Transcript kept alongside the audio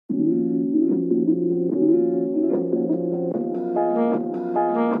Yo,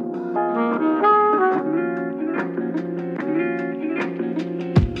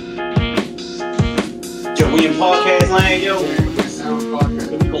 we in podcast land, yo.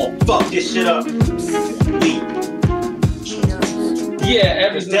 We gonna fuck this shit up.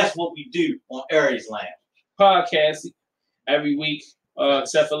 Yeah, that's what we do on Aries land. Podcast every week,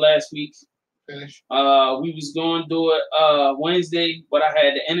 except for last week. Finish. We was going to do it Wednesday, but I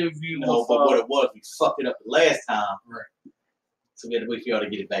had the interview. No, but what it was, we fucked it up the last time. Right. So we had to wait for y'all to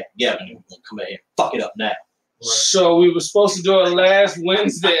get it back together, and we're gonna come back and fuck it up now. Right. So we were supposed to do it last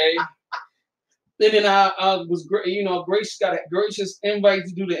Wednesday. And then I was, got a gracious invite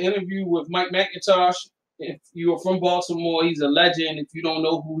to do the interview with Mike McIntosh. If you are from Baltimore, he's a legend. If you don't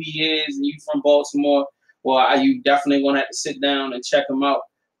know who he is and you're from Baltimore, well, you definitely gonna have to sit down and check him out.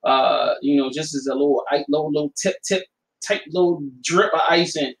 Just as a little tight little drip of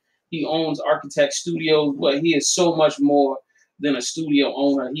icing. He owns Architect Studios, but he is so much more than a studio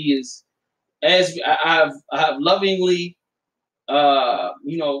owner. He is, as I have lovingly,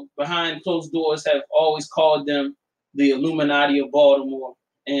 behind closed doors, have always called them the Illuminati of Baltimore.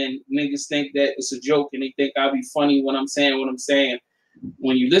 And niggas think that it's a joke, and they think I'll be funny when I'm saying what I'm saying.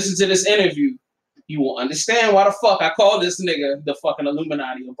 When you listen to this interview, you will understand why the fuck I call this nigga the fucking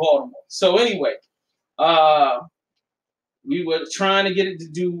Illuminati of Baltimore. So anyway, we were trying to get it to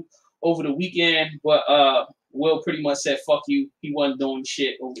do over the weekend, but Will pretty much said, fuck you. He wasn't doing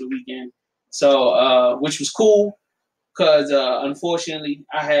shit over the weekend. So, which was cool, because unfortunately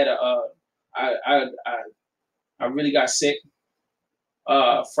I had I really got sick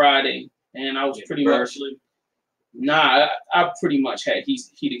Friday, and I was pretty much, I pretty much had heat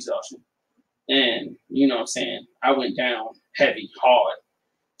exhaustion. And, you know what I'm saying, I went down heavy, hard.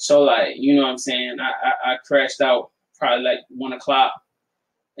 So, like, you know what I'm saying, I crashed out probably like 1 o'clock.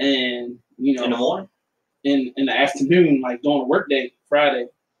 And, in the morning? In the afternoon, like during the work day, Friday.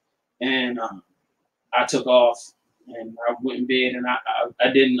 And I took off and I went in bed, and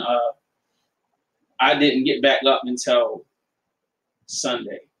I didn't get back up until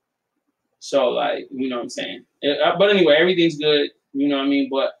Sunday. So, like, you know what I'm saying. But anyway, everything's good, you know what I mean?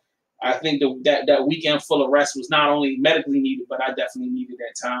 But I think that weekend full of rest was not only medically needed, but I definitely needed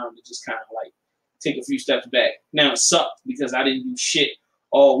that time to just kind of like take a few steps back. Now it sucked because I didn't do shit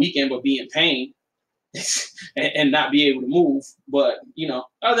all weekend but be in pain and not be able to move. But,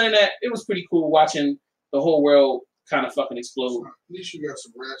 other than that, it was pretty cool watching the whole world kind of fucking explode. At least you got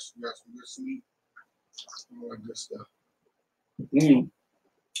some rest, you got some good sleep, all that good stuff.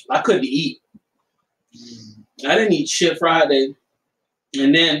 I couldn't eat. I didn't eat shit Friday.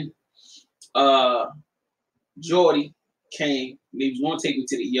 And then Jordy came. He was going to take me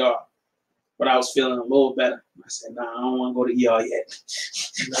to the ER, but I was feeling a little better. I said, nah, I don't want to go to the ER yet.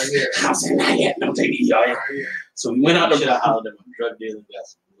 Not yet. I said, not yet. Don't take me to the ER yet. So we went out to the hollered at my drug dealer. Got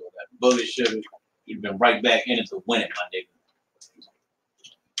some bullet sugar. You've been right back into winning, my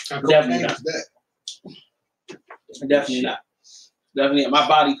nigga. Definitely not. Definitely not. Definitely, my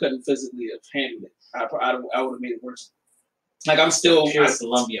body couldn't physically have handled it. I would have made it worse. Like, I still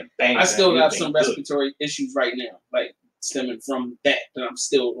got some respiratory issues right now, like stemming from that I'm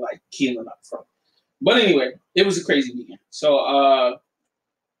still like healing up from. But anyway, it was a crazy weekend. So,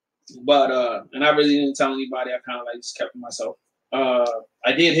 and I really didn't tell anybody. I kind of like just kept to myself. I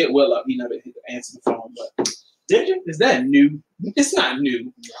did hit Will up. He never answered the phone, but did you? Is that new? It's not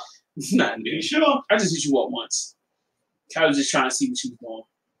new. It's not new. You sure? I just hit you up once. I was just trying to see what you was doing.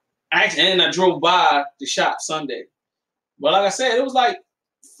 And I drove by the shop Sunday. But like I said, it was like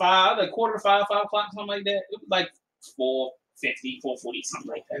 5, like 4:45, 5 o'clock, something like that. It was like 4:50, 4:40, something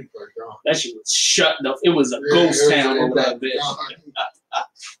like that. That shit was shut up. It was a ghost town over that bitch.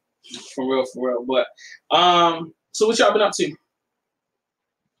 For real. But so what y'all been up to?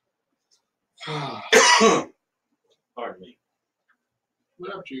 Pardon me.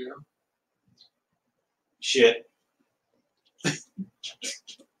 What up to you? Shit.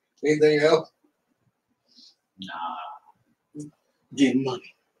 Anything else? Nah. Getting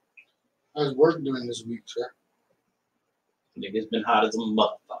money. How's work doing this week, sir? Nigga, it's been hot as a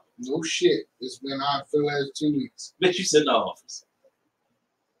motherfucker. No shit. It's been hot for the last 2 weeks. Bitch, you sit in the office.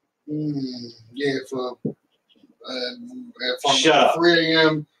 Yeah, from Shut 3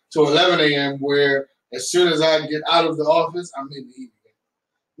 a.m. to 11 a.m. where as soon as I get out of the office, I'm in the heat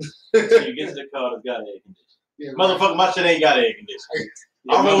again. So you get to the car that's got air conditioning. Yeah, motherfucker, my shit ain't got air conditioning.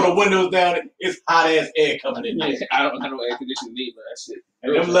 I roll the windows down, it's hot ass air coming in. Yeah, I don't have no air conditioning either. That shit.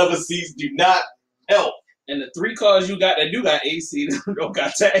 And them leather seats do not help. And the 3 cars you got that do got AC don't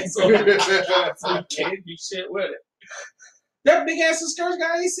got tags on them. So you can't do shit with it. That big ass skirt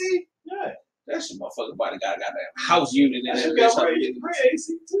got AC? Yeah. That shit motherfucker body got a goddamn house unit in That that shit bitch. got red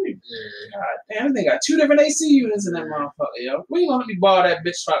AC too. Yeah. God damn, they got 2 different AC units in that motherfucker, yo. When you gonna let me borrow that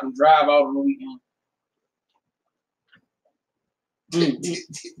bitch so I can drive out on the weekend?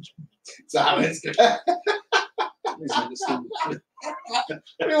 Silence. This nigga stupid. What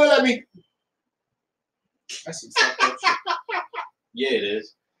do you let me? That's some fucked up shit. Yeah, it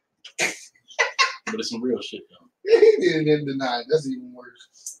is. But it's some real shit though. He didn't deny it. That's even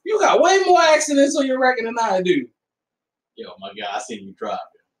worse. You got way more accidents on your record than I do. Yo, my guy, I seen you drive.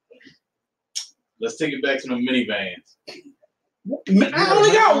 Let's take it back to the minivans. I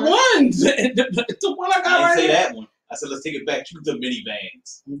only got one. The one I got I didn't right say here. that one. I said let's take it back to the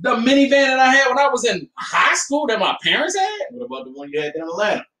minivans. The minivan that I had when I was in high school that my parents had? What about the one you had down in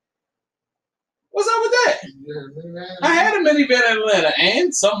Atlanta? What's up with that? Yeah, I had a minivan in Atlanta,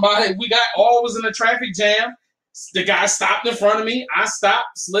 and we got always in a traffic jam. The guy stopped in front of me. I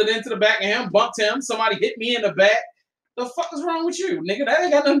stopped, slid into the back of him, bumped him. Somebody hit me in the back. The fuck is wrong with you, nigga? That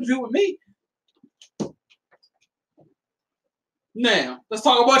ain't got nothing to do with me. Now, let's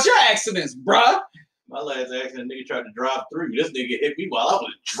talk about your accidents, bruh. My last accident, nigga tried to drive through. This nigga hit me while I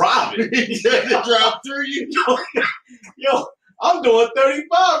was driving. He tried to drive through you. Yo, I'm doing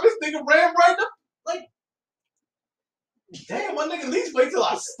 35. This nigga ran right up. Like, damn, my nigga, at least wait till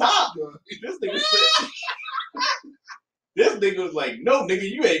I stop. This nigga said, this nigga was like, no, nigga,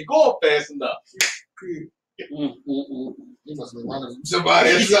 you ain't going fast enough. He must have been running from somebody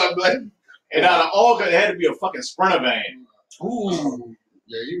or something. Like, And out of all, it had to be a fucking Sprinter van. ooh.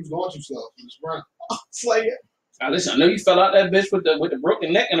 Yeah, he was going too slow. He was running. It's like, Now, listen, I know you fell out that bitch with the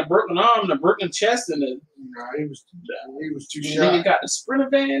broken neck and the broken arm and the broken chest and the Nah, he was too nigga shy. got the Sprinter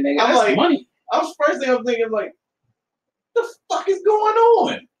van, nigga. I'm That's like- money. first thing I was thinking, like, the fuck is going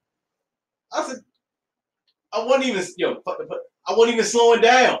on? I said, I wasn't even slowing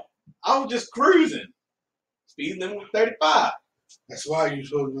down. I was just cruising. Speed limit was 35. That's why you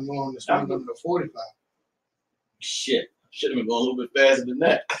supposed to be going to speed limit of 45. Shit. Should have been going a little bit faster than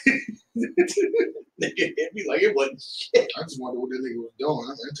that. Nigga hit me like it wasn't shit. I just wonder what that nigga was doing.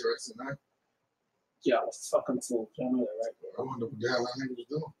 I'm interested in that. Y'all fucking fool. Y'all know that, right? I wonder what the hell that nigga was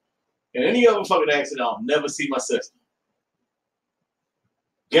doing. In any other fucking accident, I'll never see my sister.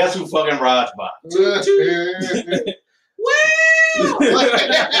 Guess who fucking rides by?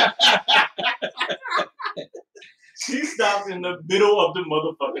 She stops in the middle of the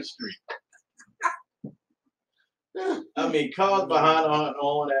motherfucking street. I mean, cars behind her and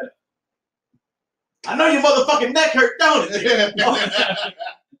all that. I know your motherfucking neck hurt, don't it?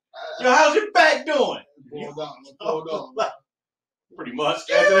 Yo, how's your back doing? Hold on. Pretty much.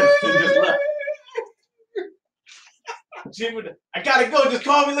 After just left. Jim would, I gotta go, just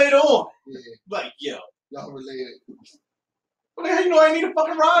call me later on. Yeah, Like, yo. y'all related. What the hell, you know I need a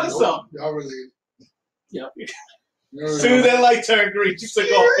fucking ride or something? Y'all related. Yep. As soon as that light turned green, she took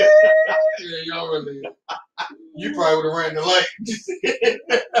off. Yeah, y'all related. You probably would have ran the light.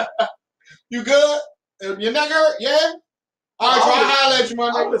 You good? Your neck hurt? Yeah? All right, so I'll holler at you, my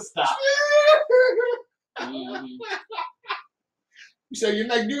I nigga. would have stopped. You say your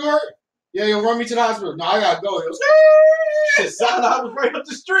neck do hurt? Yeah, you'll run me to the hospital. No, I gotta go. Shit, son, I was right up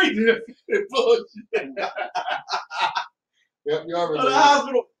the street. Bullshit. Yep, y'all To the related.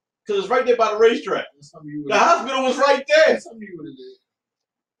 hospital, because it's right there by the racetrack. That's something you The would've- hospital was right there. that's something you would have did.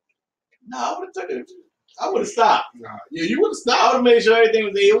 No, I would have took it. I would have stopped. Nah. Yeah, you would have I stopped. would have made sure everything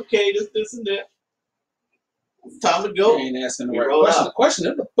was A-okay, this, and that. It's time to You go. ain't asking the We right roll question. out. The question is,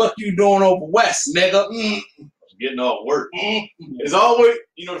 what the fuck you doing over west, nigga? Getting off work. It's always,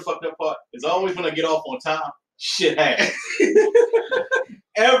 you know the fucked up part? It's always when I get off on time, shit happens.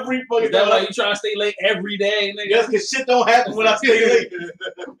 Every Is fucking that why time. you trying to stay late every day, nigga? Yes, because shit don't happen when I stay late.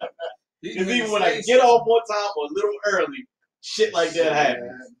 These Because even niggas when I stay- get off on time or a little early, shit like that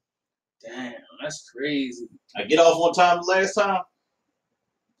happens. Damn, that's crazy. I get off on time the last time,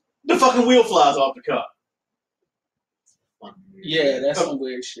 the fucking wheel flies off the car. Yeah, that's some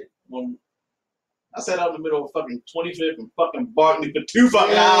weird shit. When I sat out in the middle of fucking 25th and fucking Barkley for 2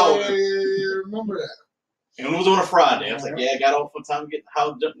 fucking hours. Yeah, remember that. And it was on a Friday. I was like, yeah, I got off on time to get the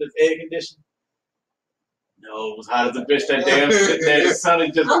house jumping this air conditioning. No, it was hot as a bitch that day. I'm sitting there, the sun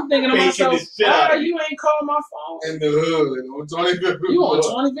is just I'm thinking to baking myself, the shit out why of me. you ain't called my phone? In the hood, on 25th. You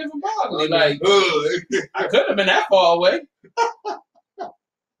on 25th and Barkley. Like, hood. I couldn't have been that far away.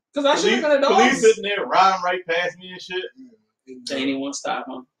 Because I should have been at the Police office. sitting there riding right past me and shit. They ain't even want to stop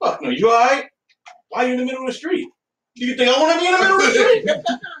him. Fuck no, you alright? Why are you in the middle of the street? Do you think I want to be in the middle of the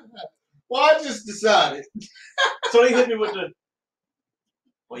street? Well, I just decided. So they hit me with the,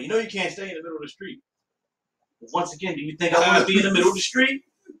 well, you know you can't stay in the middle of the street. Once again, do you think I want to be in the middle of the street?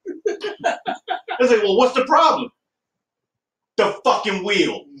 I was like, well, what's the problem? The fucking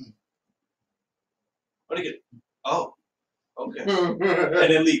wheel. What do you get? Oh, okay. And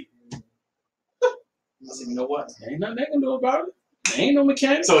then leave. I said, you know what? Ain't nothing they can do about it. There ain't no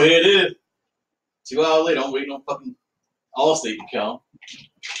mechanic. So here it is. 2 hours later, I'm waiting on fucking Allstate to come.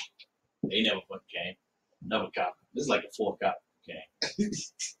 They never fucking came. Another cop. This is like a 4th cop came.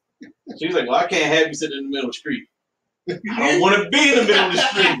 She was like, well, I can't have you sitting in the middle of the street. I don't want to be in the middle of the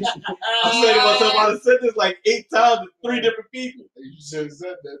street. I'm saying to myself, I said this like 8 times to 3 different people. You should have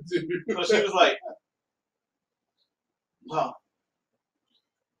said that too. So she was like, well,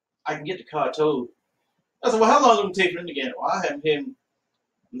 I can get the car towed. I said, well, how long is it going to take for him to get it? Well, I have him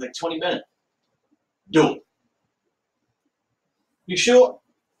in like 20 minutes. Do it. You sure?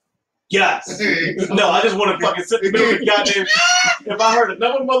 Yes. No, I just want to fucking sit in the middle of the goddamn. If I heard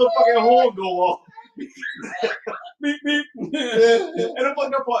another motherfucking horn go off, beep, beep. And the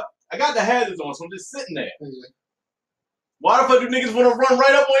fucking part, I got the hazards on, so I'm just sitting there. Why the fuck do niggas want to run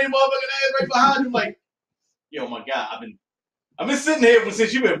right up on your motherfucking ass right behind you? Like, yo, my God, I've been sitting here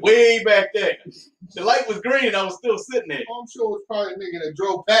since you been way back there. The light was green and I was still sitting there. I'm sure it was probably a nigga that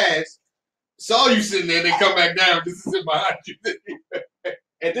drove past, saw you sitting there, and they come back down just to sit behind you.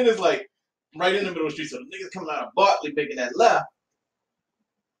 And then it's like right in the middle of the street. So the niggas coming out of Bartley making that left.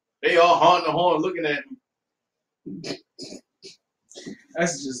 They all honking the horn looking at me.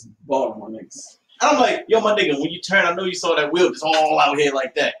 That's just Baltimore niggas. And I'm like, yo, my nigga, when you turn, I know you saw that wheel just all out here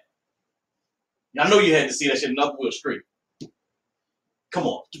like that. I know you had to see that shit in up wheel straight. Come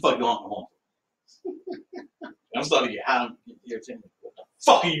on, what the fuck you honking the horn? I'm starting to get hot. What the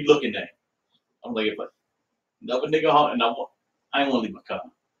fuck are you looking at? I'm like, if another nigga honking, I ain't want to leave my car.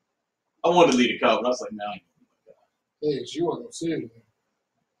 I wanted to leave the car, but I was like, no, I ain't Hey, you wasn't gonna see it.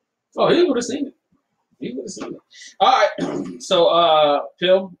 Oh, he would have seen it. He would have seen it. All right. So,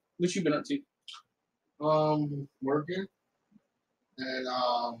 Phil, what you been up to? Working. And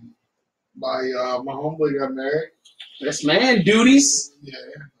my homeboy got married. Yes, man. Duties. Yeah.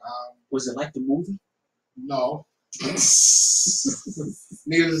 Was it like the movie? No. Needless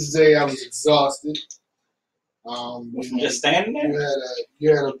to say, I was exhausted. just standing there?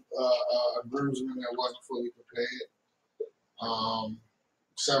 You had a groomsman that wasn't fully prepared.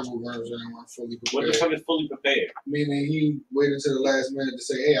 Several groomsmen that weren't fully prepared. What the fuck is fully prepared? Meaning he waited to the last minute to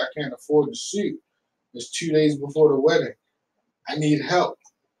say, hey, I can't afford the suit. It's 2 days before the wedding. I need help.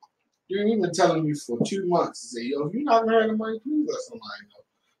 Dude, we've been telling you for 2 months to say, yo, if you're not gonna have the money, please let somebody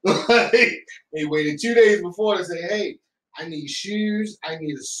know. They waited 2 days before to say, hey, I need shoes, I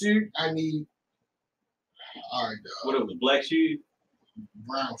need a suit, I need. All right, what it was, black shoes?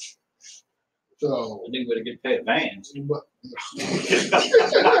 Brown shoes. So I think we better get paid Vans.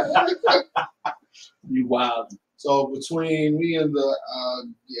 You wild. So between me and the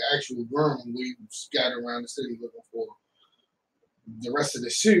actual groom, we scattered around the city looking for the rest of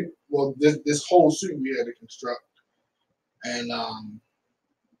the suit. Well, this whole suit we had to construct, and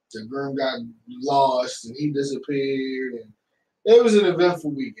the groom got lost and he disappeared, and it was an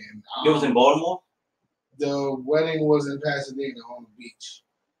eventful weekend. It was in Baltimore. The wedding was in Pasadena on the beach.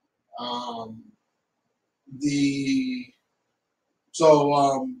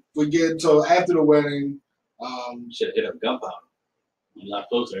 We get so after the wedding. Should have hit up gunpowder. A lot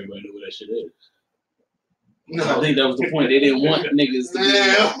closer, everybody knew what that shit is. No, I think that was the point. They didn't want niggas to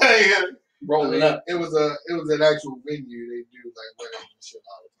be rolling up. It was an actual venue. They do like weddings and shit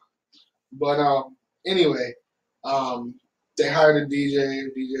all the time. But anyway, they hired a DJ.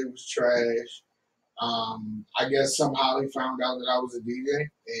 The DJ was trash. I guess somehow he found out that I was a DJ,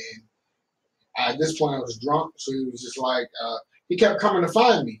 and at this point I was drunk, so he was just like, he kept coming to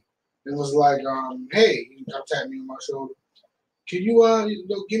find me, and was like, hey, he tapped me on my shoulder. Can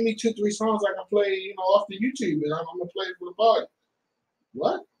you give me 2-3 songs I can play, off the YouTube, and I'm gonna play it for the party.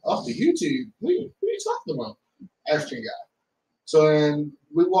 What? Off the YouTube? What are you talking about? African guy. So then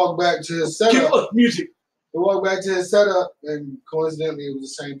we walked back to his setup. Give us music. We walked back to his setup, and coincidentally, it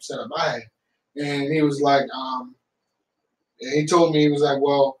was the same setup I had. And he was like, and he told me, he was like,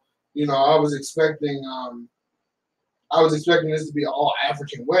 well, I was expecting this to be an all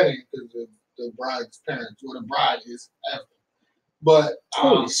African wedding because the bride's parents, or the bride is African. But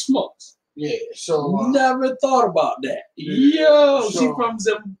holy smokes! Yeah, so never thought about that. Yo, she from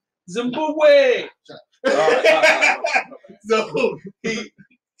Zimbabwe. The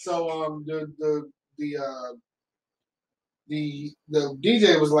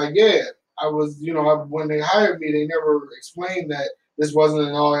DJ was like, yeah, I was, when they hired me, they never explained that this wasn't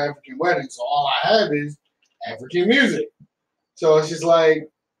an all African wedding. So all I have is African music. So it's just like,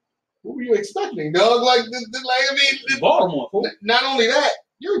 what were you expecting, dog? Like, like I mean, Baltimore. Fool. Not only that,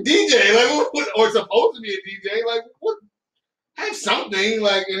 you're a DJ, like, or supposed to be a DJ, like, what? Have something,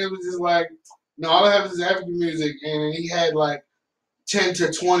 like, and it was just like, no, all I have is African music, and he had like 10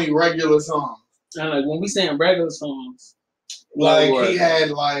 to 20 regular songs. And like when we saying regular songs, like he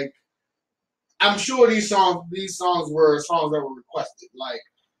had like, I'm sure these songs were songs that were requested. Like,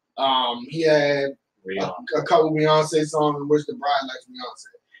 he had a couple Beyonce songs in which the bride likes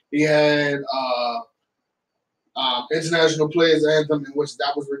Beyonce. He had International Players Anthem in which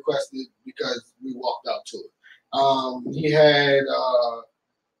that was requested because we walked out to it. He had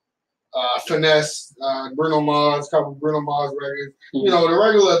Finesse, Bruno Mars, couple Bruno Mars records. Mm-hmm. You know, the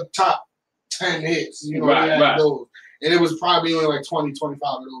regular top 10 hits. You know, he had those. And it was probably only like 20, 25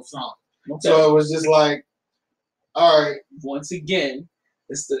 of those songs. Okay. So it was just like, all right. Once again,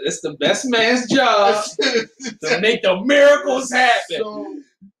 it's the best man's job to make the miracles happen. So,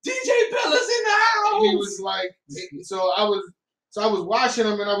 DJ Bella's in the house. He was like, so I was watching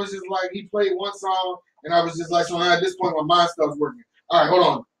him, and I was just like, he played one song, and I was just like, so at this point, my mind starts working. All right, hold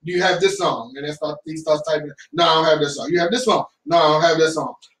on. Do you have this song? And then he starts typing. No, I don't have this song. You have this song? No, I don't have this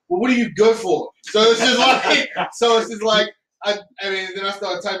song. Well, what are you good for? So it's just like, I mean, then I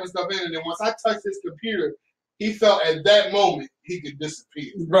started typing stuff in, and then once I touched his computer, he felt at that moment he could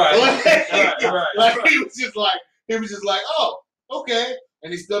disappear. Right. Like he was just like, oh, okay.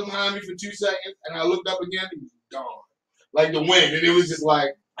 And he stood behind me for 2 seconds, and I looked up again, he was gone. Like the wind, and it was just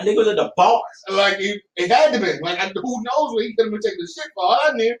like, I think it was at the bars. Like it had to be. Like who knows where he could have been taking the shit for all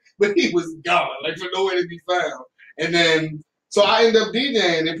I knew, but he was gone, like for nowhere to be found. And then so I ended up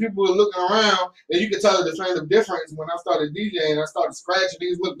DJing, and people were looking around, and you could tell the trend of difference when I started DJing. I started scratching.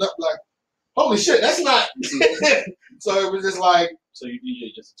 These looked up like, holy shit, that's not. So it was just like. So you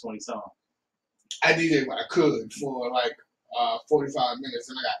DJ just 20 songs. I DJed what I could for like 45 minutes,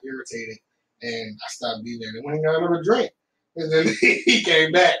 and I got irritated, and I stopped DJing and went and got another drink. And then he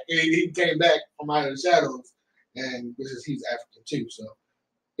came back. He came back from out of the shadows, and he's African too, so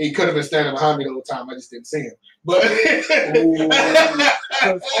he could have been standing behind me the whole time. I just didn't see him. But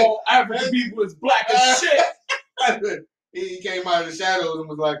all African people is black as shit. He came out of the shadows and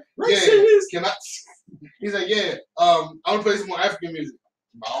was like, "Yeah, can I?" He's like, "Yeah, I want to play some more African music."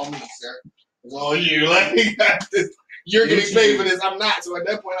 By all means, sir. It's all you. Like, you're getting paid for this. I'm not. So at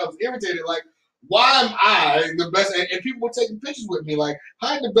that point, I was irritated. Like, why am I the best? And people were taking pictures with me. Like,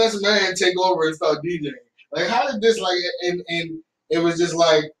 how did the best man take over and start DJing? Like, how did this, like, and it was just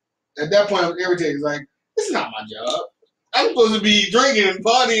like, at that point, I was irritated. It's like, this is not my job. I'm supposed to be drinking and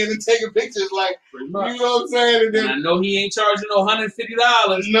partying and taking pictures. Like, you know what I'm saying? And then, I know he ain't charging no $150.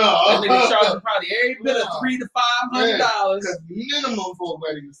 No. That nigga charging probably every bit of $300 to $500. Because minimum for a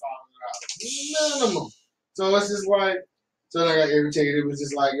wedding is $500. Minimum. So it's just like, so then I got irritated. It was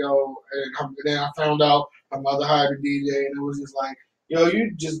just like, yo, and then I found out my mother hired a DJ, and it was just like, yo,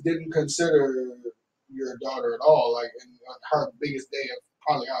 you just didn't consider your daughter at all, like, in her biggest day of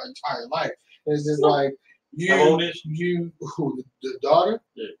probably our entire life. And it's just like, the daughter?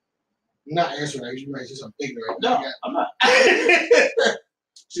 Yeah. I'm not answering that. You might say something ignorant. No, I'm not.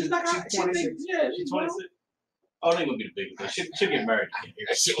 she's 26. Yeah, she's 26. Oh, they gonna be the biggest. She'll get married.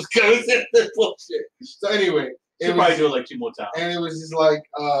 That shit was coming. Bullshit. So anyway. She'll probably do it like 2 more times. And it was just like,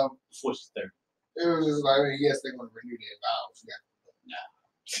 before she's 30. It was just like, yes, they're going to renew their vows. Nah.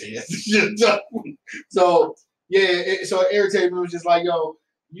 So, yeah, so it irritated me. It was just like, yo,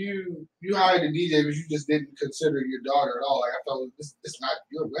 you hired a DJ, but you just didn't consider your daughter at all. Like, I felt this is not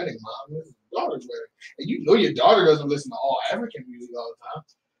your wedding, mom. This is your daughter's wedding. And you know your daughter doesn't listen to all African music all the time.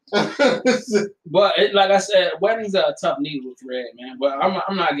 But like I said, weddings are a tough needle to thread, man. But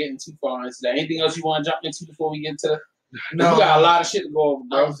I'm not getting too far into that. Anything else you want to jump into before we get to? No, we got a lot of shit to go over,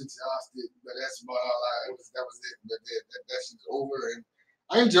 bro. I was exhausted, but that's about all that was it. But that shit's over, and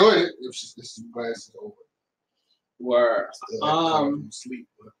I enjoyed it. This class is over. Word. Sleep.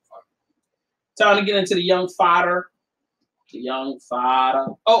 Time to get into the young fodder.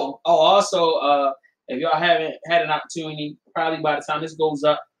 Oh, also, if y'all haven't had an opportunity, probably by the time this goes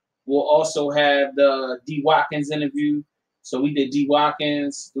up, we'll also have the D. Watkins interview. So we did D.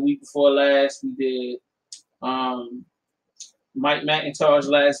 Watkins the week before last. We did Mike McIntosh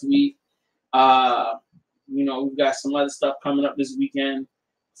last week. You know, we've got some other stuff coming up this weekend.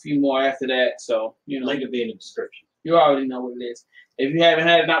 A few more after that. So, you know. Link will be in the description. You already know what it is. If you haven't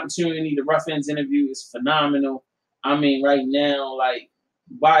had an opportunity, the Rough Ends interview is phenomenal. I mean, right now, like,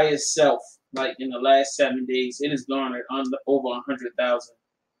 by itself, like in the last 7 days, it has garnered over 100,000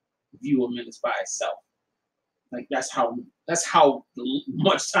 viewer minutes by itself. Like that's how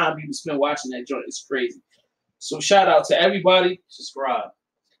much time people spend watching that joint. It's crazy. So shout out to everybody. Subscribe.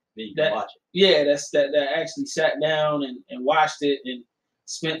 that actually sat down and watched it and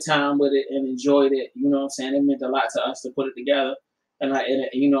spent time with it and enjoyed it. You know what I'm saying? It meant a lot to us to put it together. And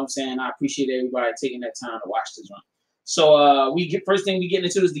you know what I'm saying? I appreciate everybody taking that time to watch this one. So first thing we get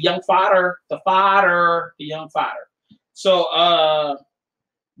into is the young fodder. The young fodder. So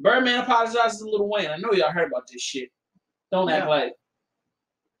Birdman apologizes to Lil Wayne. I know y'all heard about this shit. Don't act like.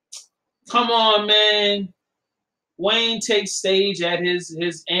 Come on, man. Wayne takes stage at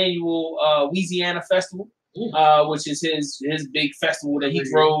his annual Louisiana Festival, which is his big festival that he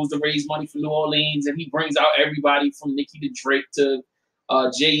throws to raise money for New Orleans, and he brings out everybody from Nicki to Drake to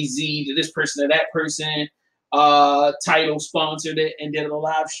Jay-Z to this person to that person. Tidal sponsored it and did a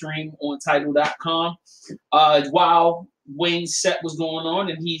live stream on Tidal.com while Wayne's set was going on,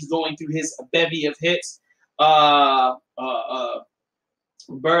 and he's going through his bevy of hits.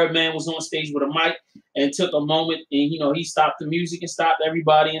 Birdman was on stage with a mic and took a moment, and he stopped the music and stopped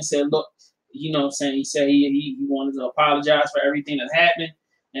everybody and said, "Look, you know what I'm saying." He said he wanted to apologize for everything that happened,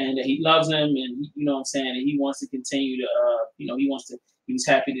 and that he loves him, and you know what I'm saying, and he wants to continue to he was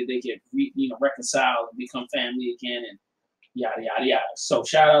happy that they get reconcile and become family again, and yada yada yada. So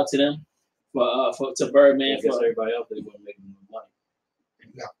shout out to them to Birdman. I guess everybody else that wasn't making money.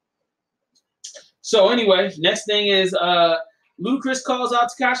 No. So anyway, next thing is Ludacris calls out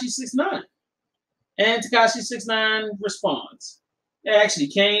Tekashi 6ix9ine, and Tekashi 6ix9ine responds. It actually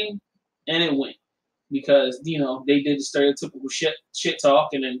came and it went because they did the stereotypical shit talk,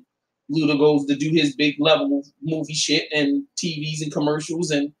 and then Luda goes to do his big level movie shit and TVs and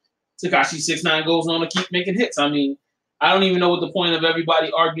commercials, and Tekashi 6ix9ine goes on to keep making hits. I mean, I don't even know what the point of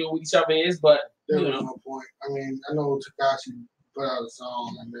everybody arguing with each other is, but there was no point. I mean, I know Tekashi put out a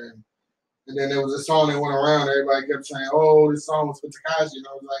song, and then there was a song that went around. Everybody kept saying, "Oh, this song was for Tekashi," and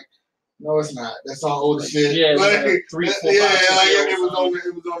I was like, "No, it's not. That song old as shit." Yeah, like, 3, 4, 5, 6 it was on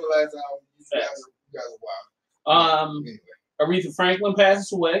the last album. You guys are wild. Anyway. Aretha Franklin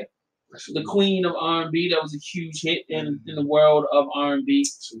passes away. The queen of R&B. That was a huge hit in the world of R&B.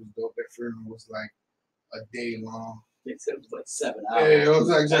 She was dope. That funeral was like a day long. They said it was like 7 hours. Yeah, it was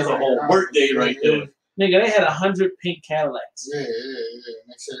like that's a whole work day right there. Nigga, they had 100 pink Cadillacs. Yeah. And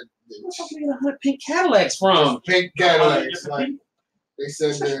they said, where the fuck did they get 100 pink Cadillacs from? Pink Cadillacs. Like, they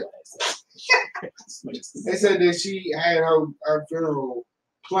said that. They said that she had her funeral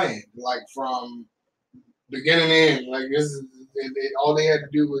planned, like from beginning to end. Like all they had to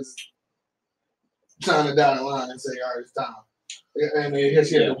do was sign it down the line and say, "All right, it's time." And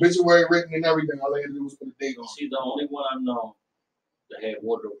she had the obituary written and everything. All they had to do was put a date on. She's the only one I know that had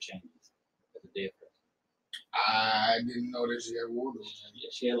wardrobe changes as a dead person. I didn't know that she had wardrobe changes. Yeah,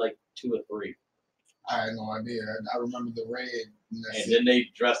 she had like 2 or 3. I had no idea. I remember the red. And then they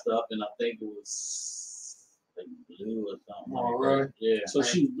dressed up, and I think it was like blue or something. Oh, really? Yeah. So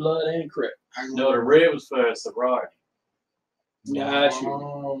she was blood and crip. No, the red was for sorority. Yeah,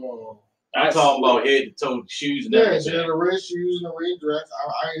 I'm talking about head to toe shoes and everything. Yeah, she had the red shoes and the red dress.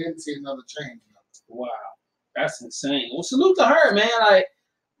 I didn't see another change. Wow, that's insane. Well, salute to her, man. Like,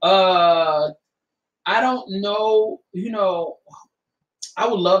 I don't know. I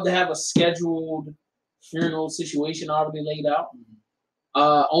would love to have a scheduled funeral situation already laid out.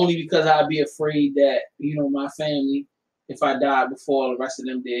 Only because I'd be afraid that my family, if I died before the rest of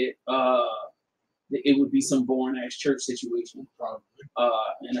them did, it would be some boring ass church situation. Probably.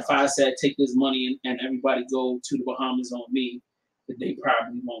 And if I said take this money and everybody go to the Bahamas on me, that they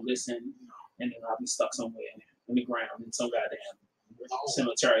probably won't listen, and then I'll be stuck somewhere in the ground in some goddamn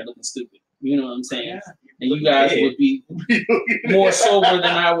cemetery looking stupid. You know what I'm saying? Yeah. And you guys would be more sober than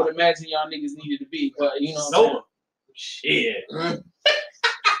I would imagine y'all niggas needed to be. But sober. Shit. I'm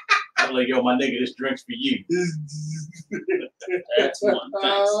like, yo, my nigga, this drink's for you. That's one.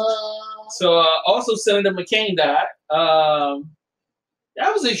 Thanks. So also Senator McCain died.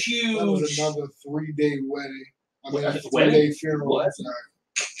 That was a huge. That was another 3-day wedding. I mean, a 3-day funeral.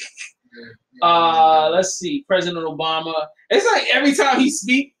 What? Let's see. President Obama. It's like every time he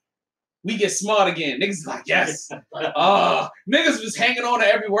speaks, we get smart again. Niggas like, yes. Niggas was hanging on to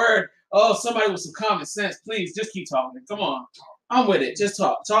every word. Oh, somebody with some common sense. Please, just keep talking. Come on. I'm with it. Just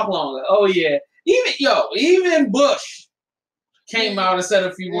talk. Talk longer. Oh, yeah. Even Bush came out and said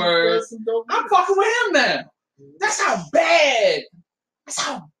a few words. I'm fucking with him now. That's how bad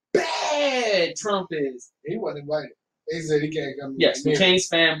Trump is. He wasn't invited. They said he can't come. Yes, McCain's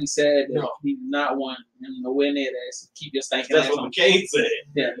family said that he did not want him nowhere near that. So keep your stinking ass. That's what McCain said.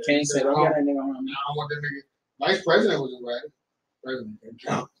 Yeah, McCain said, "Don't get that nigga around me." I don't want that nigga. Vice President was invited. President.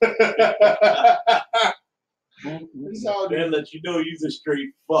 They'll let you know you's a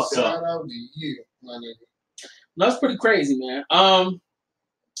straight fuck up. Shout out to you, my nigga. That's pretty crazy, man.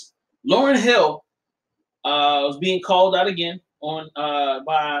 Lauryn Hill was being called out again on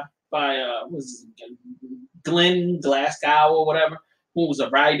by was it Glenn Glasgow or whatever, who was a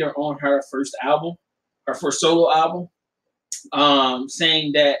writer on her first album, her first solo album,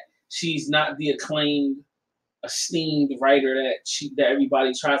 saying that she's not the acclaimed, esteemed writer that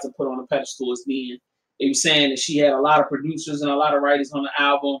everybody tries to put on a pedestal as being. They were saying that she had a lot of producers and a lot of writers on the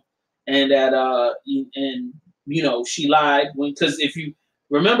album, and that she lied because if you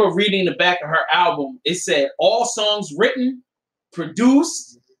remember reading the back of her album, it said all songs written,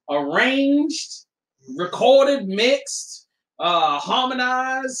 produced, arranged, recorded, mixed,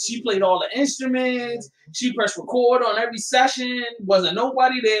 harmonized. She played all the instruments. She pressed record on every session. Wasn't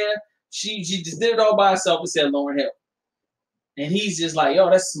nobody there. She just did it all by herself. It said Lauryn Hill. And he's just like, yo,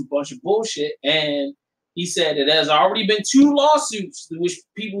 that's some bunch of bullshit. And he said that there's already been 2 lawsuits in which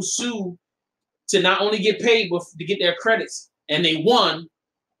people sue to not only get paid, but to get their credits. And they won.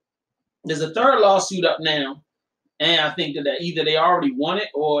 There's a 3rd lawsuit up now. And I think that either they already won it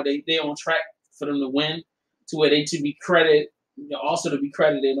or they're on track for them to win, to where they to be credited, also to be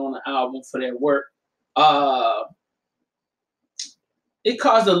credited on the album for their work. It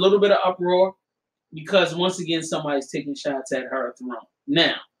caused a little bit of uproar because once again somebody's taking shots at her throne.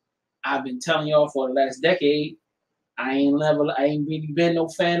 Now, I've been telling y'all for the last decade, I ain't really been no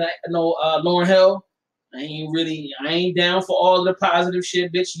fan of Lauryn Hill. I ain't down for all of the positive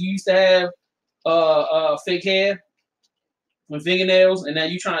shit. Bitch, you used to have fake hair and fingernails, and now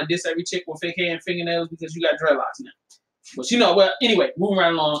you trying to diss every chick with fake hair and fingernails because you got dreadlocks now. But anyway, moving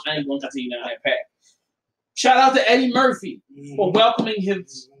right along, I ain't gonna continue down that path. Shout out to Eddie Murphy for welcoming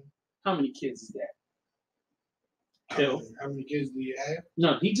his. How many kids is that? How many kids do you have?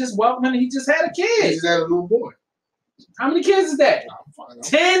 No, he just welcomed. He just had a kid. He just had a little boy. How many kids is that?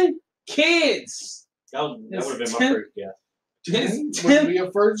 10 kids. That would have been my first guess. His Would be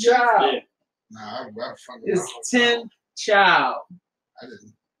your first child. Yeah. Nah, His 10th child.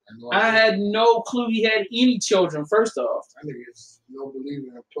 I had no clue he had any children. First off, I think it's no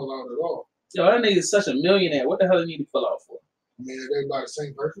believing in pull out at all. Yo, that nigga is such a millionaire. What the hell do you need to pull out for? I mean, are they by the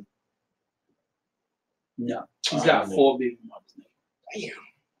same person? No. He's got 4 baby mothers. Damn.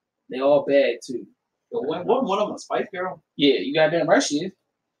 They all bad, too. Wasn't one of them a Spice Girl? Yeah, you goddamn right she is.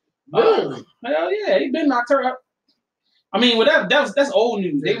 Really? Hell yeah, he been knocked her up. I mean, well, that's old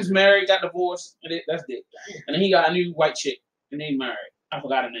news. They was married, got divorced, and that's it. And then he got a new white chick, and they married. I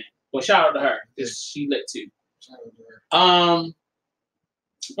forgot her name. Well, shout out to her, because she lit, too. Shout out to her.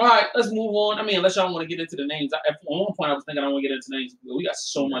 All right, let's move on. I mean, unless y'all want to get into the names. At one point, I was thinking I want to get into names. We got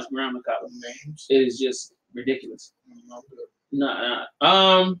so much ground to cover. Names. It is just ridiculous. Nah.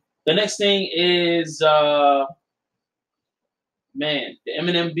 The next thing is, the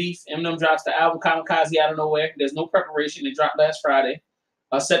Eminem beef. Eminem drops the album Kamikaze out of nowhere. There's no preparation. It dropped last Friday.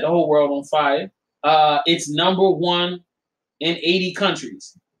 Set the whole world on fire. It's #1 in 80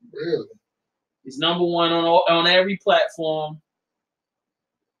 countries. Really? It's #1 on every platform.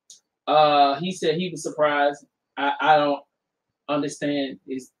 He said he was surprised. I don't understand.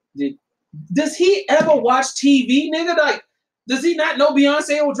 Does he ever watch TV, nigga? Like, does he not know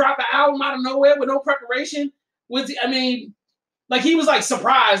Beyonce will drop an album out of nowhere with no preparation? He was like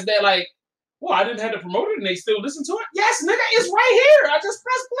surprised that well, I didn't have to promote it and they still listen to it. Yes, nigga, it's right here. I just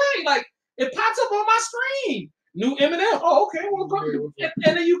press play. Like, it pops up on my screen. New Eminem. Oh, okay, well, go,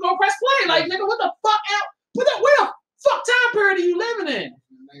 and then you go press play. Like, nigga, what the fuck out? Where the fuck time period are you living in?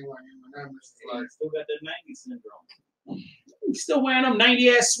 Still got that 90s syndrome. He's still wearing them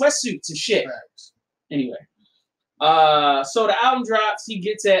 90-ass sweatsuits and shit. Anyway, so the album drops. He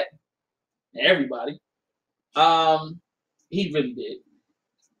gets at everybody. He really did.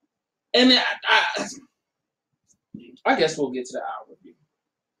 And I guess we'll get to the album review.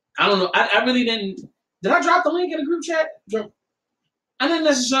 I don't know. I really didn't. Did I drop the link in the group chat? I didn't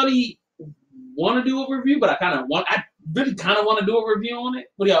necessarily want to do a review, but I really kind of want to do a review on it.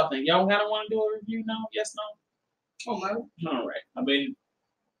 What do y'all think? Y'all kind of want to do a review now? Yes, no? Oh, man. All right. I mean,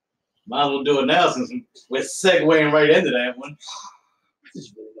 might as well do it now since we're segueing right into that one. I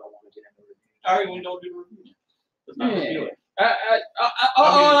just really don't want to get into a review. All right, we don't do a review. Let's not review it.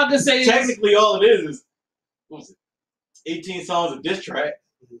 All I can say technically all it is what was it? 18 songs of diss track.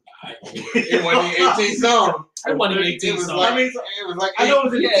 It wasn't even 18 songs. It wasn't even 18 songs. It was like I know it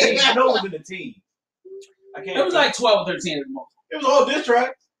was in the team. I know it was in the team. It was like 12 or 13 at the most. It was all diss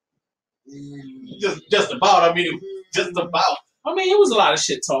tracks. Just about. I mean, it was just about. I mean, it was a lot of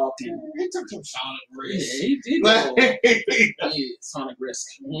shit talking. He took some sonic risk. Yeah, he did. Yeah, sonic risk.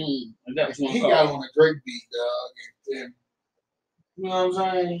 That was one. He got on a great beat, dog. And, you know what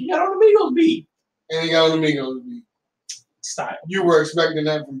I'm saying? He got on the Migos beat. And he got on the Migos beat. style. You were expecting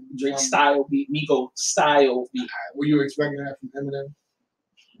that from Drake style beat, Migos style beat. Were you expecting that from Eminem?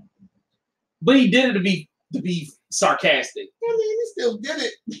 But he did it to be sarcastic. I mean, he still did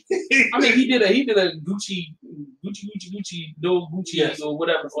it. I mean, he did a Gucci, no Gucci Yes. or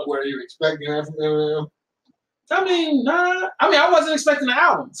whatever. Were you expecting that from Eminem? I mean, nah. I mean, I wasn't expecting the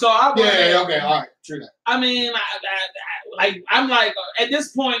album, so I wasn't. Yeah, okay, all right, true that. I mean, I'm like at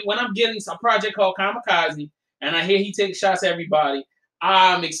this point when I'm getting some project called Kamikaze, and I hear he takes shots at everybody,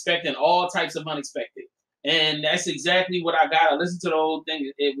 I'm expecting all types of unexpected, and that's exactly what I got. I listened to the whole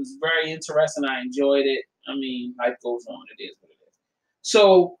thing; it was very interesting. I enjoyed it. I mean, life goes on. It is what it is.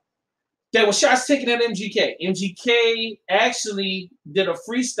 So there were shots taken at MGK. MGK actually did a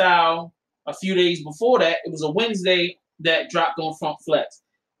freestyle a few days before that. It was a Wednesday that dropped on Funk Flex.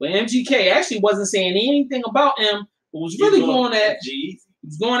 But MGK actually wasn't saying anything about him, but was really going at G-Eazy. He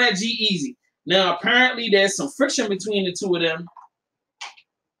was going at G-Eazy. Now, apparently, there's some friction between the two of them.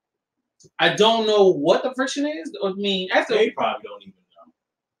 I don't know what the friction is. I mean, after they probably don't even know.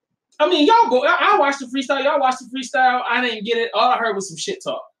 I mean, y'all go. I watched the freestyle. Y'all watched the freestyle. I didn't get it. All I heard was some shit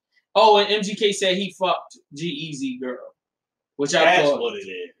talk. Oh, and MGK said he fucked G-Eazy girl, which I That's thought what it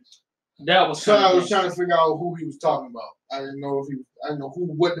is. That was so I was trying to figure out who he was talking about. I didn't know if I didn't know who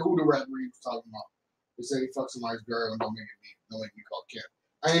the rapper he was talking about. He said he fucked somebody's girl and don't make me call Kim.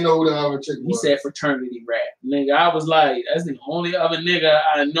 I didn't know who the other chick was. He said fraternity rap. Nigga, I was like, that's the only other nigga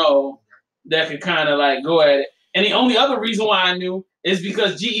I know that could kind of like go at it. And the only other reason why I knew is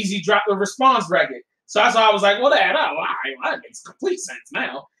because G-Eazy dropped a response record. So that's why I was like, well, that makes complete sense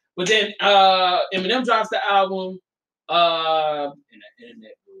now. But then Eminem drops the album.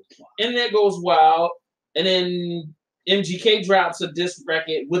 Internet goes wild. And then MGK drops a diss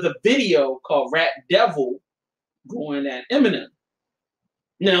record with a video called Rap Devil going at Eminem.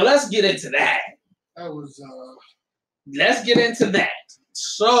 Now let's get into that. Let's get into that.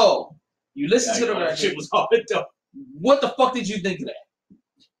 So you listen to the record. Shit was hard though. What the fuck did you think of that?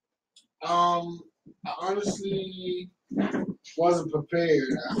 I honestly wasn't prepared.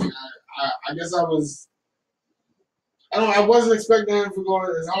 I mean, I guess I was. I wasn't expecting him to go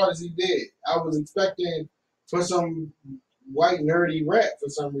as hard as he did. I was expecting for some white nerdy rap for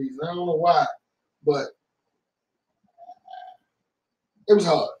some reason. I don't know why, but it was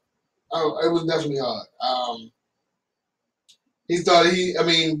hard. It was definitely hard.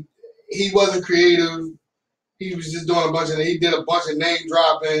 He wasn't creative. He was just doing he did a bunch of name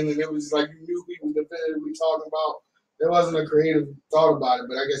dropping, and it was like you knew he was definitively talking about. There wasn't a creative thought about it,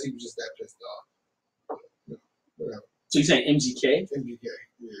 but I guess he was just that pissed off. Whatever. So you saying MGK? MGK,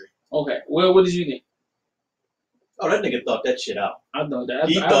 yeah. Okay. Well, what did you think? Oh, that nigga thought that shit out. I thought that.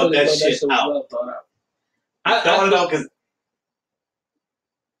 He thought that shit out. Well thought out. I thought it out because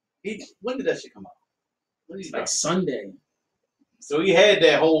when did that shit come out? Like Sunday. So he had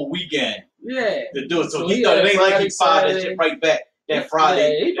that whole weekend. Yeah. To do it. So he thought it ain't like he fired that shit right back that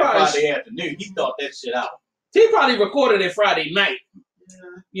Friday. Yeah, Friday afternoon. He thought that shit out. He probably recorded it Friday night.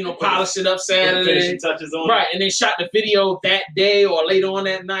 You know, polished it up Saturday. Touches on right, and then shot the video that day or later on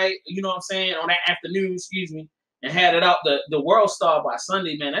that night, you know what I'm saying? On that afternoon, excuse me, and had it out the World Star by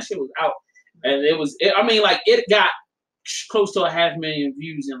Sunday, man. That shit was out. And it got close to 500,000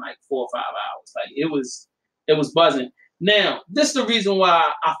 views in like 4 or 5 hours. Like it was buzzing. Now, this is the reason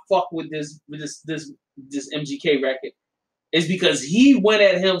why I fuck with this MGK record is because he went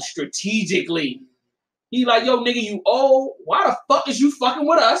at him strategically. He like, yo, nigga, you old. Why the fuck is you fucking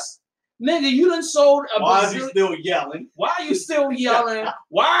with us? Nigga, you done sold a Why is he still yelling? Why are you still yelling?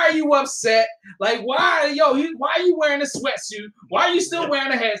 Why are you upset? Like, why are you wearing a sweatsuit? Why are you still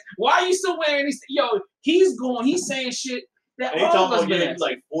wearing a hat? Why are you still wearing these? Yo, he's saying shit that they all of us talking about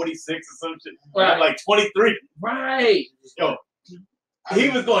like 46 or some shit. Right. Like 23. Right. Yo,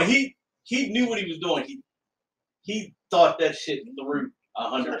 he knew what he was doing. He thought that shit through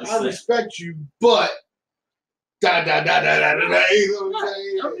 100%. I respect you, but you know what I'm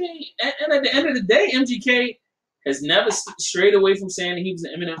saying? I mean, and at the end of the day, MGK has never strayed away from saying that he was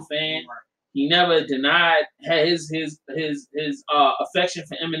an Eminem fan. He never denied his affection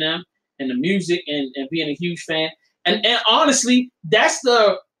for Eminem and the music and being a huge fan. And honestly, that's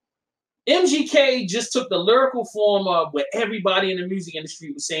the MGK just took the lyrical form of what everybody in the music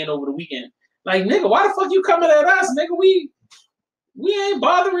industry was saying over the weekend. Like, nigga, why the fuck you coming at us, nigga? We ain't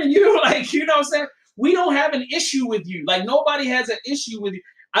bothering you. Like, you know what I'm saying? We don't have an issue with you. Like, nobody has an issue with you.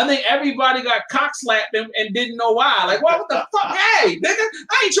 I think everybody got cock slapped and didn't know why. Like, what the fuck? Hey, nigga,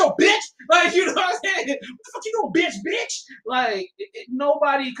 I ain't your bitch. Like, you know what I'm saying? What the fuck you doing, bitch? Like,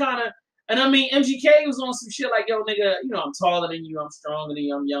 nobody kind of, and I mean, MGK was on some shit like, yo, nigga, you know, I'm taller than you, I'm stronger than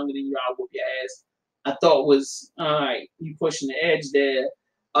you, I'm younger than you, I'll whoop your ass. I thought was all right. You pushing the edge there.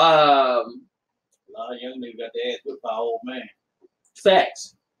 A lot of young niggas got their ass whipped by old man.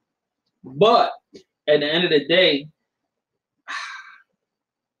 Facts. But at the end of the day,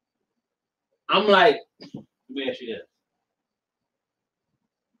 I'm like, let me ask you this.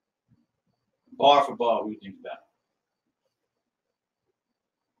 Bar for bar, what do you think about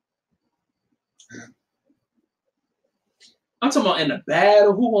it? I'm talking about in the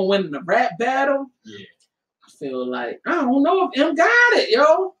battle. Who gonna win in the rap battle? Yeah. I feel like I don't know if M got it,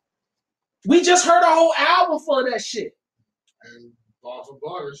 yo. We just heard a whole album full of that shit. And bar for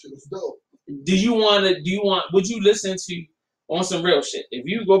bar, that shit was dope. Would you listen to on some real shit? If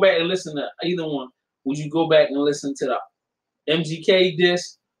you go back and listen to either one, would you go back and listen to the MGK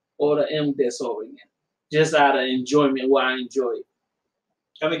disc or the M disc over again? Just out of enjoyment, why I enjoy it.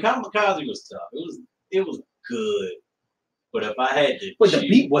 I mean, Kamikaze was tough. It was good. But if I had to the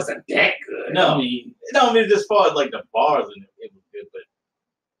beat wasn't that good. No, I mean as far as like the bars and it was good, but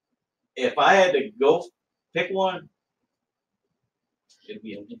if I had to go pick one, it'd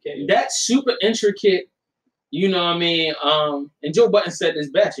be MGK. That's super intricate, you know what I mean? And Joe Budden said this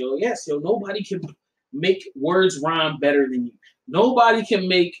best, yo. Yes, yo, nobody can make words rhyme better than you. Nobody can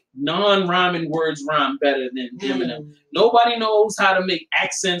make non-rhyming words rhyme better than Eminem. Nobody knows how to make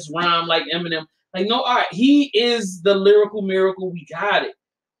accents rhyme like Eminem. Like, no, all right, he is the lyrical miracle. We got it.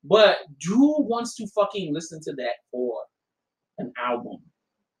 But who wants to fucking listen to that for an album?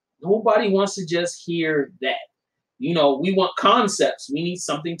 Nobody wants to just hear that. You know, we want concepts. We need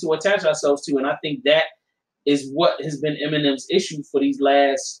something to attach ourselves to. And I think that is what has been Eminem's issue for these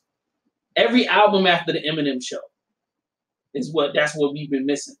last... Every album after the Eminem show that's what we've been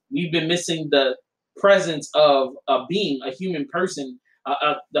missing. We've been missing the presence of a being, a human person,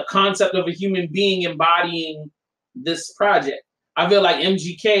 the concept of a human being embodying this project. I feel like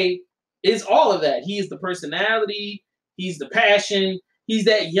MGK is all of that. He is the personality. He's the passion. He's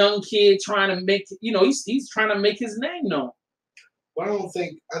that young kid trying to make, he's trying to make his name known. But I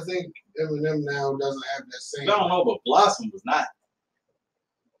think Eminem now doesn't have that same. I don't know, but Blossom was not.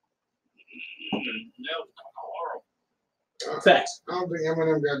 Facts. I don't think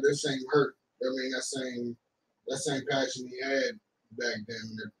Eminem got that same hurt. I mean, that same passion he had back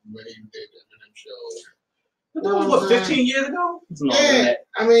then when he did the Eminem show. But that was what, 15 years ago? Yeah,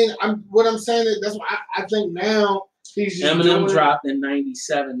 I mean, what I'm saying is that's why I think now he's just Eminem dropped in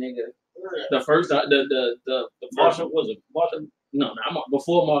 '97, nigga. The first, the Marshall was it Marshall? No,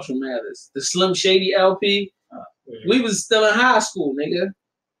 before Marshall Mathers. The Slim Shady LP. We was still in high school, nigga.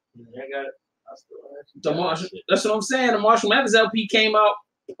 I got it. The Marshall, that's what I'm saying. The Marshall Mathers LP came out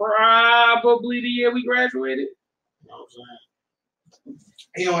probably the year we graduated. You know what I'm saying?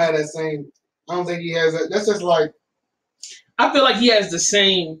 He don't have that same. I don't think he has that. That's just like. I feel like he has the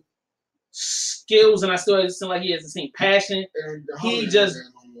same skills, and I still feel like he has the same passion. He just.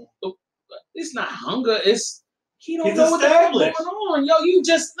 It's not hunger. It's he don't know what's going on. Yo, you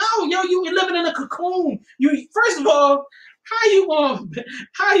just you living in a cocoon. You first of all, how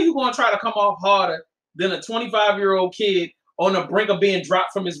you gonna try to come off harder than a 25-year-old kid on the brink of being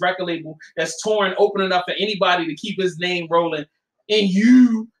dropped from his record label that's touring, opening up for anybody to keep his name rolling, and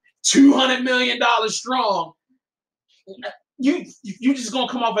you $200 million strong. You just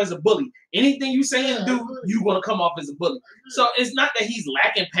gonna come off as a bully. Anything you say and do, you gonna come off as a bully. So it's not that he's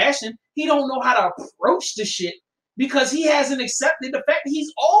lacking passion. He don't know how to approach the shit because he hasn't accepted the fact that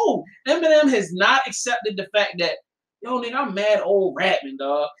he's old. Eminem has not accepted the fact that, yo, nigga, I'm mad old rapping,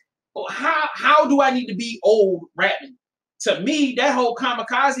 dog. How do I need to be old rapping? To me, that whole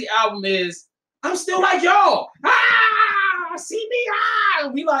Kamikaze album is, I'm still like y'all. See me,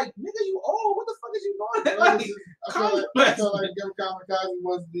 and we like, nigga, you old. What the fuck is you doing? I feel like Kamikaze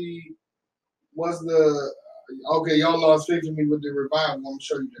was the okay, y'all lost faith in me with the revival. I'm gonna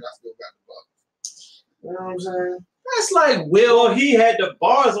show you that I still got the buck. You know what I'm saying? That's like Will. Well, he had the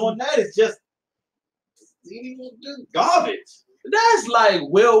bars on that. It's just garbage. That's like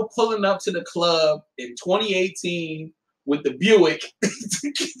Will pulling up to the club in 2018 with the Buick.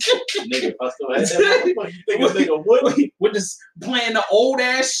 Nigga, if I still had that, you think a nigga would? With this playing the old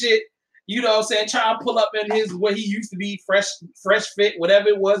ass shit, you know what I'm saying? Trying to pull up in his where he used to be fresh fit, whatever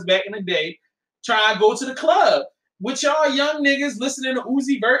it was back in the day. Trying to go to the club with y'all young niggas listening to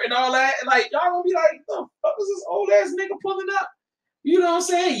Uzi Vert and all that. And like, y'all gonna be like, the fuck is this old ass nigga pulling up? You know what I'm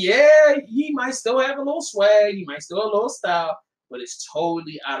saying? Yeah, he might still have a little swag, he might still have a little style, but it's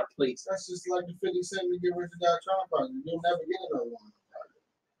totally out of place. That's just like the 50 Cent to get Rich or Die Trying project. You'll never get another one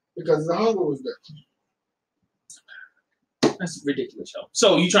because the hunger was there. That's ridiculous, yo.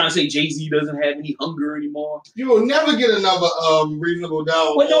 So you trying to say Jay-Z doesn't have any hunger anymore? You will never get another Reasonable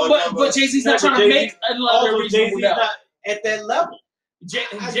Doubt. Well, no, but Jay-Z's not trying to make another Reasonable Doubt. Not at that level.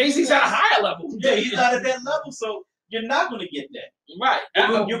 Jay-Z's at a higher level. Yeah, he's not at that level, so you're not going to get that. Right.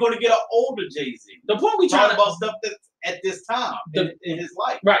 You're going to get an older Jay-Z. The point we trying about stuff that's at this time in his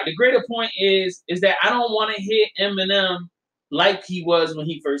life. Right. The greater point is that I don't want to hit Eminem like he was when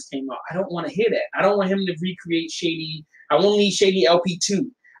he first came out. I don't want to hear that. I don't want him to recreate Shady. I won't need Shady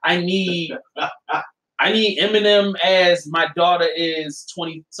LP2. I need Eminem as my daughter is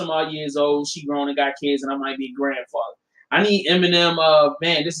 20 some odd years old. She grown and got kids, and I might be a grandfather. I need Eminem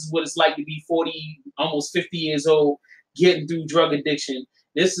man, this is what it's like to be 40, almost 50 years old, getting through drug addiction.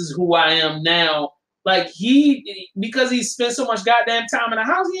 This is who I am now. Like because he spent so much goddamn time in the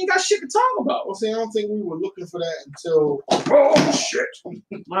house, he ain't got shit to talk about. Well, see, I don't think we were looking for that until. Oh shit!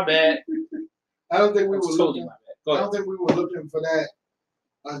 My bad. I don't think we were totally looking. my bad. I don't think we were looking for that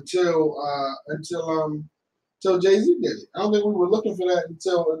until Jay-Z did it. I don't think we were looking for that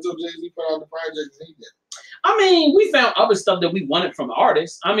until Jay-Z put out the project and he did it. I mean, we found other stuff that we wanted from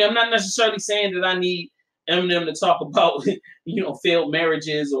artists. I mean, I'm not necessarily saying that I need Eminem to talk about, failed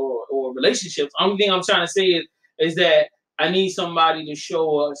marriages or relationships. Only thing I'm trying to say is that I need somebody to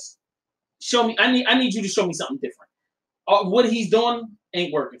show me. I need you to show me something different. What he's doing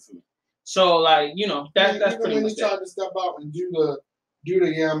ain't working for me. So that's pretty when much he tried to step out and do the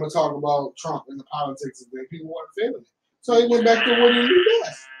I'm gonna talk about Trump and the politics of it, people weren't feeling it. So he went back to what he knew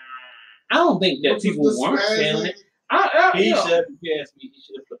best. I don't think that people weren't feeling it. He should, if you ask me, he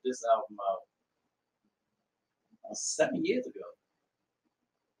should have put this album out 7 years ago.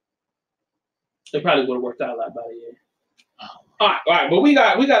 It probably would have worked out a lot better, yeah. All right, but we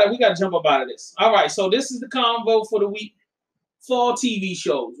got to jump up out of this. All right, so this is the convo for the week. Fall TV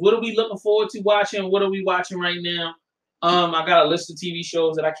shows. What are we looking forward to watching? What are we watching right now? I got a list of TV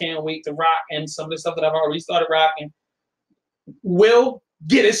shows that I can't wait to rock, and some of the stuff that I've already started rocking. Will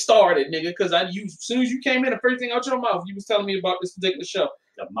get it started, nigga, because as soon as you came in, the first thing out your mouth, you was telling me about this particular show.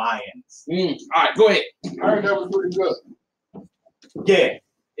 The Mayans. All right, go ahead. I heard that was pretty good.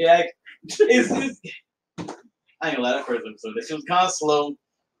 Yeah. It's I ain't gonna lie, that first episode, that shit was kind of slow.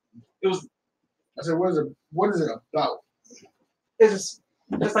 It was. I said, what is it about? It's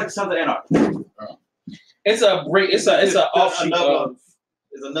just like Sons of Anarchy. It's a break. It's an offshoot of.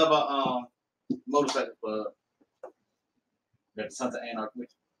 It's another motorcycle club that Sons of Anarchy.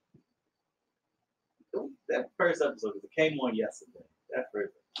 That first episode, it came on yesterday. That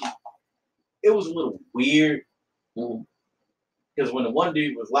first, it was a little weird because when the one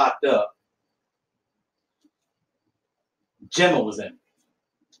dude was locked up, Gemma was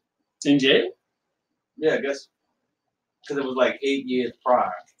in jail. Yeah, I guess because it was like 8 years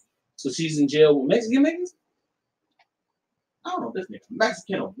prior. So she's in jail with Mexican niggas? I don't know this nigga.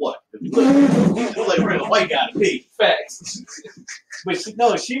 Mexican or what? He looked like a real white guy to me. Facts. But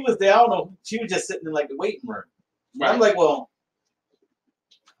she was there. I don't know. She was just sitting in like the waiting room. Right. I'm like, well,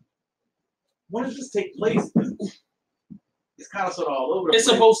 when does this take place? It's kind of sort of all over the place.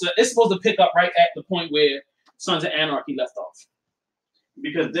 It's supposed to pick up right at the point where Sons of Anarchy left off.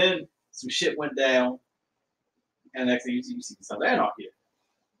 Because then some shit went down, and next thing you see Sons of Anarchy.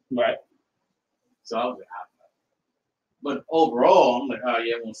 Right. So I was like, but overall, I'm like, oh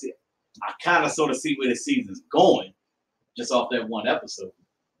yeah, I want to see it. I kind of sort of see where the season's going, just off that one episode.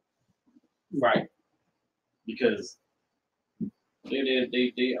 Right. Because they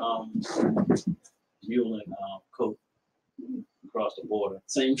muling coke across the border.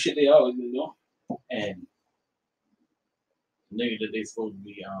 Same shit they always been doing. And the nigga that they supposed to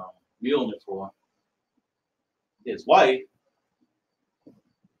be muling it for, his wife.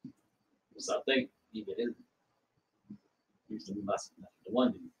 So I think either his used to be the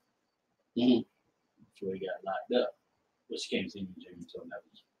one dude. Before he got locked up. But she came to see me, Jimmy, so that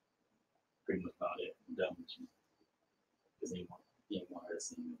was pretty much about it. I'm done with you. Because he didn't want her to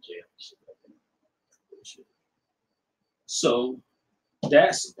see me in jail and shit like that. Bullshit. So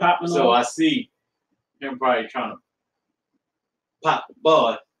that's popping So off. I see him probably trying to pop the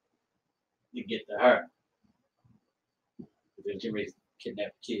bud to get to her. But then Jimmy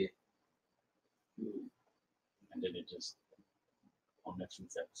kidnapped the kid. And then it just on next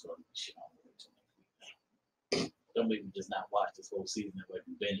week's episode, shit on next week. Don't make me just not watch this whole season and let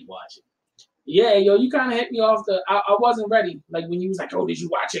me binge watch it. Yeah, yo, you kind of hit me off I wasn't ready. Like when you was like, oh, did you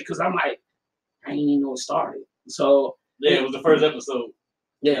watch it? Because I'm like, I didn't even know it started. So yeah, it was the first episode.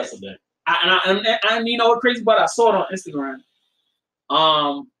 Yeah. Yesterday. And you know what crazy about it? I saw it on Instagram.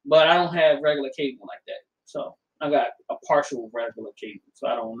 But I don't have regular cable like that. So I got a partial regular cable. So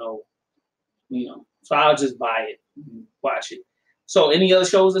I don't know You know, so I'll just buy it, and watch it. So, any other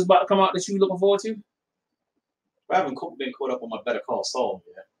shows that's about to come out that you looking forward to? I haven't been caught up on my Better Call Saul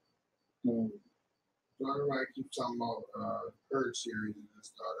yet. So everybody keeps talking about Purge series that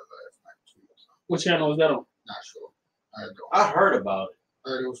just started last night too. What channel is that on? Not sure. I don't. I heard about it. I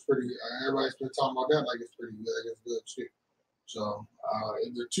heard it was pretty. Everybody's been talking about that like it's pretty good. Like it's good too. So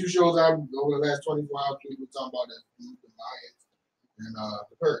the two shows I've over the last 24 hours people talking about that the Mayans and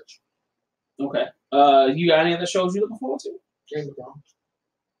the Purge. Okay. You got any other shows you looking forward to? Game of Thrones.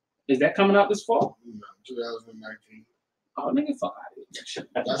 Is that coming out this fall? 2019. Oh, nigga, fuck out of here.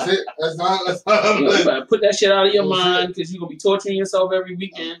 That's it. That's not. You better put that shit out of your mind because you're gonna be torturing yourself every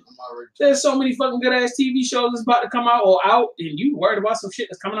weekend. There's so many fucking good ass TV shows that's about to come out or out, and you worried about some shit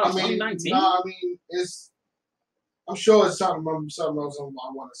that's coming out in 2019. No, I mean it's. I'm sure it's something else I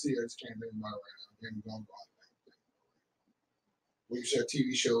want to see. I just can't think about it right now. When you said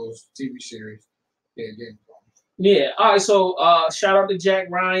TV shows, TV series, yeah, Game of Thrones. Yeah. All right. So shout out to Jack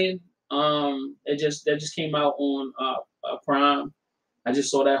Ryan. That just came out on Prime. I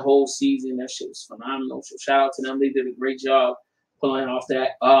just saw that whole season. That shit was phenomenal. So shout out to them. They did a great job pulling off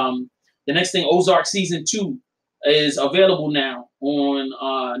that. The next thing, Ozark season 2 is available now on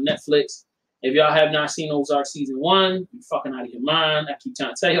Netflix. If y'all have not seen Ozark season 1, you're fucking out of your mind. I keep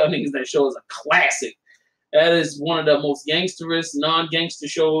trying to tell y'all niggas that show is a classic. That is one of the most gangsterous, non-gangster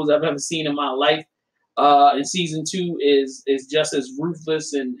shows I've ever seen in my life. And season 2 is just as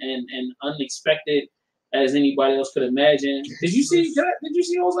ruthless and unexpected as anybody else could imagine. Did you see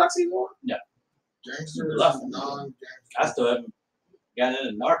Ozark season 1? No. Gangsters, non-gangsters. I still haven't gotten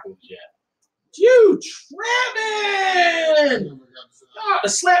into Narcos yet. You trapping! God, to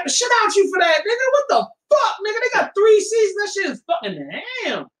slap the shit out you for that, nigga. What the fuck, nigga? They got 3 seasons. That shit is fucking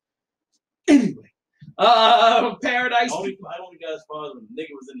ham. Anyway, Paradise. I only got as far as when the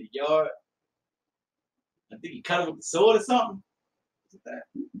nigga was in the yard. I think he cut him with the sword or something. That?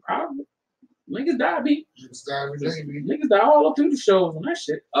 Probably. Niggas die, B. Niggas die all up through the shows and that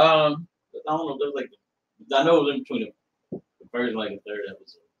shit. I don't know. There's like, I know it was in between the first and the third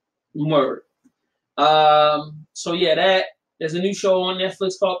episode. Word. So yeah, there's a new show on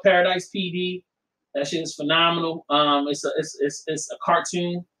Netflix called Paradise PD. That shit is phenomenal. It's a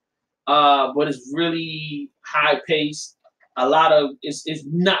cartoon, but it's really high paced. It's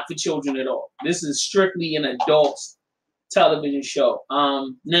not for children at all. This is strictly an adult television show.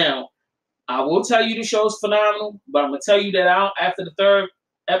 Now, I will tell you the show is phenomenal, but I'm gonna tell you that after the 3rd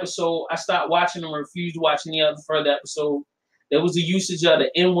episode, I stopped watching and refused to watch any other further episode. There was the usage of the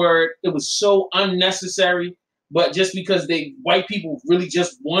N-word. It was so unnecessary, but just because white people really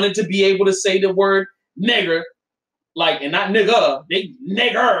just wanted to be able to say the word nigger, and not nigga, they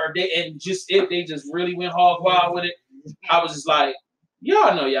nigger, they just really went hog wild with it. I was just like,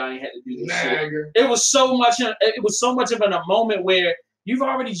 y'all know y'all ain't had to do this shit. It was so much of a moment where you've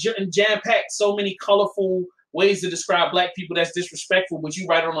already jam-packed so many colorful ways to describe black people that's disrespectful, but you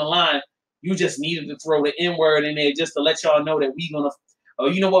right on the line, you just needed to throw the N-word in there just to let y'all know that we gonna,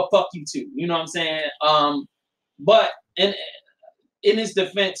 you know what, fuck you too. You know what I'm saying? But in his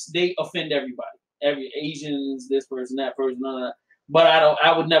defense, they offend everybody. Every Asians, this person, that person, none of that. But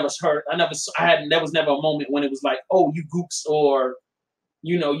I would never hurt. There was never a moment when it was like, oh, you gooks or,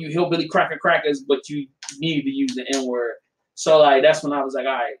 you hillbilly crackers, but you needed to use the N-word. So that's when I was like,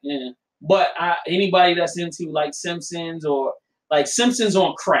 all right, yeah. But anybody that's into Simpsons or Simpsons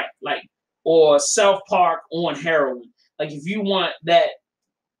on crack, or South Park on heroin, if you want that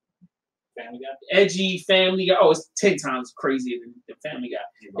Family Guy, edgy Family Guy, it's 10 times crazier than the Family Guy.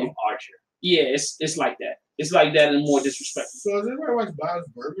 Archer. Yeah, it's like that. It's like that and more disrespectful. So has anybody watched Bob's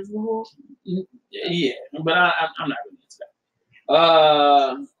Burgers before? Yeah, but I'm not really into that.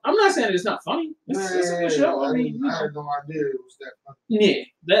 I'm not saying it's not funny. It's a good show. I had no idea it was that funny. Yeah,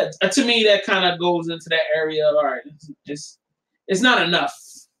 that to me that kind of goes into that area. All right, it's not enough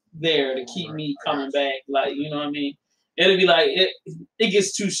there to keep me coming back. You know what I mean? It'll be it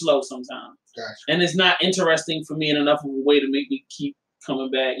gets too slow sometimes, and it's not interesting for me in enough of a way to make me keep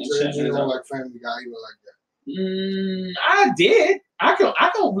coming back and checking it out. Like Family Guy, you were like that. I did. I can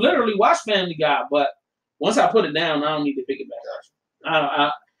literally watch Family Guy, but once I put it down, I don't need to pick it back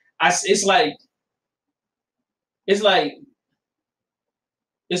up.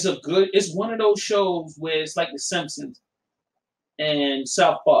 It's one of those shows where it's like The Simpsons and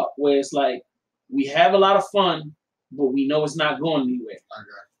South Park, where it's we have a lot of fun, but we know it's not going anywhere.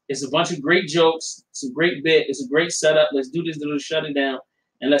 It's a bunch of great jokes. It's a great bit. It's a great setup. Let's do this. Shut it down.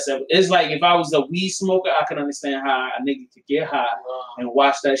 And it's like if I was a weed smoker, I could understand how a nigga could get high and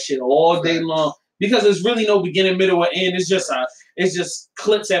watch that shit all day long. because there's really no beginning, middle, or end. It's just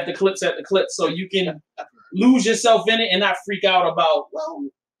clips after clips after clips, so you can lose yourself in it and not freak out about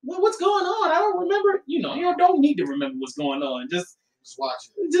what's going on. I don't remember. You don't need to remember what's going on. Just watch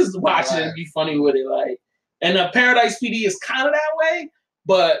it. Just watch it and be funny with it, like. And Paradise PD is kind of that way,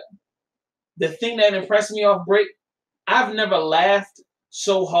 but the thing that impressed me off break, I've never laughed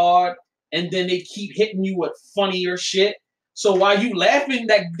so hard, and then they keep hitting you with funnier shit. So while you laughing,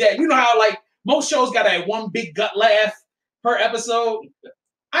 that you know how like most shows got that one big gut laugh per episode.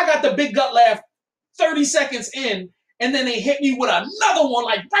 I got the big gut laugh 30 seconds in, and then they hit me with another one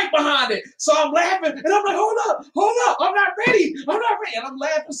like right behind it. So I'm laughing, and I'm like, hold up, I'm not ready, and I'm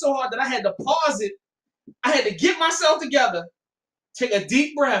laughing so hard that I had to pause it. I had to get myself together, take a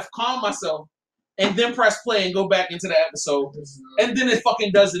deep breath, calm myself, and then press play and go back into the episode. And then it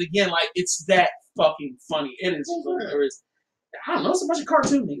fucking does it again. Like, it's that fucking funny. It is hilarious. I don't know. It's a bunch of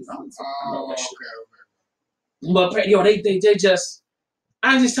cartoon niggas. I don't know that shit. But, yo, they just...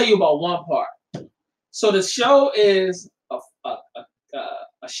 I just tell you about one part. So the show is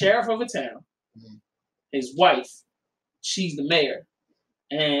a sheriff of a town. His wife, she's the mayor.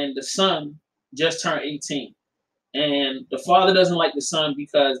 And the son just turned 18. And the father doesn't like the son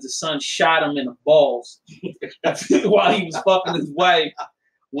because the son shot him in the balls while he was fucking his wife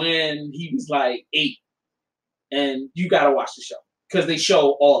when he was like 8. And you gotta watch the show because they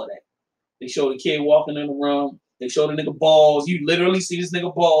show all of that. They show the kid walking in the room. They show the nigga balls. You literally see this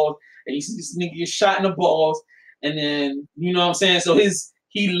nigga balls, and you see this nigga get shot in the balls. And then you know what I'm saying. So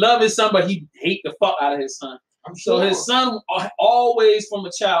he loved his son, but he hate the fuck out of his son. So his son always from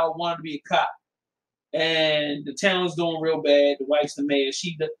a child wanted to be a cop. And the town's doing real bad. The wife's the mayor.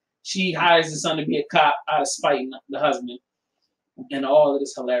 She hires the son to be a cop out of spite the husband. And all of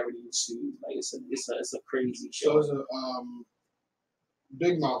this hilarity ensues. Like it's a crazy show. So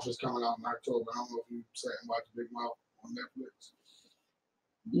Big Mouth is coming out in October. I don't know if you sat and watched Big Mouth on Netflix.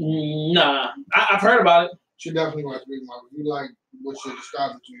 Nah, I've heard about it. You should definitely watch Big Mouth. If you like what you're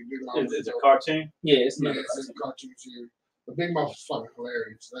describing to me, Big Mouth. Is it a cartoon? Yeah, it's a cartoon series. But Big Mouth is fucking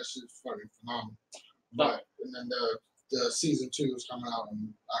hilarious. That shit's fucking phenomenal. But and then the season 2 is coming out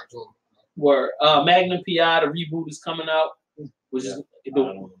in October. Where Magnum PI, the reboot is coming out, which is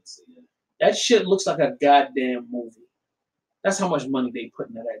that shit looks like a goddamn movie. That's how much money they put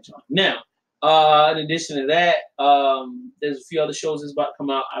into that joint. Now, in addition to that, there's a few other shows that's about to come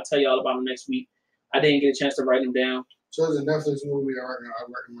out. I'll tell you all about them next week. I didn't get a chance to write them down. So there's a Netflix movie I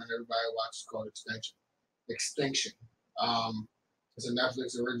recommend everybody watch. It's called Extinction. It's a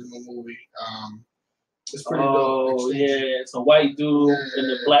Netflix original movie. It's pretty dope. Oh yeah, it's a white dude and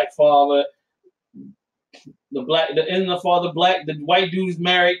the black father. The white dude's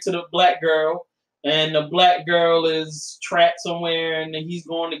married to the black girl, and the black girl is trapped somewhere, and then he's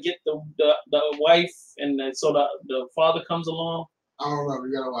going to get the wife, and so the father comes along. I don't know.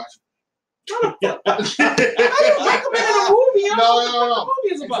 You gotta watch it. I don't recommend a movie. No. What the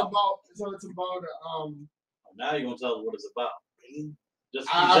movie is about. It's about Now you're gonna tell us what it's about.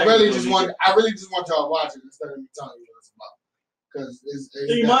 I really just want y'all to watch it instead of me telling you what it's about. Because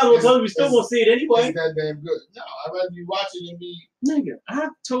you might as well tell me we still gonna see it anyway. It's that damn good. No, I'd rather you watch it and be. Nigga, I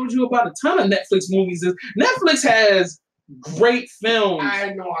told you about a ton of Netflix movies. Netflix has great films. I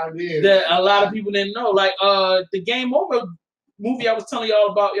had no idea that a lot of people didn't know. Like the Game Over movie I was telling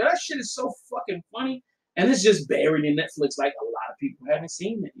y'all about. Yo, that shit is so fucking funny. And it's just buried in Netflix. Like a lot of people haven't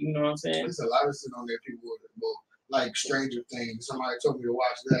seen it. You know what I'm saying? There's a lot of shit on there. People will like Stranger Things. Somebody told me to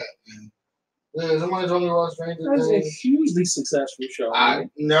watch that. And yeah, somebody told me to watch Stranger Things. That's a hugely successful show. I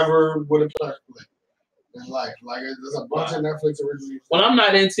never would have touched it in life. Like there's a bunch of Netflix originals. Well, I'm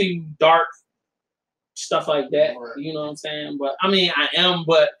not into dark stuff like that. Right. You know what I'm saying? But I mean, I am.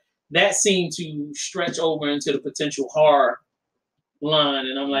 But that seemed to stretch over into the potential horror line,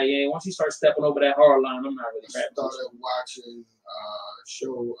 and I'm like, yeah, once you start stepping over that horror line, I'm not really happy. I started watching a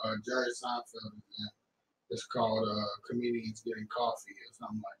show Jerry Seinfeld. It's called Comedians Getting Coffee or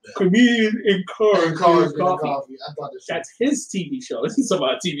something like that. Comedian in Cars Getting Coffee. I thought that's his TV show. This is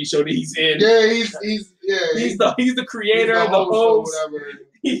about a TV show that he's in. Yeah, he's the creator, the host. Or whatever.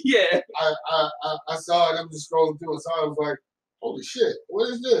 Yeah. I saw it. I'm just scrolling through and saw it. I was like, holy shit, what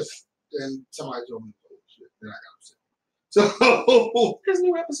is this? And somebody told me, holy shit. Then I got upset. So his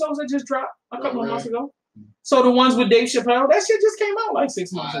new episodes that just dropped a couple of months ago. So the ones with Dave Chappelle, that shit just came out like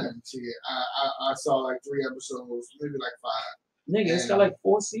 6 months ago. I didn't see it. I saw like 3 episodes, maybe like 5. Nigga, it's got like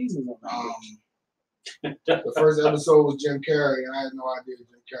 4 seasons on that. The first episode was Jim Carrey, and I had no idea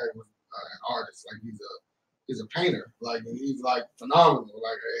Jim Carrey was an artist. Like he's a painter. Like and he's like phenomenal.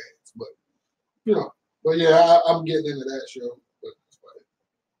 Like but yeah, I'm getting into that show. But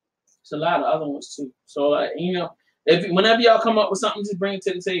It's a lot of other ones too. So like, you know, whenever y'all come up with something, just bring it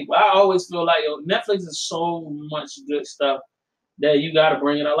to the table. I always feel like Netflix is so much good stuff that you got to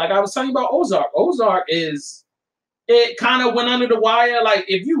bring it up. Like I was telling you about Ozark. Ozark it kind of went under the wire. Like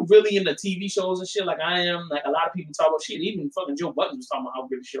if you really into TV shows and shit, like I am, like a lot of people talk about shit. Even fucking Joe Budden was talking about how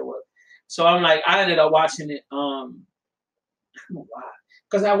good the show was. So I'm like, I ended up watching it. I don't know why,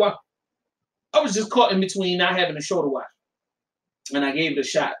 because I was just caught in between not having a show to watch, and I gave it a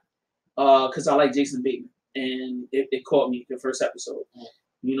shot because I like Jason Bateman, and it caught me the first episode.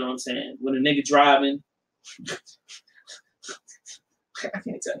 You know what I'm saying? When a nigga driving, I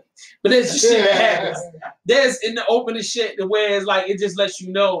can't tell you, but there's just shit that happens. There's in the opening shit the way it's like it just lets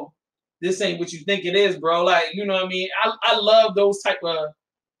you know this ain't what you think it is, bro. Like you know what I mean? I love those type of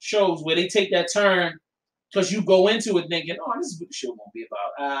shows where they take that turn because you go into it thinking, oh, this is what the show gonna be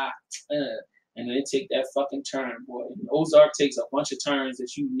about. And then they take that fucking turn, boy. And Ozark takes a bunch of turns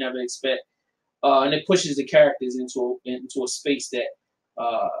that you never expect, and it pushes the characters into a space that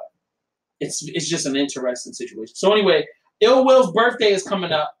it's just an interesting situation. So anyway, Ill Will's birthday is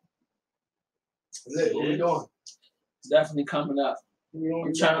coming up. Is it? What are we doing? It's definitely coming up.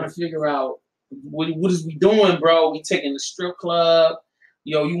 I'm trying to figure out what is we doing, bro. We taking the strip club.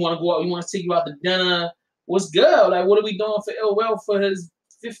 Yo, you want to go out? You want to take you out to dinner? What's good? Like, what are we doing for Ill Will for his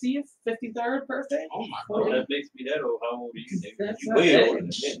 50th, 53rd birthday? Oh my god, that makes me that old. How old are you, nigga? You way way older older than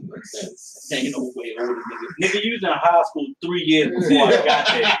than me. Ain't no way older than Nigga, you was in high school 3 years before I got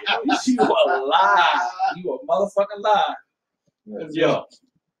there. you a lie. You a motherfucking lie. Yo,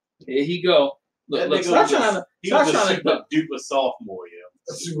 here he go. Look, stop trying to. He was a super duper sophomore, yo.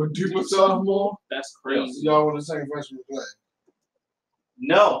 A super duper sophomore? That's crazy. So y'all were the same freshman class?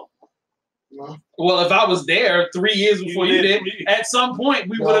 No. No? Well, if I was there 3 years before you did, at some point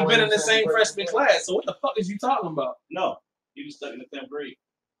we would have been in the same freshman class. So what the fuck is you talking about? No, he was stuck in the 10th grade.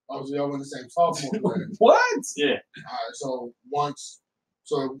 Oh, so y'all were in the same sophomore class? What? Yeah. All right. So once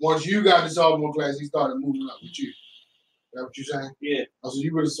you got to sophomore class, he started moving up with you. That what you saying? Yeah. Oh, so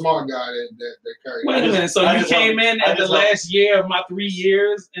you were the smart guy that carried. Wait a minute. So you came in at the last year of my 3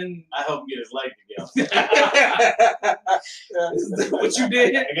 years, and I helped get his life together. What you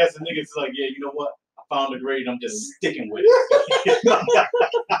did? I guess the nigga's like, yeah, you know what? I found the grade. I'm just sticking with it.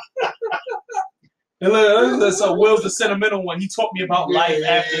 And look, so Will's the sentimental one. He taught me about life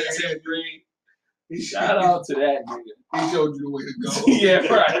after the 10th grade. Shout out to that nigga. He showed you the way to go.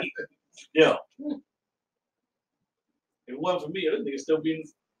 Yeah, right. Yeah. If it wasn't for me, this nigga still be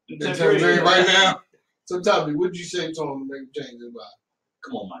in 10th grade grade right now. So tell me, what did you say to him to make him change his mind?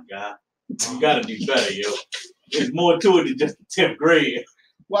 Come on, my guy. You gotta do better, yo. There's more to it than just the 10th grade.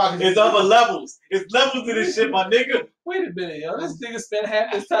 Why? It's other levels. It's levels to this shit, my nigga. Wait a minute, yo. This nigga spent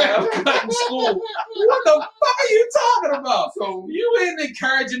half his time cutting school. What the fuck are you talking about? So you ain't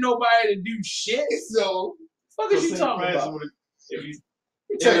encouraging nobody to do shit. So what is you talking about? If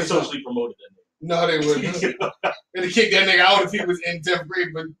he's socially promoted that nigga. No, they wouldn't. They'd kick that nigga out if he was in 10th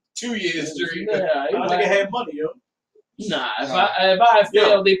grade for 2 years straight. Yeah, that nigga had money, yo. Nah, if I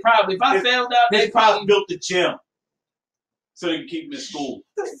failed, they probably I failed out, they probably built the gym so they can keep him in school.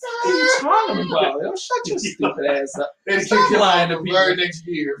 What are you talking about? Yo, shut your stupid ass up. They'd kick him out the very next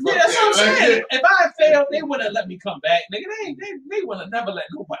year. Yeah, that's what I'm saying. If I had failed, they wouldn't have let me come back, nigga. They would have never let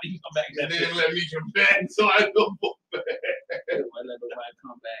nobody come back. They didn't let me come back, so I go back. They wouldn't let nobody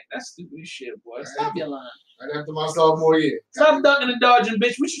come back. That's stupid as shit, boy. Stop your line. Right after my sophomore year. Stop ducking and dodging,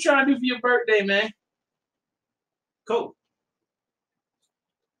 bitch. What you trying to do for your birthday, man? Cool.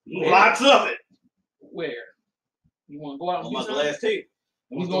 Lots of it. Where? You want to go out and do my something? last tape.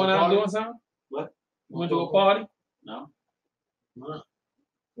 You going out and doing something? What? You want to do a party? No. Why not?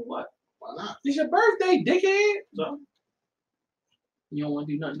 What? Why not? It's your birthday, dickhead. So? You don't want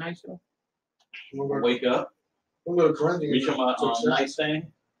to do nothing nice, though? Wake up. We'll go to Corinthians. Reach on my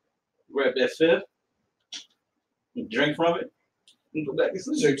nightstand. Grab that fifth. Drink from it. And go back to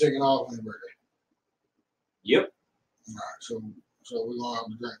sleep. So you're taking off on your birthday? Yep. All right. So we're going to have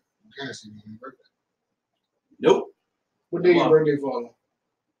to drink. You can't see me on your birthday. Nope. What day your birthday fall on?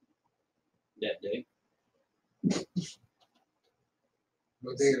 That day.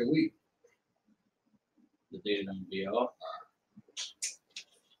 What day of the week? The day that I'm going to be off.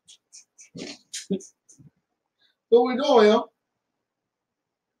 What we doing, yo?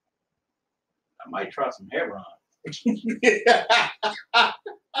 I might try some heroin. See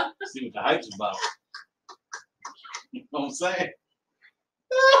what the hype's about. You know what I'm saying?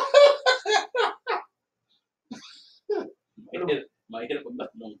 Might hit up a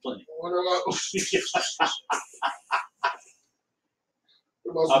methadone clinic.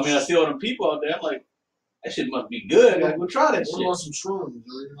 I mean, I see all them people out there. I'm like, That shit must be good. We'll try that What shit. about some shrooms?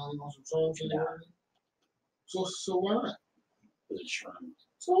 You want some shrooms? Nah. So why not? With shrooms.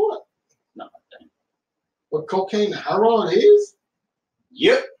 So what? Not my thing. What cocaine and heroin is?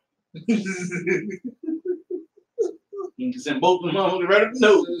 Yep. You can send both of them on right up the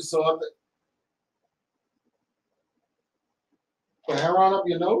nose. So I put heroin up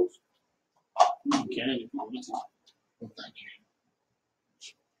your nose? You can if you want to. Well, thank you.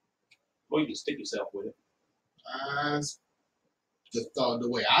 Or you can stick yourself with it. I just thought the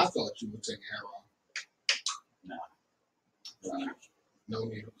way I thought you would take heroin. Nah. No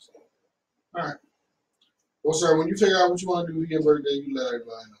needles. All right. Well, sir, when you figure out what you want to do for your birthday, you let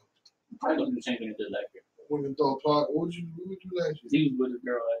everybody know. I'm probably gonna do the same thing I did last year. When you throw a party, what would you do last year? He was with a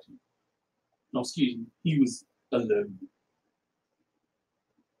girl actually. No, excuse me. He was alone.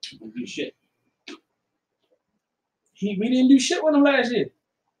 Don't do shit. We didn't do shit with him last year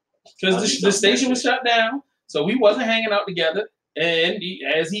because the station was shut down, so we wasn't hanging out together. And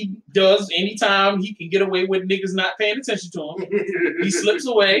as he does anytime he can get away with niggas not paying attention to him, he slips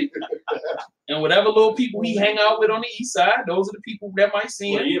away. And whatever little people he hang out with on the east side, those are the people that might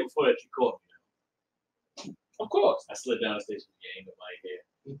see him. Well, a year before that, you called me. Of course. I slid down the station. Yeah, ain't nobody here.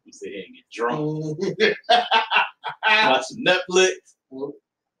 We sit here and get drunk. Watch some Netflix.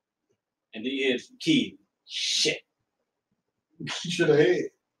 And then you hear some kids. Shit. You should have had.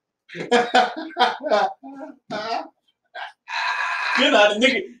 Good night, the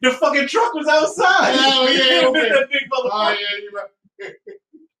nigga. The fucking truck was outside. Oh, yeah, okay. That big motherfucker. Oh, yeah, you're right.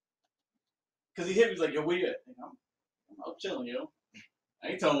 Because he hit me, he's like, yo, where you at? I'm chilling, yo. I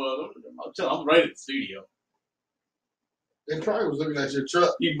ain't telling him I'm chilling. I'm right at the studio. They probably was looking at your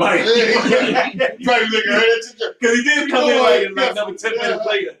truck. He might. He probably looking right at your truck. Because he did come in like another 10 minutes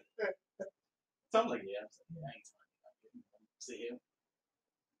later. So I'm like, yeah, I ain't talking. Sit here.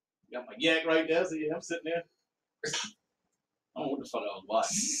 Got my yak right there. So yeah, I'm sitting there. I don't know what the fuck I was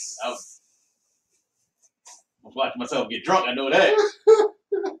watching. I was watching myself get drunk. I know that.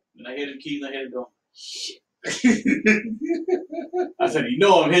 And I hear the keys and I hear it go, shit. I said, you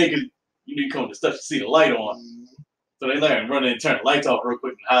know I'm here because you need to come to stuff to see the light on. So they let him run in and turn the lights off real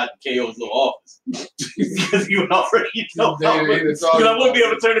quick and hide in KO's little office. Because he would already know. Because I wouldn't be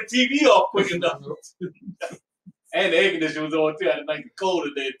able to turn the TV off quick enough. And the air conditioner was on too. I had to make it cold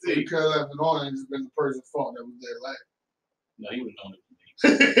in there too. You could have left it on and it's been the person's fault that was there last. No, he would have known it.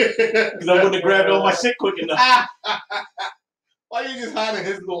 Because I wouldn't have grabbed all my shit quick enough. Why you just hiding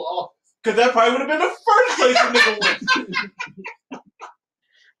his little office? Because that probably would have been the first place the nigga went.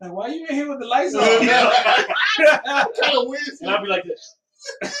 Like, why you in here with the lights on? Kind of weird. And I'd be like this.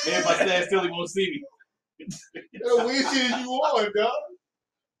 Man, if I stand still, he won't see me. That weird shit you on, dog.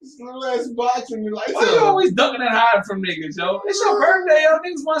 This little ass box and the lights Why you always ducking and hiding from niggas, yo? It's your birthday, yo.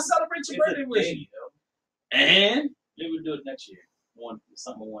 Niggas want to celebrate your birthday with you. And maybe we'll do it next year.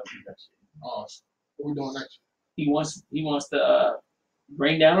 Something we want to do next year. Awesome. What we doing next he wants to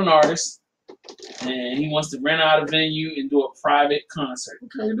bring down an artist, and he wants to rent out a venue and do a private concert. year?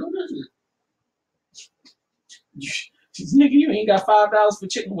 Okay, do this Nigga, you ain't got $5 for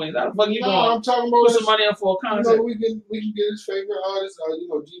chicken wings. How the fuck you going? I'm talking about put some money up for a concert. You know, we can get his favorite artist,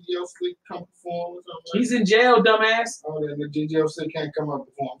 GGL Slick come perform or something. He's in jail, dumbass. Oh, then the GGL Slick can't come up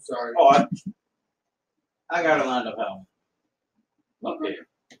perform. Sorry. Oh, I got it lined up how? Up there.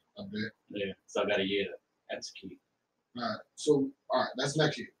 Up there. Yeah. So I got a year to execute. All right. So, all right, that's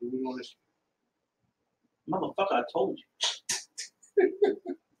next year. What we doing this year? Motherfucker, I told you.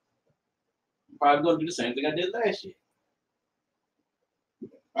 I'm probably gonna do the same thing I did last year.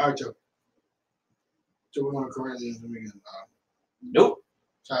 All right, Joe. So we're going to Corinthians and we can nope.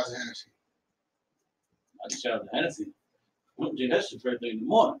 shout out to Hennessy. I just shout out to Hennessy. I'm gonna drink that shit first thing in the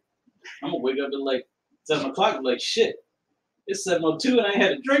morning. I'm gonna wake up at like 7 o'clock and be like, shit, it's 7:02 and I ain't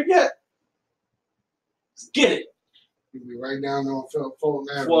had a drink yet. Let's get it. We'll be right down there on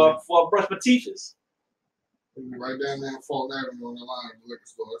Fulton Avenue. Before I brush my teeth. We'll be right down there on Fulton Avenue on the line of the liquor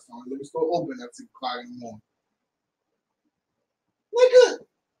store. That's the only liquor store open at 6 o'clock in the morning. Nigga.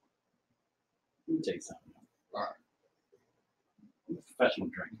 Let me tell you something. All right. I'm a professional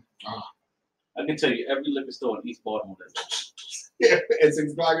drinker. I can tell you every liquor store in East Baltimore does that. Yeah, at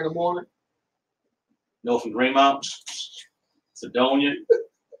 6 o'clock in the morning? North and Greenmount, Sedonia.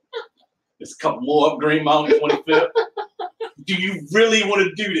 There's a couple more up Greenmount, 25th. Do you really want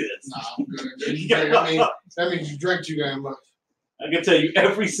to do this? Nah, I'm good. That means you drink too damn much. I can tell you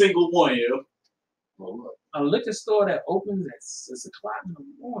every single one, yo. A liquor store that opens at 6 o'clock in the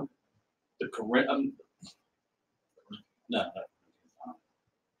morning. The Corinth, no,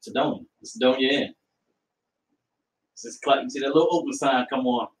 Sedonia. The Sedonia Inn. 6 o'clock, you see that little open sign come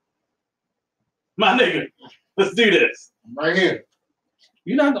on. My nigga, let's do this. I'm right here.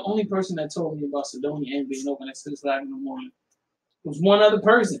 You're not the only person that told me about Sidonia and being open at 6 o'clock in the morning. It was one other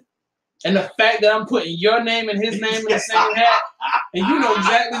person. And the fact that I'm putting your name and his name in the same hat, and you know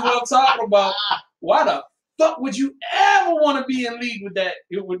exactly what I'm talking about, why the fuck would you ever want to be in league with that?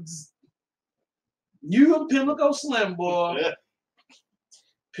 It was you and Pimlico Slim, boy,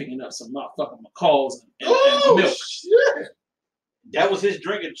 picking up some motherfucking McCalls and milk. Shit. That was his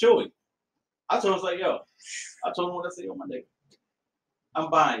drink of choice. I told him, like, yo, I told him what I said, yo, my nigga, I'm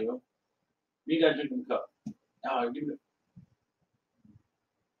buying, yo. You got to drink in the cup. Now, give me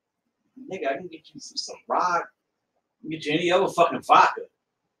nigga, I can get you some rock. I can get you any other fucking vodka.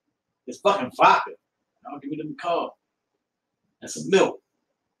 It's fucking vodka. Now give me them car and some milk.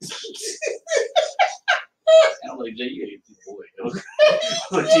 I'm like, Jay, you ain't your boy, yo.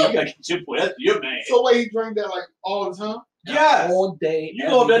 I'm like, Jay, you gotta get your boy. That's your man. So wait, he drank that like all the time? Yes. All day. You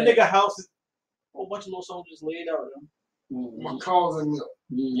go to that nigga house, a whole bunch of little soldiers laid out. My calls and milk.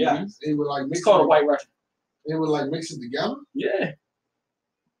 Yeah. He would like mix it's called it. a White Russian. He would like mix it together? Yeah.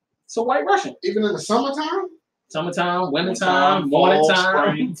 It's a White Russian. Even in the summertime? Summertime, wintertime, morning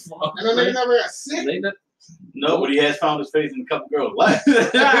time. And then they never got sick. No, but he has found his face in a couple girls' life.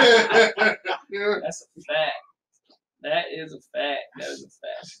 That's a fact. That is a fact. That is a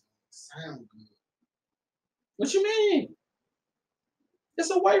fact. Sound good. What you mean?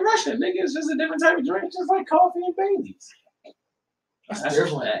 It's a White Russian, nigga. It's just a different type of drink, just like coffee and Baileys. That's a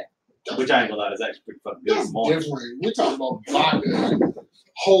different. fact. Which I ain't gonna lie, is actually pretty fucking good. That's in the morning. different. We're talking about vodka,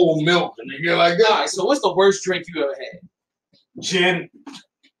 whole milk, and nigga like that. All right, so what's the worst drink you ever had? Gin.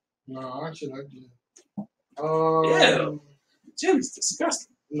 No, I should like gin. Ew. Gin is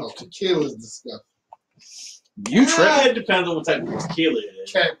disgusting. No, tequila is disgusting. You tripping? It depends on what type of tequila it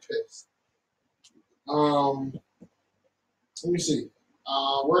is. Cat piss. Let me see.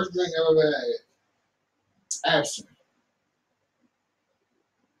 Worst drink I ever had. Absinthe.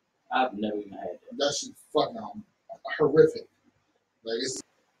 I've never even had that. That shit fucking horrific. Like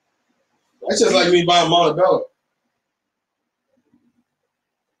it's just like me buying Montebello.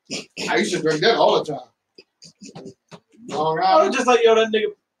 I used to drink that all the time. Long I Island. was just like, yo, that nigga,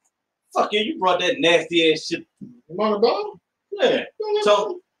 fuck you, you brought that nasty ass shit. Montebello? Yeah.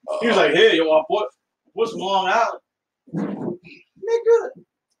 So he was like, hey, yo, what's Long Island? Nigga,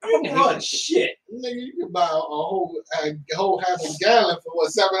 I brought shit. Nigga, you can buy a whole half a gallon for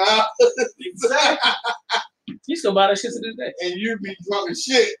what, $7? Exactly. You still buy that shit to this day? And you be drunk as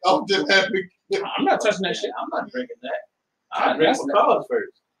shit off just having. I'm not touching that shit. I'm not drinking that. I drink for cause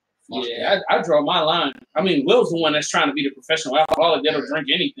first. Yeah, I draw my line. I mean, Will's the one that's trying to be the professional alcoholic that'll drink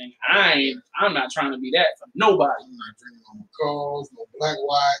anything. I'm not trying to be that for nobody. I'm not drinking no McCalls, no Black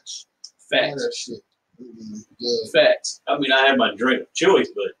Watch. All Facts. that shit. Yeah. Facts. I mean, I have my drink of choice,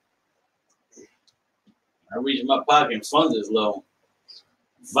 but I reach in my pocket and funds is low.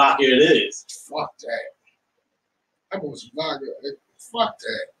 Vodka it is. Fuck that. I want some vodka. Fuck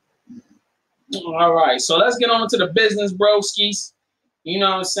that. All right, so let's get on to the business, broskies. You know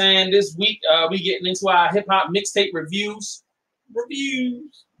what I'm saying? This week, we getting into our hip-hop mixtape reviews.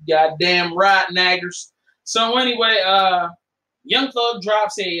 Goddamn right, naggers. So anyway, Young Thug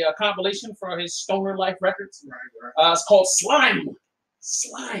drops a compilation for his Stoner Life Records. Right. It's called Slime.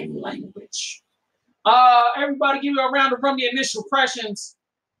 Slime Language. Everybody give you a round from the initial impressions.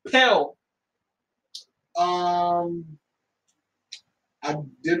 Pell. I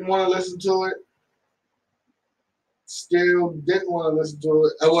didn't want to listen to it. Still didn't want to listen to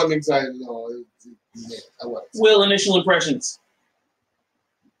it. I wasn't excited at all. I wasn't. Will, initial impressions.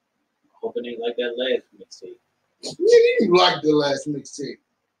 Hoping it ain't like that last mixtape. You like the last mixtape?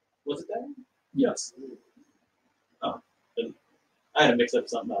 Was it that? Yes. Oh, I had to mix up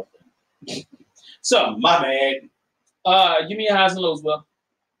something else then. So, My bad. give me your highs and lows, Will.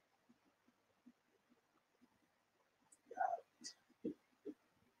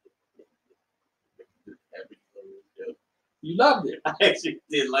 You loved it. I actually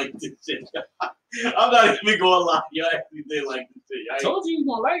did like this shit. I'm not even gonna lie. You actually did like this shit. I told you was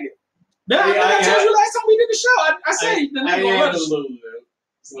gonna like it. Yeah, I told you last time we did the show. I said the I nigga gonna had love a it. little bit.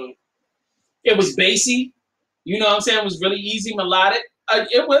 So It was bassy. You know what I'm saying? It was really easy, melodic.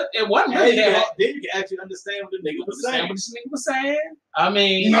 It wasn't really that hard. then you can actually understand what the nigga was saying. What this nigga was saying. I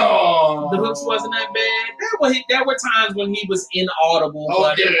mean, No. the hooks wasn't that bad. There were times when he was inaudible,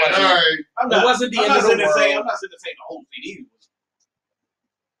 but Okay, it wasn't. all right. It wasn't the end of the world. I'm not sitting there saying the whole CD was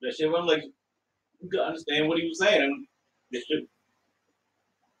that shit. I'm like, you could understand what he was saying. And this shit,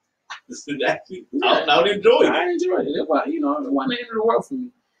 this is actually, I would enjoy it. I enjoyed it. It was, it wasn't the end of the world for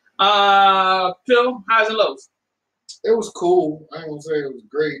me. Phil, highs and lows. It was cool. I ain't gonna say it was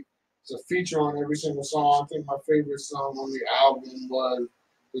great. It's a feature on every single song. I think my favorite song on the album was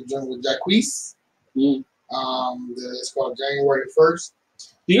the joint with Jacquees. It's called January 1st.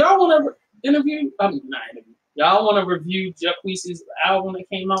 Do y'all want to interview? Not interview. Y'all want to review Jacquees' album that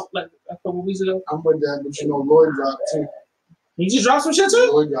came out like a couple weeks ago? I'm with that, but Lloyd dropped too. He just dropped some shit too?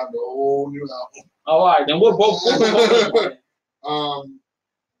 Lloyd dropped a whole new album. Oh, all right, then we'll both.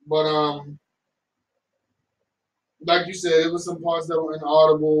 Like you said, it was some parts that were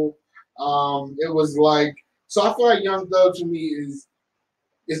inaudible. It was like, so I feel like Young Thug to me is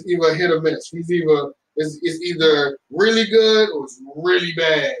either hit or miss. It's either really good or it's really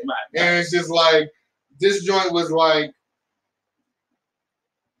bad. Right. And it's just like, this joint was like,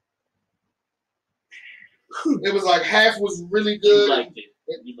 it was like half was really good. You liked it.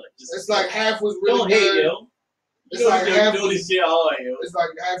 It's like half was really good. It's like half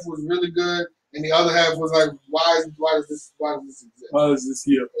was really good, and the other half was like, why does this exist? Why does this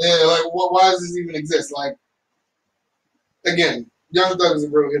here? Yeah, like why does this even exist? Like, again, Young Thug is a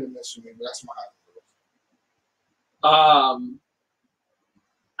real hit and miss for me, but that's my album.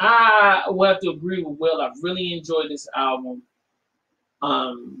 I will have to agree with Will. I've really enjoyed this album.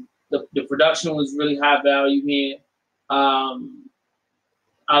 The production was really high value here. I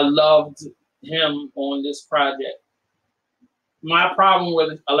loved him on this project. My problem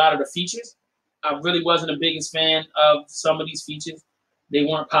with a lot of the features, I really wasn't the biggest fan of some of these features. They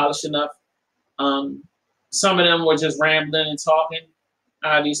weren't polished enough. Some of them were just rambling and talking.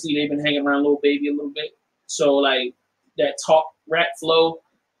 Obviously, they've been hanging around Lil Baby a little bit. So, like, that talk rap flow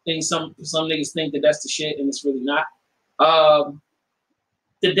thing, some niggas think that that's the shit, and it's really not.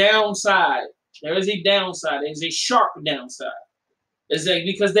 The downside, there is a downside. There is a sharp downside. Is that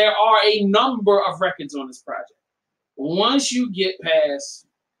because there are a number of records on this project. Once you get past,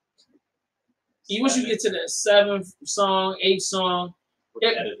 once you get to the 7th song, 8th song,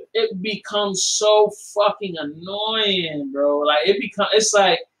 it becomes so fucking annoying, bro. Like it's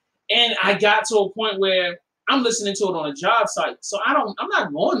like, and I got to a point where I'm listening to it on a job site, so I'm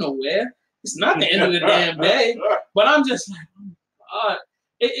not going nowhere. It's not the end of the damn day, but I'm just like, oh God.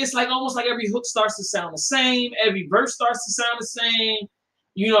 It's like almost like every hook starts to sound the same, every verse starts to sound the same.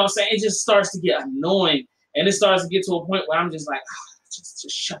 You know what I'm saying? It just starts to get annoying, and it starts to get to a point where I'm just like, just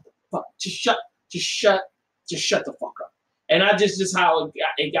shut the fuck, just shut the fuck up. And I just how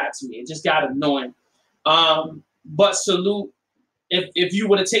it got to me. It just got annoying. But salute. If you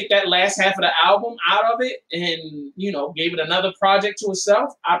were to take that last half of the album out of it and, you know, gave it another project to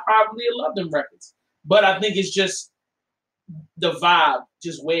itself, I probably love them records. But I think it's just the vibe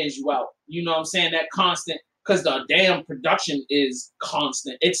just wears you out. You know what I'm saying? That constant, because the damn production is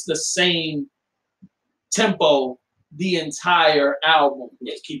constant. It's the same tempo the entire album.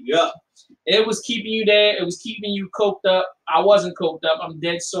 It keep you up. It was keeping you there. It was keeping you coked up. I wasn't coked up. I'm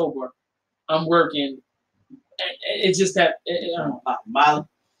dead sober. I'm working. It's just that Miley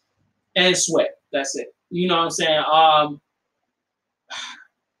and sweat. That's it. You know what I'm saying?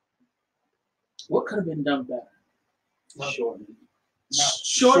 What could have been done better?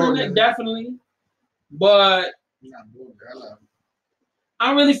 Shorten it, definitely. But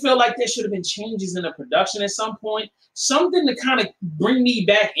I really feel like there should have been changes in the production at some point. Something to kind of bring me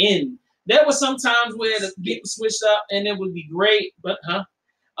back in. There was some times where the beat was switched up and it would be great, but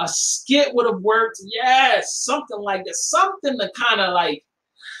a skit would have worked. Yes, something like that. Something to kind of like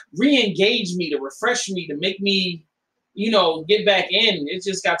re-engage me, to refresh me, to make me, you know, get back in. It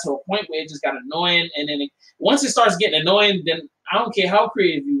just got to a point where it just got annoying. And then once it starts getting annoying, then I don't care how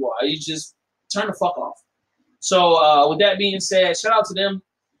creative you are. You just turn the fuck off. So with that being said, shout out to them.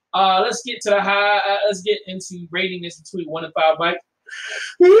 Let's get to the high. Let's get into rating this between 1 and 5 mics.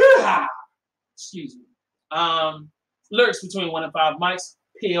 Excuse me. Lyrics between 1 and 5 mics.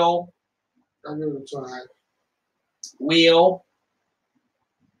 Pill. I give it a try. Will.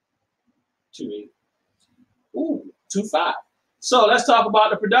 2-8. Ooh, 2-5. So let's talk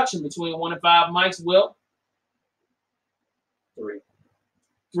about the production between 1 and 5 mics. Will. 3.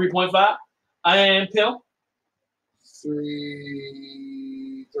 3.5. And Pill.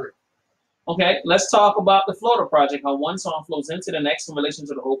 3. Okay, let's talk about the Floater project. How one song flows into the next in relation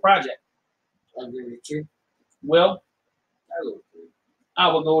to the whole project. I'll give it a 2. Will. I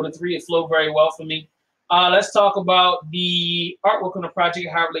will go with a 3. It flowed very well for me. Let's talk about the artwork on the project,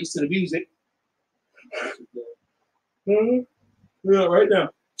 how it relates to the music. Yeah, right now.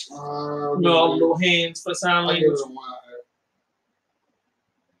 No, little hands for sign language.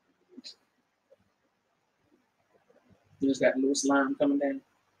 You just got a little slime coming down.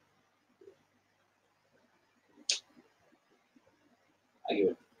 I give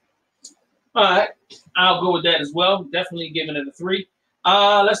it. All right, I'll go with that as well. Definitely giving it a 3.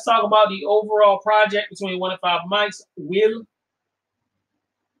 Let's talk about the overall project between 1 and 5 mics. Will.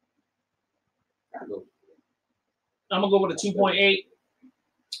 I'm gonna go with a 2.8.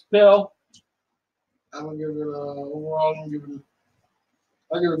 Bill. I'm gonna give it overall. I'll give it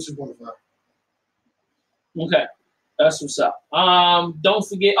 2.5. Okay, that's what's up. Don't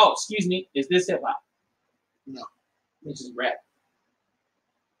forget. Oh, excuse me. Is this hip hop? No. This is rap.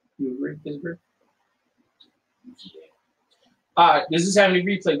 You agree? Disagree? Yeah. All right. Does this have any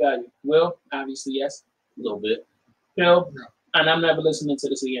replay value? Will, obviously yes. A little bit. Bill. No. And I'm never listening to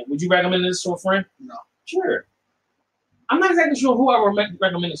this again. Would you recommend this to a friend? No. Sure. I'm not exactly sure who I would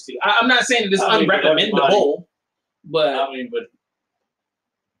recommend this to. I'm not saying that it's unrecommendable, but I mean, but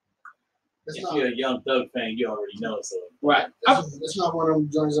it's if not, you're a Young Thug fan, you already know. So right. It's not one of them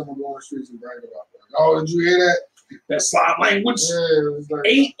joints I'm gonna go on the streets and brag about. Like, oh, did you hear that? That slide language. Yeah, it was like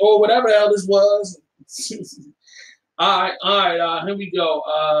 8 or whatever the hell this was. All right. Here we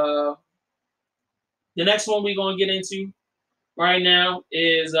go. The next one we're gonna get into right now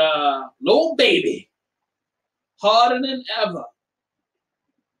is Lil Baby. Harder than ever.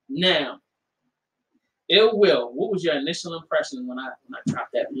 Now, Ill Will, what was your initial impression when I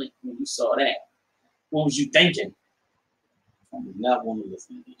dropped that link when you saw that? What was you thinking? I did not want to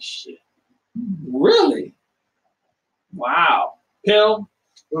listen to this shit. Really? Wow. Pill?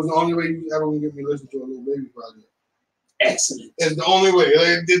 it was the only way you ever gonna get me to listen to a Lil Baby project. Excellent. It's the only way.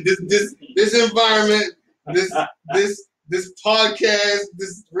 Like, this environment, this podcast,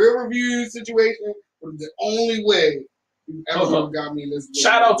 this real review situation was the only way you ever got me listening.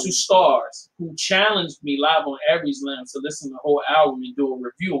 Shout out to Stars, who challenged me live on Aries Lamb to listen to the whole album and do a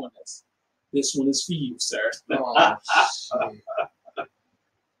review on this. This one is for you, sir. Oh, shit.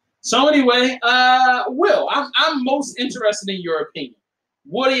 So anyway, Will, I'm most interested in your opinion.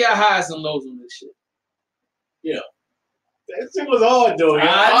 What are your highs and lows on this shit? Yeah. That shit was hard though.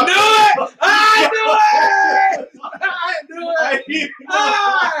 I knew it!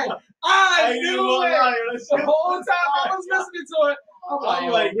 I knew it! The whole time I was listening to it,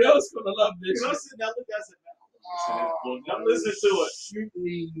 I'm like, Will's gonna love this. I'm sitting down, I'm listening to it. Shoot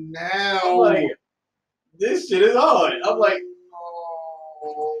me now. I'm like, this shit is hard. I'm like,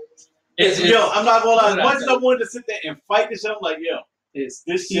 yo, I'm not gonna lie. As much as I wanted to sit there and fight this shit, I'm like, yo, this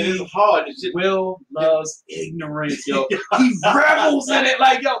shit is hard. This shit. Will loves ignorance, yo. He revels in it,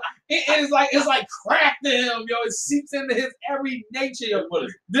 like, yo. It's like crack to him, yo. It seeps into his every nature, yo.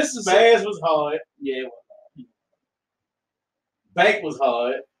 This is Fast was hard. Yeah, it was hard. Bank was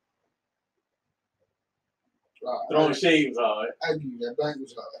hard. Throwing shade was hard. I knew that Bank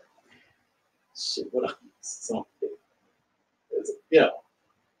was hard. Shit, what else? Yeah.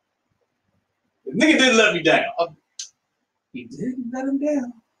 The nigga didn't let me down. He didn't let him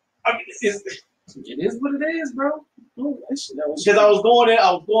down. I mean, it is what it is, bro. Oh, because I was going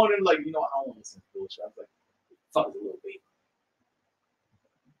in like, you know, I don't want to listen to bullshit. I was like, fuck the Lil Baby.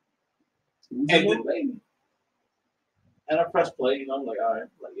 And Lil Baby. And I pressed play, you know, I'm like, all right,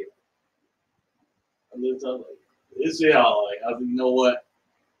 like, yeah. I was like, this is all like, I was like, you know what?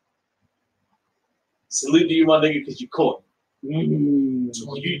 Salute to you, my nigga, because you caught me. So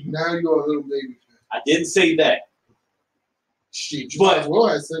now you're a Lil Baby fan. I didn't say that. Shit, but well,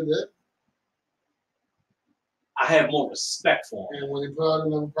 I said that. I have more respect for him. And when they put out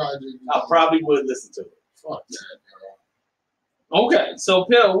another project, I probably would listen to it. Fuck that, bro. Okay, so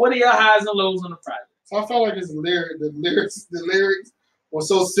Pill, what are your highs and lows on the project? So I felt like the lyrics were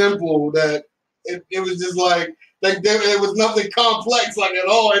so simple that it was just like there was nothing complex like at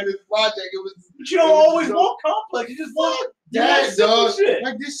all in this project. It was. But you don't always want complex. You just want that dog. Shit.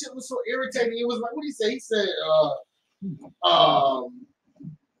 Like this shit was so irritating. It was like, what did he say? He said,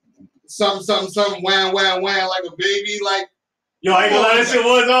 some wham like a baby, like. Yo, I ain't gonna lie, that shit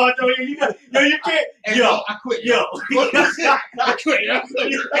was hard though. You can't. I quit. I quit. I'm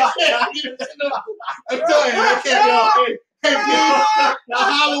telling you, I can't. The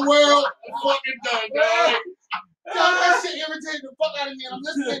Hollow World, fucking done, dog. That shit irritated the fuck out of me. I'm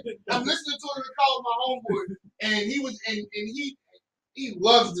listening to it and calling my homeboy, and he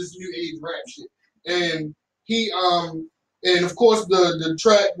loves this new age rap shit, and and of course the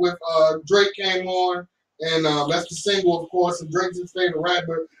track with Drake came on. And that's the single, of course, and Drake's his favorite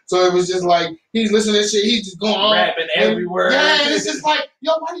rapper. So it was just like, he's listening to this shit, he's just going on. Rapping every word. Yeah, and it's just like,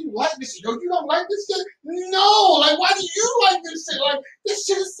 yo, why do you like this shit? Yo, you don't like this shit? No, like, why do you like this shit? Like, this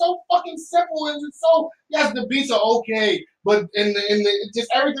shit is so fucking simple, and it's so, yes, the beats are okay, but just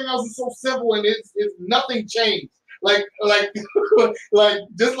everything else is so simple, and it's nothing changed. Like,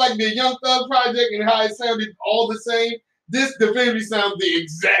 just like the Young Thug project and how it sounded all the same, this definitively sounds the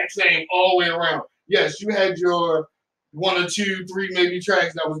exact same all the way around. Yes, you had your 1 or 2, 3 maybe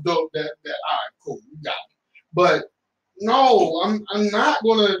tracks that was dope. That all right, cool, you got me. But no, I'm not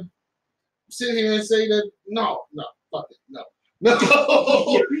gonna sit here and say that. No, fuck it, no, no,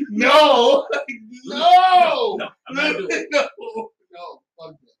 no, I'm not doing it. no,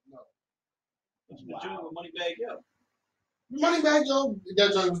 fuck it, no. What you doing with Moneybagg Yo? Moneybagg Yo,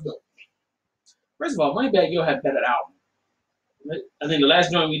 that joint was dope. First of all, Moneybagg Yo had better album. I think the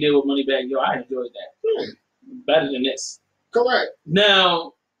last joint we did with Moneybagg Yo, I enjoyed that. Better than this. Correct.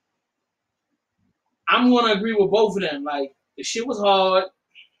 Now, I'm gonna agree with both of them. Like, the shit was hard,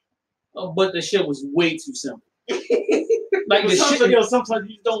 but the shit was way too simple. Like the shit. Yo, sometimes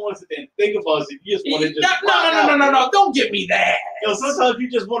you don't want to sit there and think about it. You just want to just no. Don't give me that. Yo, sometimes you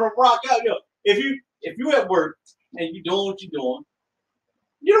just want to rock out. Yo, if you at work and you doing what you're doing,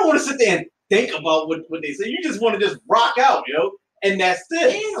 you don't want to sit there and think about what they say. You just want to just rock out, yo. And that's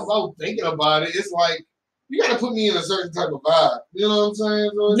it. It ain't about thinking about it. It's like, you gotta put me in a certain type of vibe. You know what I'm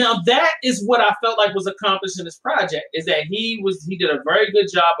saying? So now that is what I felt like was accomplished in this project, is that he did a very good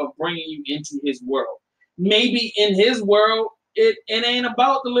job of bringing you into his world. Maybe in his world, it ain't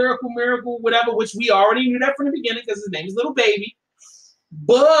about the lyrical miracle, whatever, which we already knew that from the beginning because his name is Little Baby.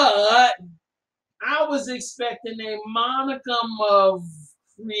 But I was expecting a monicum of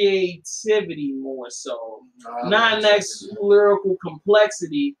creativity more so, not next lyrical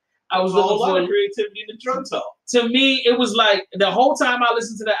complexity. I was looking for creativity in the drum talk. To me, it was like the whole time I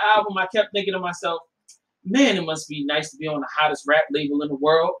listened to the album, I kept thinking to myself, man, it must be nice to be on the hottest rap label in the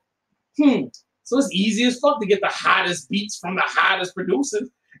world. So it's easy as fuck to get the hottest beats from the hottest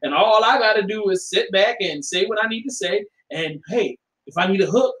producers. And all I got to do is sit back and say what I need to say. And hey, if I need a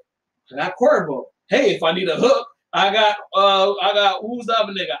hook, I got Cuervo. Hey, if I need a hook, I got who's the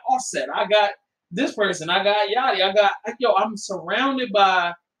other nigga? Offset. I got this person. I got Yachty. I'm surrounded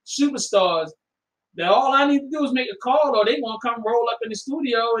by superstars that all I need to do is make a call, or they gonna come roll up in the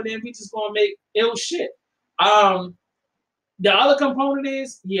studio and then we just gonna make ill shit. The other component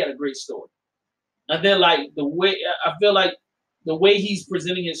is he had a great story. And then like the way I feel like the way he's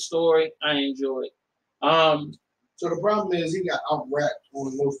presenting his story, I enjoy it. So the problem is he got out-rapped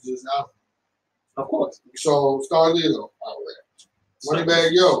on most of his album. Of course. So Starlito, out-rapped.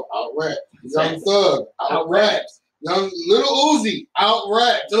 Moneybagg Yo, out-rapped. Young Thug, out-rapped. Young Little Uzi,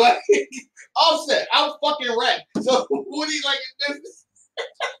 out-rapped. Like, Offset, out-fucking-rapped. So what do you like in this?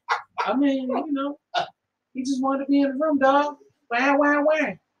 I mean, you know, he just wanted to be in the room, dog. Wow.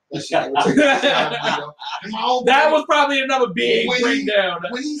 That was probably another big breakdown.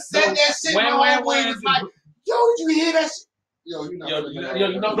 When he said that shit, my homeboy was like, yo, did you hear that shit? Yo,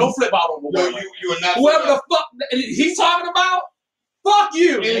 don't flip out on me. You are not. Whoever the fuck he's talking about, fuck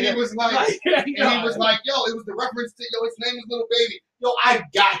you. And he was like, yo, it was the reference to, yo, his name is Little Baby. Yo, I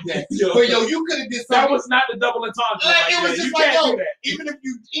got that. But yo, you could have did something. That was not the double entendre. Like, it was just like, yo, even if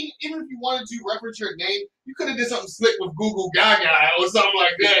you wanted to reference your name, you could have did something slick with Google Gaga or something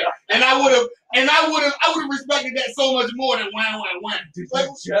like that. And I would have respected that so much more than Wham. Did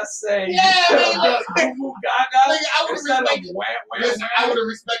you just say Google Gaga? Like, I would have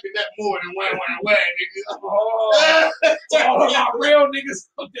respected that more than Wham. All of my real niggas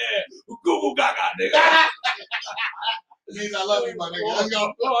up there, Google Gaga, nigga. Means I love you, my nigga. Let's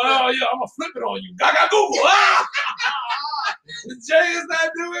go. Oh yeah, I'm gonna flip it on you. Gaga Google. Jay is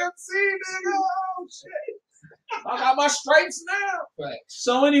that new MC, nigga. Oh shit. I got my stripes now. Right.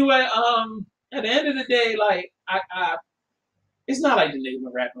 So anyway, at the end of the day, like I it's not like the nigga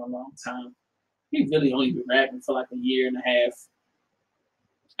been rapping a long time. He really only been rapping for like a year and a half.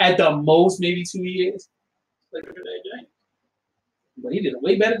 At the most, maybe 2 years. But he did a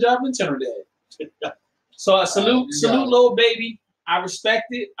way better job than Trinidad. So I salute Lil Baby. I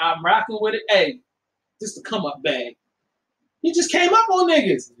respect it. I'm rocking with it. Hey, just a come up bag. He just came up on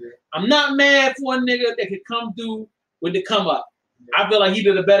niggas. Yeah. I'm not mad for a nigga that could come through with the come up. Yeah. I feel like he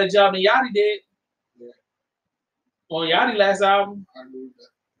did a better job than Yachty did. Yeah. On Yachty last album. I agree with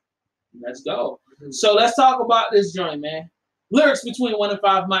that. Let's go. So let's talk about this joint, man. Lyrics between 1 and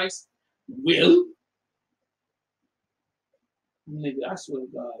 5 mics. Will. Nigga, I swear to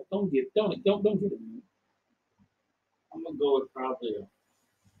God, don't get it, man. I'm gonna go with probably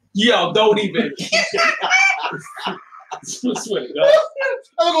Yo, don't even. I swear to God.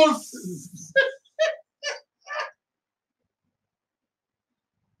 I'm going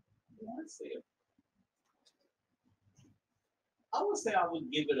I would say I would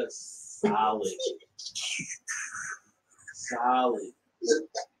give it a solid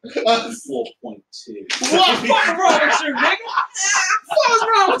 4.2. What fuck wrong with you, nigga? What's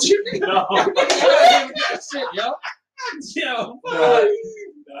wrong with you, nigga? No. That shit, yo. No,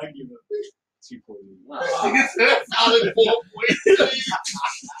 I give it 2.8. Nigga said solid 4.3.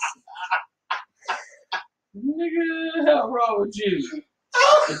 Nigga, hell wrong with you?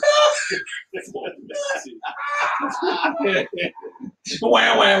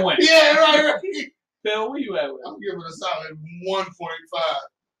 Wham. Yeah, right. Phil, where you at with? I'm giving a solid 1.5.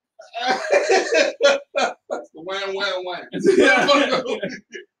 Wham.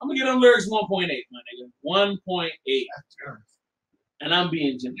 I'm gonna get them lyrics 1.8, my nigga. 1.8. And I'm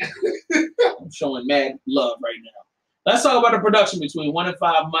being generous. I'm showing mad love right now. Let's talk about the production between 1 and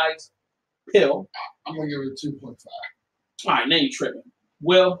 5 mics. Pill. I'm gonna give it a 2.5. All right, now you're tripping.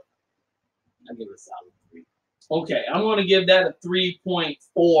 Will. I give it a solid 3. Okay, I'm gonna give that a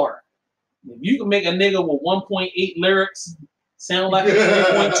 3.4. If you can make a nigga with 1.8 lyrics sound like a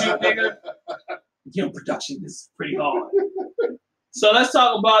 3.2 nigga, your production is pretty hard. So let's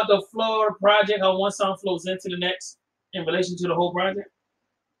talk about the flow of the project, how one song flows into the next in relation to the whole project.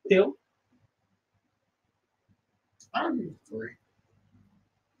 Pill. I'll give it a 3.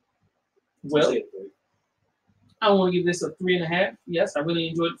 Will. I want to give this a 3.5. Yes, I really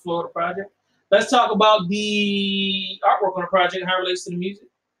enjoyed the flow of the project. Let's talk about the artwork on the project, how it relates to the music.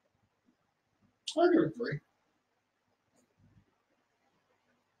 I'll give it a 3.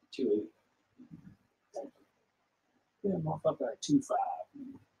 2.8. Yeah, motherfucker at 2.5.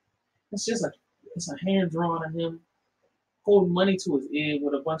 It's just it's a hand drawing of him holding money to his ear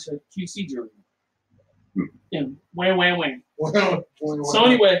with a bunch of QC jewelry. And wham. So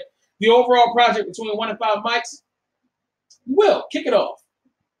anyway, the overall project between 1 and 5 mics. Will, kick it off.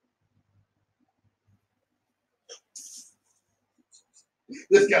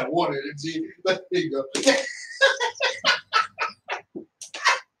 This guy wanted it, G. There you go.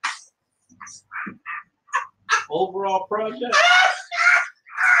 Overall project.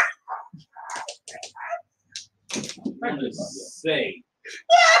 I'm gonna say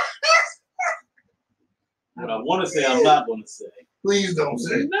what I want to say. I'm not gonna say. Please don't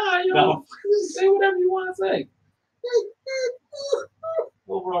say. Nah, you No. know, say whatever you want to say.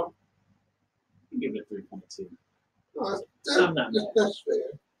 Overall, I give it a 3.2. I'm not mad. That's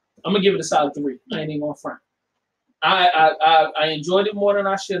fair. I'm gonna give it a solid 3. I ain't even gonna front. I enjoyed it more than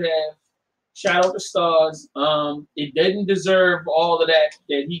I should have. Shout out to Stars. It didn't deserve all of that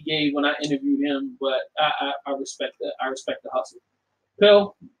he gave when I interviewed him, but I respect that. I respect the hustle.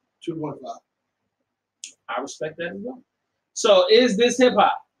 Phil, 2.5. I respect that as well. So is this hip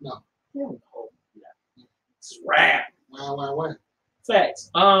hop? No. No. Yeah. It's rap. Why? Facts.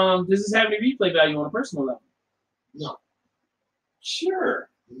 Does this have any replay value on a personal level? No. Sure.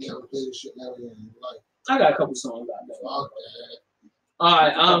 You never play this shit never in your life. I got a couple songs out there. Fuck that. All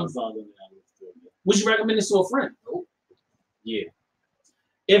right. Would you recommend this to a friend? Nope. Yeah.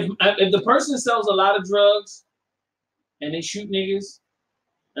 If the person sells a lot of drugs and they shoot niggas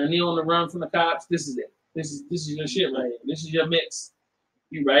and they on the run from the cops, this is it. This is your shit right here. This is your mix.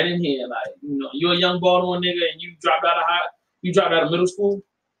 You right in here, like you're a young Baltimore nigga and you dropped out of middle school.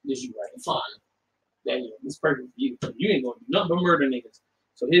 This you right. Fine. Yeah, it's perfect for you. You ain't gonna do nothing but murder niggas.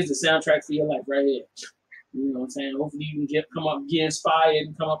 So here's the soundtrack for your life right here. You know what I'm saying? Hopefully you can get inspired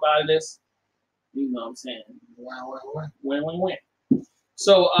and come up out of this. You know what I'm saying? Win.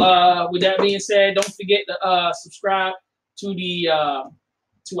 So with that being said, don't forget to subscribe to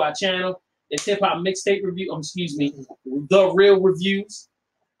to our channel. It's Hip Hop Mixtape Review. Excuse me, The Real Reviews,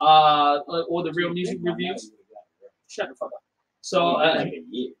 or The Real Music Reviews. Shut the fuck up. So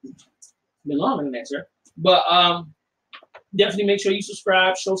it's been longer than that, sir. But definitely make sure you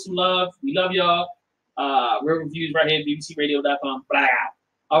subscribe, show some love. We love y'all. Real Reviews right here, bbcradio.com. Blah.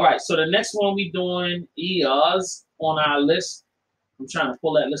 All right, so the next one we doing is on our list. I'm trying to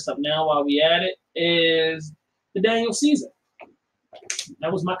pull that list up now while we at it. Is the Daniel Caesar.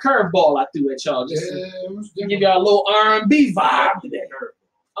 That was my curveball I threw at y'all just to give y'all a little R&B vibe today.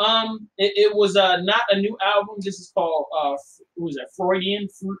 It was not a new album. This is called what was that? Freudian.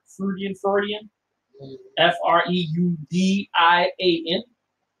 Freudian. F-R-E-U-D-I-A-N.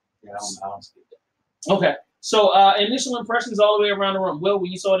 Yeah, I don't skip that. Okay. So initial impressions all the way around the room. Will, when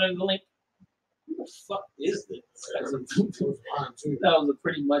you saw it in the link, Who the fuck is this? That was a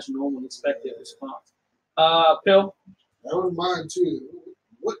pretty much normal expected response. Phil? That was mine too.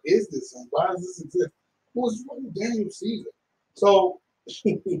 What is this song? Why does this exist? Who's Daniel Caesar? So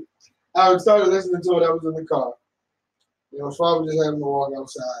I started listening to it. I was in the car. My father just having to walk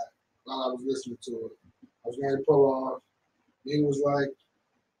outside while I was listening to it. I was going to pull off. He was like,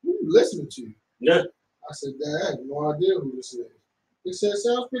 "Who you listening to?" Yeah. I said, "Dad, I have no idea who this is." He said,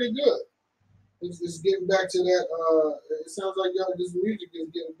 "Sounds pretty good. It's getting back to that. It sounds like y'all this music is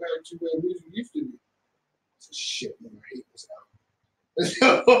getting back to where music used to be." I said, "Shit, man, I hate this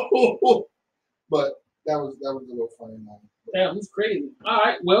album." But that was a little funny moment. Damn, it's crazy. All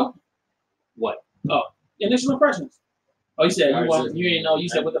right, well, What? oh, initial impressions. Oh, you said you ain't know. You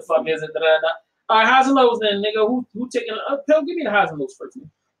said what the fuck is it? Da, da, da. All right, highs and lows then, nigga. Who taking Pill? Give me the highs and lows first, man.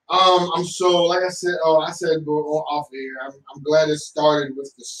 I'm so like I said. I said go off air. I'm glad it started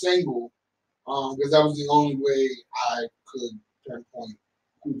with the single, because that was the only way I could pinpoint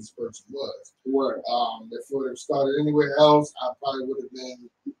who this person was. Word. If it would have started anywhere else, I probably would have been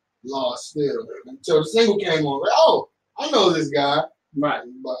lost still until the single came on. Like, oh, I know this guy. Right.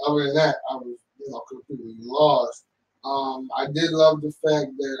 But other than that, I was completely lost. I did love the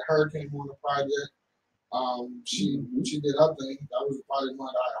fact that her came on the project. She did her thing. That was probably one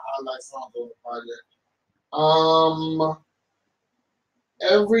of the highlight songs on the project.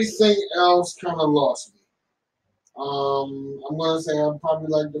 Everything else kind of lost me. I'm gonna say I probably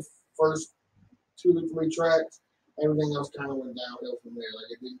like the first 2 to 3 tracks. Everything else kind of went downhill from there.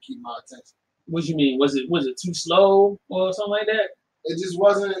 Like, it didn't keep my attention. What you mean? Was it too slow or something like that? It just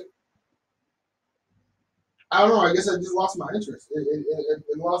wasn't. I don't know. I guess I just lost my interest.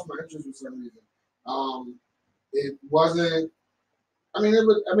 It lost my interest for some reason. It wasn't. I mean,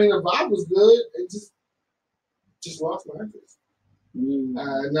 the vibe was good. It just lost my interest.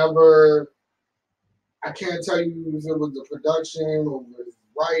 I can't tell you if it was the production or the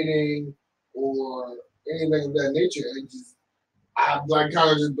writing or anything of that nature. I like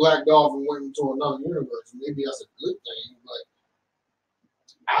kind of just blacked off and went into another universe. Maybe that's a good thing, but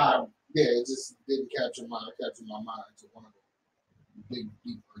it just didn't capture my mind to want to dig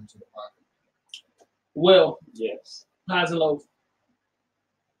deeper into the project. Well, Yes. highs and lows.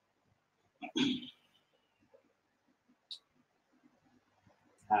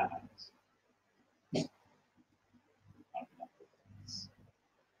 Highs.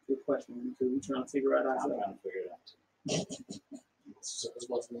 Good question, because we're trying to figure out I'm ourselves. trying to figure it out. It's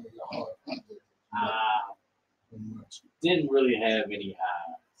what's going to be hard. Didn't really have any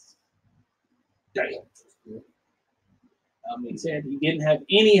highs. Damn. I mean, He said he didn't have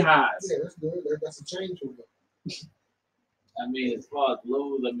any highs. Yeah, that's good. That's a change for me. as far as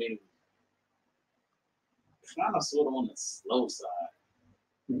lows, kind of sort of on the slow side.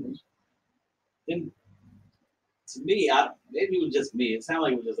 Mhm. Then, to me, maybe it was just me. It sounded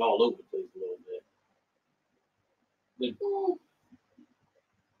like it was just all over the place a little bit. But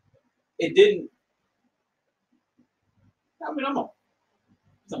it didn't. I'm a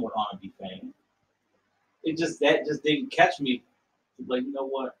somewhat R&B fan. That just didn't catch me. Like, you know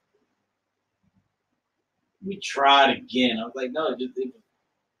what? We tried again. I was like, no, it was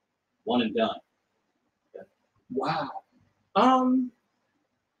one and done. Wow.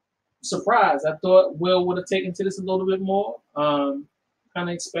 Surprised. I thought Will would have taken to this a little bit more. Kind of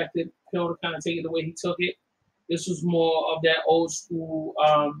expected Pill to kind of take it the way he took it. This was more of that old school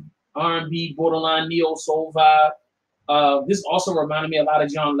R&B, borderline neo soul vibe. This also reminded me a lot of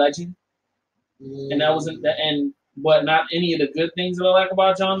John Legend, and that wasn't the end. But not any of the good things that I like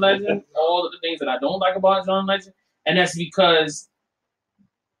about John Legend. All of the things that I don't like about John Legend, and that's because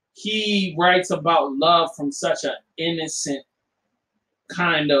he writes about love from such an innocent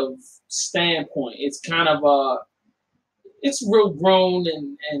kind of standpoint. It's kind of it's real grown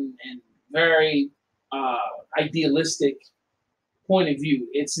and very idealistic point of view.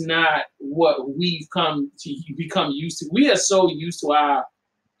 It's not what we've become used to. We are so used to our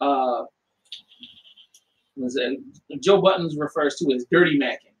Joe Buttons refers to as dirty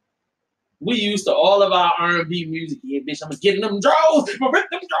macking. We used to all of our R&B music. Yeah, bitch, I'm gonna get in them draws, I'm gonna rip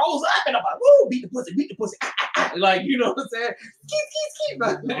them draws up, and I'm like, woo, beat the pussy, like, you know what I'm saying? Keep.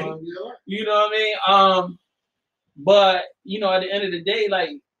 You know what I mean? But you know, at the end of the day,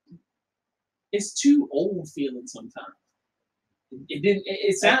 like, it's too old feeling sometimes. It didn't.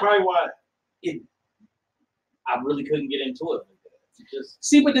 It's That's probably why I really couldn't get into it.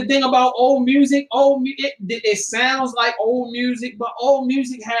 See, but the thing about old music, it sounds like old music, but old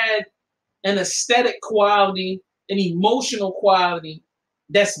music had an aesthetic quality, an emotional quality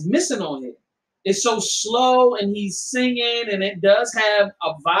that's missing on it. It's so slow, and he's singing, and it does have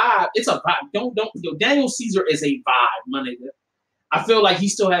a vibe. It's a vibe. Daniel Caesar is a vibe, my nigga. I feel like he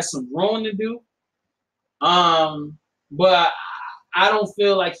still has some growing to do. But I don't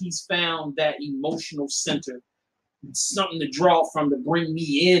feel like he's found that emotional center, something to draw from to bring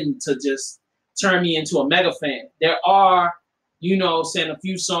me in to just turn me into a mega fan. There are, you know, saying a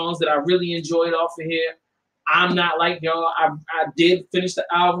few songs that I really enjoyed off of here. I'm not like y'all. I did finish the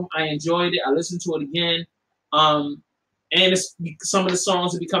album. I enjoyed it. I listened to it again. And it's some of the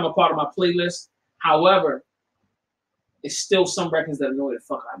songs have become a part of my playlist. However, it's still some records that annoy the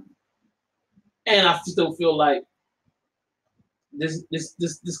fuck out of me. And I still feel like this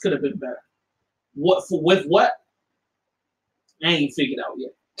could have been better. With what? I ain't figured out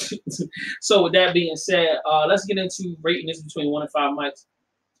yet. So with that being said, let's get into rating this between 1 and 5 mics.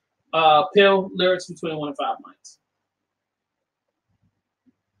 Pill lyrics between 1 and 5 mics.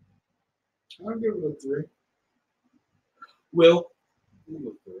 I'll give it a 3. Will,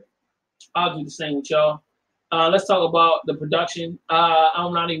 I'll do the same with y'all. Let's talk about the production.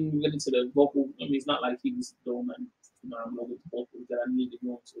 I'm not even getting into the vocal. I mean, it's not like he was doing nothing phenomenal with the vocals that I need to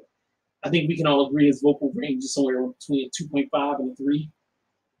go into. I think we can all agree his vocal range is somewhere between 2.5 and a 3.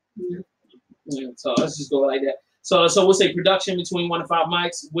 Yeah, so let's just go like that. So we'll say production between 1 and 5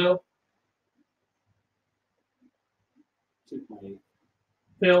 mics. Will? 2.8.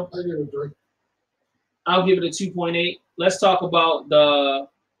 Phil? I give it a 3. I'll give it a 2.8. Let's talk about the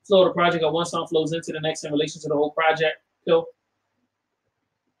flow of the project. How one song flows into the next in relation to the whole project. Phil?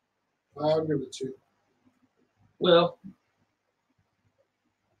 I'll give it a 2. Will?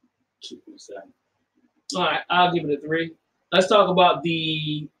 2.7. All right, I'll give it a 3. Let's talk about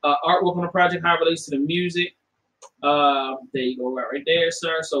the artwork on the project, how it relates to the music. There you go, right there,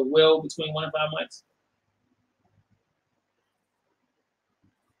 sir. So Will between 1 and 5 mics.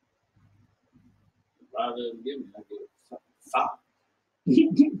 Rather than give me, I give it 5.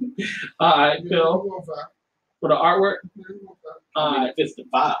 All right, Phil. For the artwork. I mean, if it's the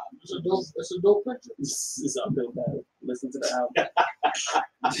 5. It's a dope picture. It's up there, bad. Listen to the album.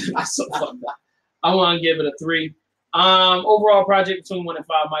 That's so fucked up. I want to give it a 3. Overall project between 1 and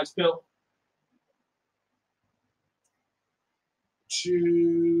 5 mics. Phil.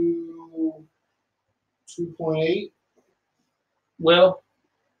 2.8. Will.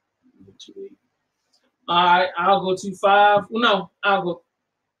 2.8. All right, I'll go 2.5. Well, no, I'll go.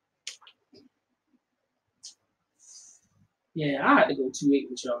 Yeah, I had to go 2.8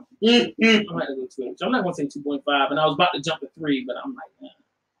 with y'all. I had to go 2.8. I'm not gonna say 2.5, and I was about to jump to 3, but I'm like, nah,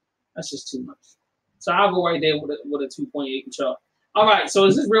 that's just too much. So I'll go right there with a 2.8 with y'all. All right, so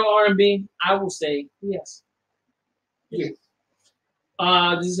is this real R&B? I will say yes. Yes.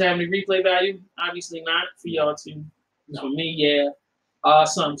 Does this have any replay value? Obviously not for y'all too. No. For me, yeah.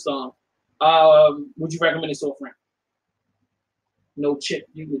 Some song. Would you recommend it to a friend? No chick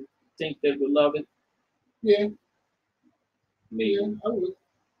you would think that would love it? Yeah. Me. Yeah, I would.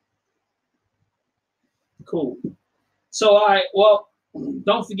 Cool. So, all right. Well,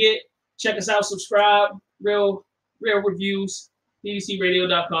 don't forget, check us out. Subscribe. Real reviews.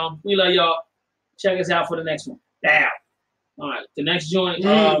 bbcradio.com. We love y'all. Check us out for the next one. Damn. All right. The next joint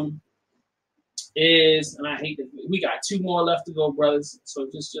is, and I hate that we got 2 more left to go, brothers. So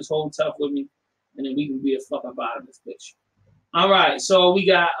just hold tough with me, and then we can be a fuck up out of this bitch. All right. So we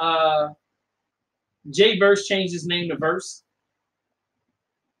got Jay Verse changed his name to Verse.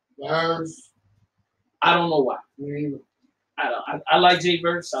 Verse. I don't know why. Me I like Jay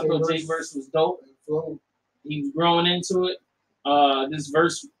Verse. I thought Verse. Jay Verse was dope. either. He was growing into it. This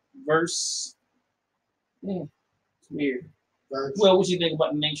verse, it's weird. Verse. Well, what you think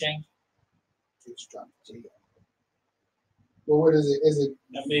about the name change? Well, what is it? Is it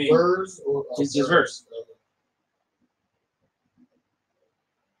verse or It's just verse.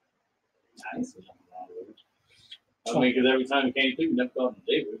 Nice. I mean, because every time he came through, we never called him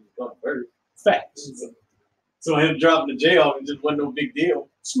Jay, we called him Bird. Facts. So him dropping the J off, it just wasn't no big deal.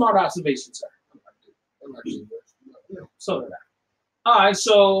 Smart observation, sir. I like it. So did I. All right,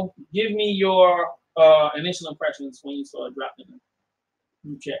 so give me your initial impressions when you saw it dropping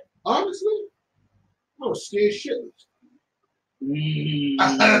in the chat. Honestly, I was scared shitless. Mm.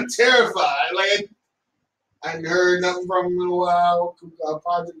 I'm terrified. Like I hadn't heard nothing from him in a while,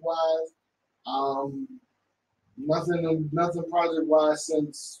 project wise. Nothing project wise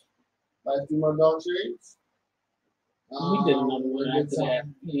since like Through My Dark Shades. We did another one after that.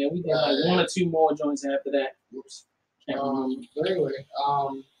 Yeah, we did like 1 or 2 more joints after that. Whoops. But anyway,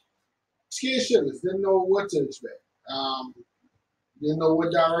 scared shitless. Didn't know what to expect. Didn't know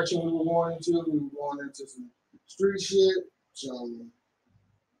what direction we were going into. We were going into some street shit, some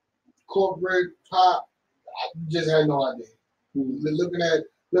corporate pop. I just had no idea. Looking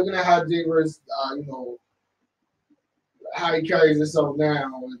at how Digger's, how he carries himself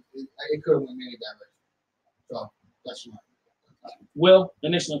now, it could have went any direction. So that's my. Will,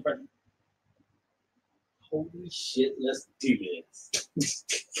 initial impression. Holy shit, let's do this.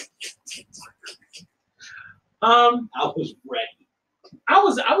 I was ready. I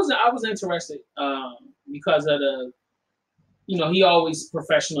was interested because of the, he always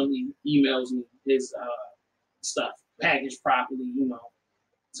professionally emails me his stuff packaged properly.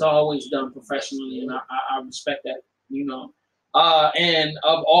 It's always done professionally, and I respect that. And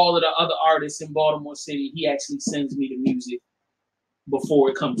of all of the other artists in Baltimore City, he actually sends me the music before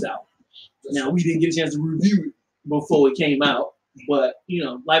it comes out. Now we didn't get a chance to review it before it came out, but you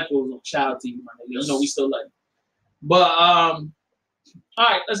know, life goes on. Shout out to you, my nigga. You know we still like it. But all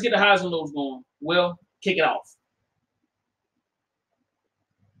right, let's get the highs and lows going. Will, kick it off.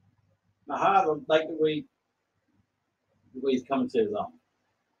 My highs, I like the way he's coming to his own.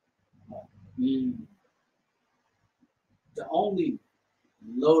 The only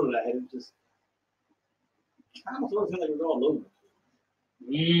low that I had was just kind of feels like we're all over.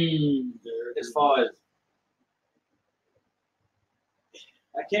 As far as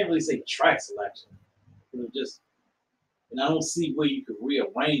I can't really say track selection. It was just, and I don't see where you could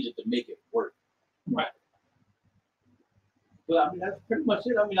rearrange it to make it work. Right. But I mean, that's pretty much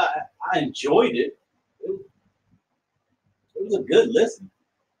it. I mean, I enjoyed it. It was a good listen.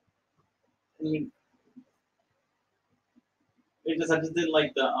 I mean, I just didn't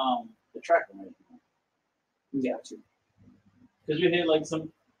like the track arrangement. Yeah, too. Because you hear like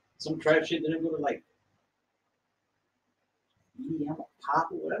some trap shit, then they go to like I'm a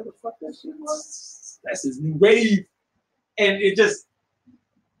pop or whatever the fuck that shit was. That's his new wave. And it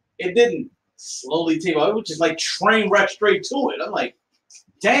didn't slowly tape out. It was just like train wreck straight to it. I'm like,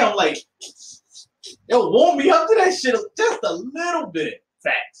 damn, like it'll warm me up to that shit just a little bit.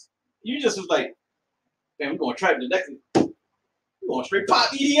 Facts. You just was like, man, we're going to trap the next. We're going straight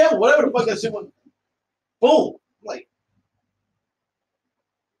pop EDM, whatever the fuck that shit was. Boom. I'm like,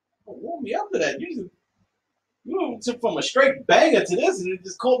 warm me up to that. You took from a straight banger to this, and it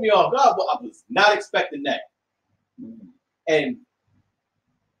just caught me off guard. But I was not expecting that. And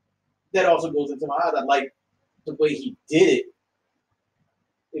that also goes into my eyes. I like the way he did it.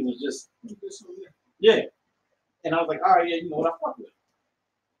 It was just, yeah. And I was like, all right, yeah, you know what, I fuck with it.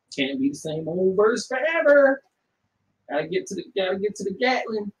 Can't be the same old verse forever. Gotta get to the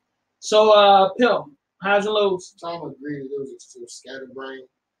Gatlin. So, Pill, highs and lows. Tom agreed it was a scatterbrain.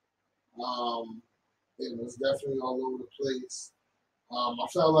 It was definitely all over the place. I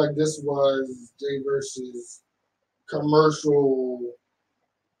felt like this was Jay versus commercial.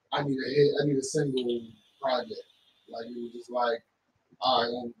 I need a hit. I need a single project. Like it was just like, all right,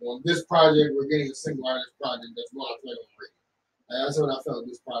 on this project, we're getting a single out of this project. That's what I played on radio. Like, that's what I felt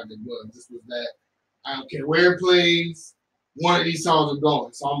this project was. This was that. I don't care where it plays. One of these songs are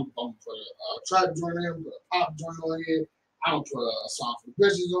going. So I'm gonna put a trap joint in, put a pop joint on here. I don't put a song for the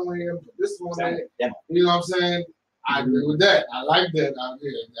bitches on here. Put this one on here. You know what I'm saying? I agree with that. I like that out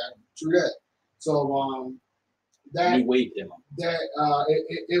here. True that. So that new wave demo.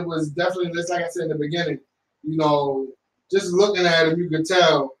 It was definitely just like I said in the beginning. You know, just looking at him, you could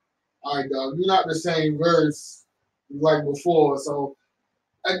tell. All right, dog, you're not the same verse like before. So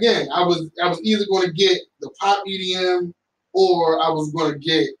again, I was either going to get the pop EDM or I was going to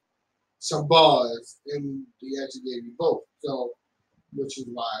get some bars, and he actually gave me both. So, which is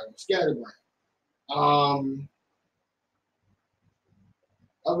why I was scatterbrained.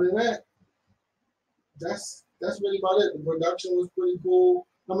 Other than that, that's really about it. The production was pretty cool.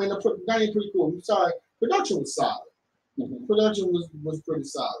 I mean, not even pretty cool. I'm sorry, production was solid. Production was pretty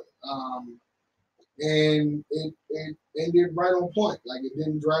solid. And it ended right on point. Like it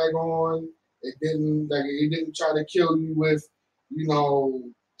didn't drag on. It didn't try to kill you with,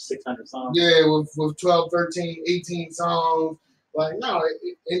 600 songs. Yeah, with 12, 13, 18 songs. Like no,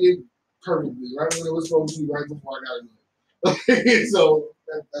 it ended perfectly right when it was supposed to be, right before I got into it. So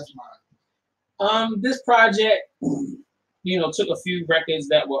that's mine. This project, took a few records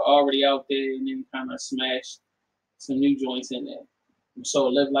that were already out there and then kind of smashed some new joints in there. So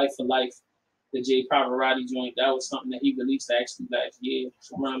Live Life for Life, the Jay Pavarotti joint, that was something that he released actually last year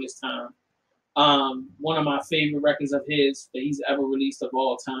around this time. One of my favorite records of his that he's ever released of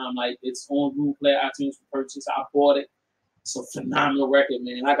all time. Like it's on Google Play, iTunes for purchase. I bought it. It's a phenomenal record,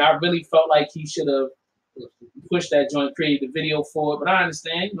 man. Like I really felt like he should have pushed that joint, created the video for it. But I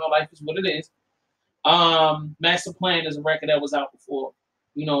understand, life is what it is. Master Plan is a record that was out before,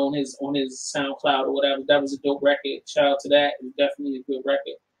 on his SoundCloud or whatever. That was a dope record. Shout out to that. It was definitely a good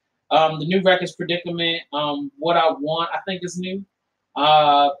record. The new record's Predicament. What I Want, I think is new.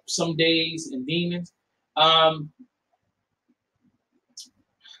 Some Days and Demons. I don't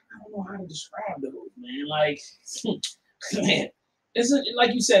know how to describe those, man. Like, man,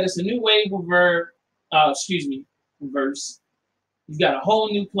 like you said, it's a new wave of verse. You've got a whole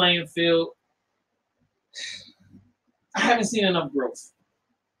new playing field. I haven't seen enough growth.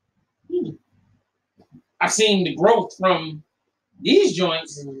 I've seen the growth from these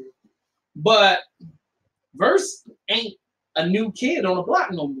joints, but verse ain't a new kid on the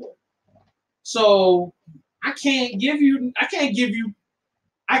block no more. So I can't give you the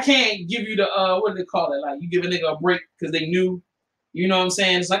what do they call it? Like you give a nigga a break because they new You know what I'm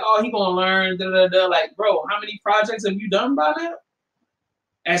saying? It's like, oh, he gonna learn. Da, da, da. Like, bro, how many projects have you done by now?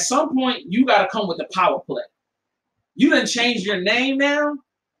 At some point, you gotta come with the power play. You didn't change your name now.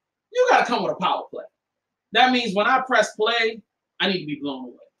 You gotta come with a power play. That means when I press play, I need to be blown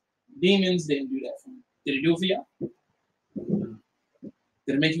away. Demons didn't do that for me. Did it do it for y'all?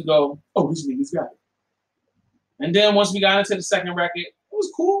 Did it make you go, oh, this nigga's got it? And then once we got into the second record, it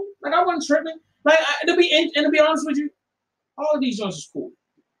was cool. Like, I wasn't tripping. Like, to be honest with you, all of these joints was cool.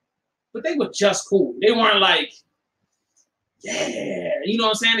 But they were just cool. They weren't like, yeah, you know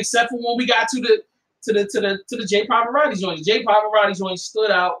what I'm saying? Except for when we got to the J Pavarotti joint. The J Pavarotti joint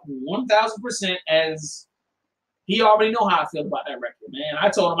stood out 1,000% as he already know how I feel about that record, man. I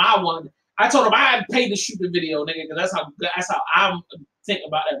told him I'd pay to shoot the video, nigga, because that's how I think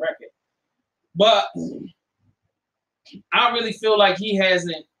about that record. But I really feel like he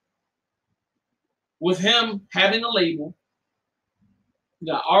hasn't, with him having a label,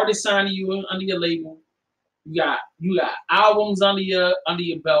 you got artists signing you under your label, you got albums under your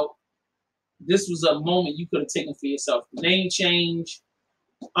belt. This was a moment you could have taken for yourself. Name change.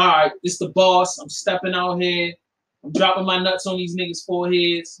 All right, this the boss. I'm stepping out here. I'm dropping my nuts on these niggas'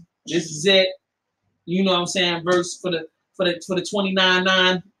 foreheads. This is it. You know what I'm saying? Verse for the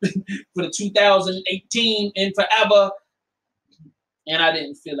 29-9, for the 2018 and forever. And I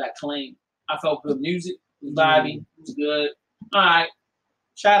didn't feel that claim. I felt good music. It was vibey. It was good. All right.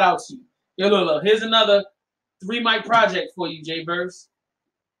 Shout out to you. Yo, look. Here's another 3-mic project for you, J Verse.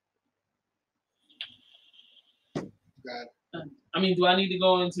 Got it. I mean, do I need to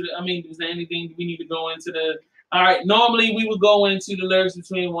go into is there anything we need to go into the... All right, normally we would go into the lyrics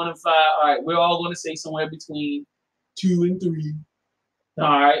between 1 and 5. All right, we're all going to say somewhere between 2 and 3.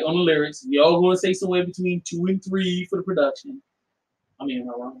 All right, on the lyrics. We all going to say somewhere between 2 and 3 for the production. I mean, am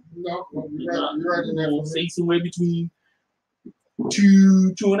I wrong? No, you're right in there. Say somewhere between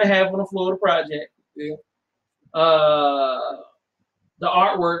 2.5 on the floor of the project. Yeah. The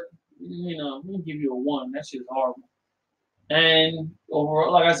artwork, you know, we'll give you a 1. That shit is horrible. And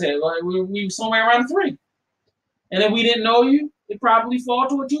overall, like I said, we were somewhere around 3. And if we didn't know you, it probably fall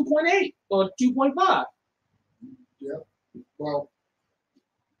to a 2.8 or 2.5. Yeah. Well,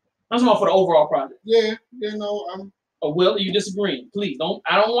 that's all for the overall project. Yeah. You know, I'm. Or Will, are you disagreeing? Please don't.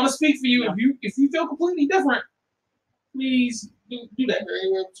 I don't want to speak for you. No. If you feel completely different, please do that.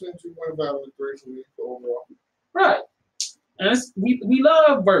 Anywhere between 2.5 and 3 for me overall. Right. And we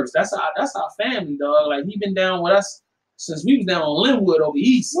love Verse. That's our family, dog. Like, he been down with us since we was down on Linwood over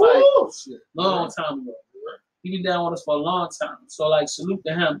east. Like, long time ago. He been down with us for a long time. So, like, salute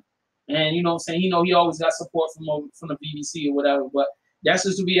to him. And you know what I'm saying? He always got support from the BBC or whatever. But that's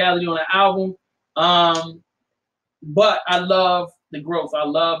just the reality on the album. But I love the growth. I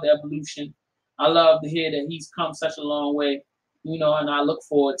love the evolution. I love to hear that he's come such a long way. You know, and I look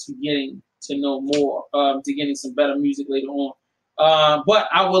forward to getting to know more, to getting some better music later on. But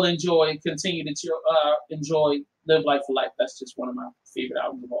I will continue to enjoy Live Life for Life. That's just one of my favorite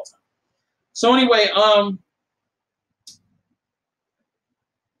albums of all time. So anyway,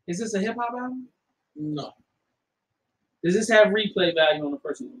 is this a hip hop album? No. Does this have replay value on the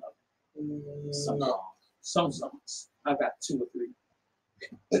personal level? No. Some songs. I've got 2 or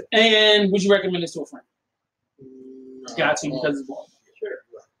 3. And would you recommend this to a friend? No. Got to, because it's ball. Sure.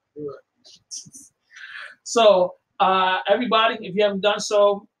 You're right. So, everybody, if you haven't done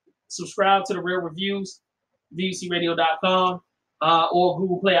so, subscribe to The Real Reviews, VUCRadio.com, or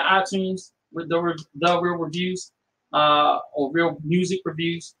Google Play or iTunes with the Real Reviews, or Real Music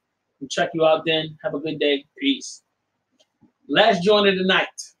Reviews. We'll check you out then. Have a good day. Peace. Last joint of the night.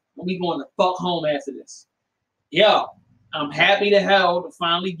 We going to fuck home after this. Yo, I'm happy to hell to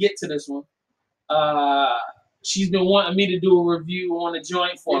finally get to this one. She's been wanting me to do a review on the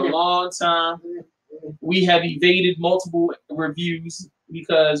joint for a long time. We have evaded multiple reviews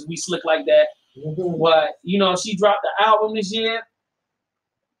because we slick like that. But, you know, she dropped the album this year.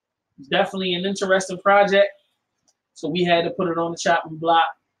 Definitely an interesting project. So we had to put it on the chopping block.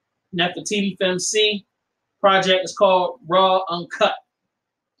 Nefertiti FMC project is called Raw Uncut.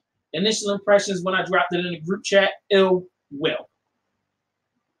 Initial impressions when I dropped it in the group chat, ill will.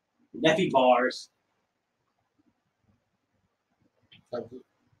 Neffy bars.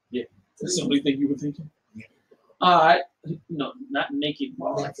 Yeah, that's the only thing you were thinking. All right. No, not naked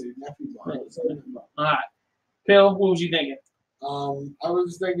bars. Neffy bars. All right. Pill, what was you thinking? I was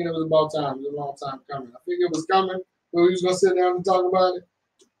just thinking it was about time. It was a long time coming. I figured it was coming, but we was going to sit down and talk about it.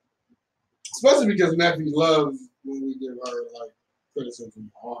 Especially because Neffy loves when we give her, like, criticism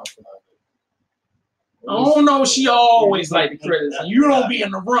hard for that. I don't know. She always like to criticize. You don't be in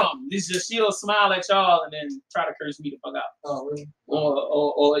the room. This just she'll smile at y'all and then try to curse me the fuck out. Oh, really?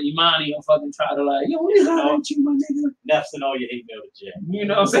 Or Imani will fucking try to like, yo, we hired you, my nigga. Neff's and all your hate mail to Jay. You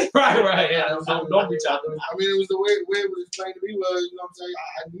know what I'm saying? Right. Yeah. Don't reach out to me. I mean, it was the way it was explained to me was, you know what I'm saying?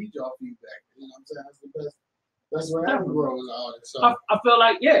 I need y'all feedback. You know what I'm saying? That's the best. That's what happened to grow as an artist. So I feel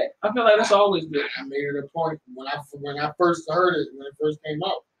like that's always good. I made it a point when I first heard it, when it first came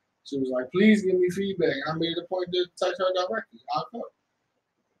out. She was like, please give me feedback. And I made it a point to touch her directly. I'll come.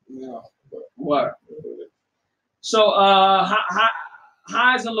 You know. What? So,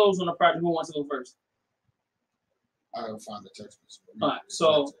 highs and lows on the project. Who wants to go first? I don't find the text message. All right.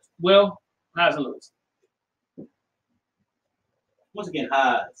 So, Will, highs and lows. Once again,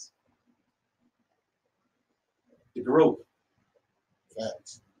 highs. The growth.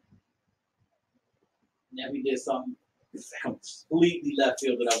 Facts. Now we did something completely left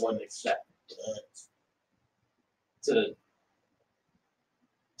field that I wasn't expecting. To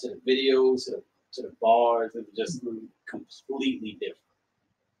the videos, to the bars, it was just completely different.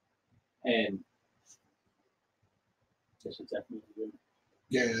 And that shit definitely good.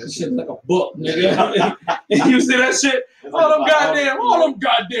 Yeah, that shit like a book, nigga. You see that shit? All them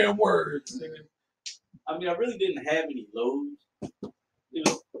goddamn words, nigga. I mean, I really didn't have any lows. You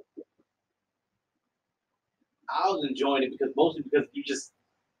know, I was enjoying it mostly because you just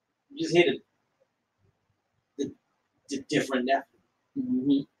hit the different effort.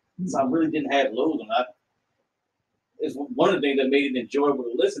 Mm-hmm. So I really didn't have lows on it. It's one of the things that made it enjoyable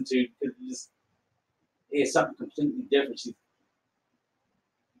to listen to because it's something completely different.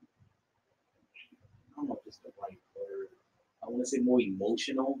 I don't know if it's the right word. I want to say more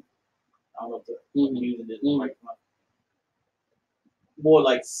emotional. I don't know if I'm using it right. More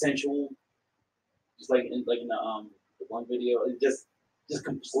like sensual, just like in the one video. It's just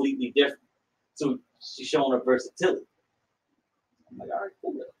completely different. So she's showing her versatility. I'm like, all right,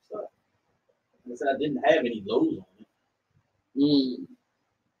 cool. So, like I said, I didn't have any lows on it.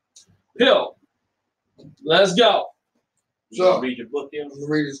 Pill, let's go. So read your book here. I'm gonna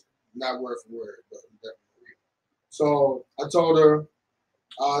read it, not word for word, but definitely read it. So I told her,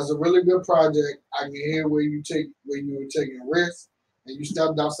 it's a really good project. I can hear where you were taking risks and you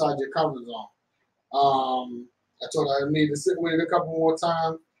stepped outside your comfort zone. I told her I need to sit with it a couple more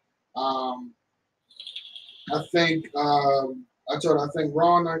times. I told her I think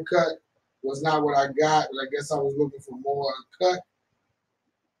raw and uncut was not what I got, but I guess I was looking for more uncut.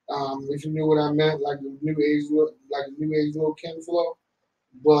 If you knew what I meant, like a new age little Ken flow.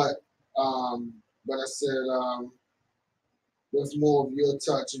 But I said with more of your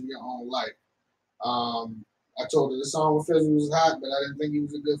touch in your own life. I told her the song with Fizzle was hot, but I didn't think he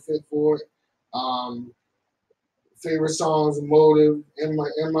was a good fit for it. Favorite songs, Motive, In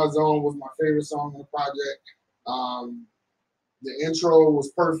My Zone was my favorite song on the project. The intro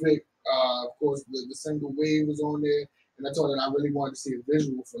was perfect. Of course, the single Wave was on there, and I told her I really wanted to see a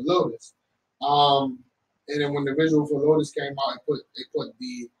visual for Lotus. And then when the visual for Lotus came out,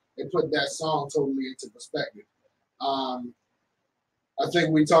 it put that song totally into perspective. I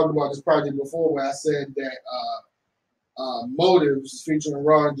think we talked about this project before, where I said that Motives featuring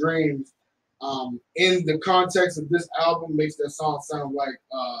Raw Dreams, in the context of this album, makes that song sound like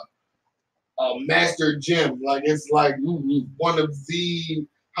a master gem. Like it's like one of the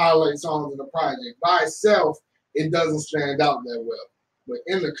highlight songs in the project. By itself, it doesn't stand out that well. But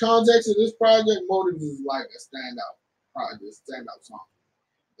in the context of this project, Motives is like a standout project, standout song.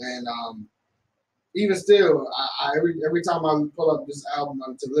 And even still, every time I pull up this album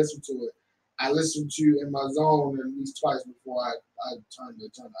to listen to it, I listen to In My Zone at least twice before I turn the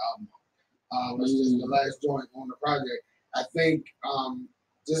album on. Which is the last joint on the project. I think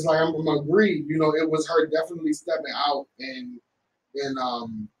just like I'm gonna agree, you know, it was her definitely stepping out and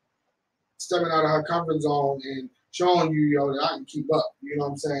stepping out of her comfort zone and showing you, yo, that I can keep up. You know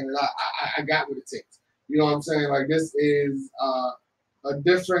what I'm saying? That I got what it takes. You know what I'm saying? Like this is a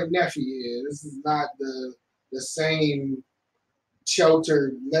different Neffy here. This is not the same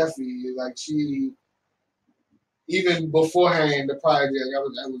sheltered Neffy. Like she, even beforehand the project,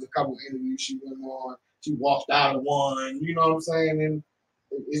 that was a couple interviews she went on. She walked out of one. You know what I'm saying? And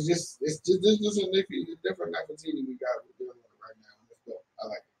it's just a different Nefertiti we got dealing with right now. Let's go. I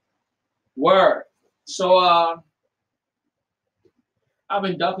like it. Word. So I've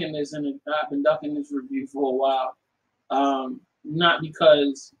been ducking this review for a while. Not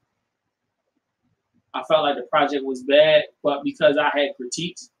because I felt like the project was bad, but because I had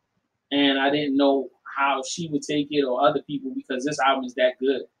critiques and I didn't know how she would take it or other people, because this album is that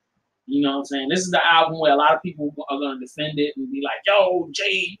good. You know what I'm saying? This is the album where a lot of people are going to defend it and be like, yo,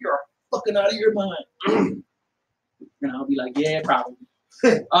 Jay, you're a fucking out of your mind. And I'll be like, yeah, probably.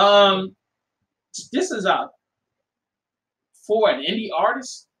 This is for an indie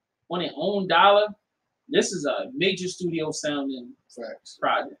artist on their own dollar. This is a major studio sounding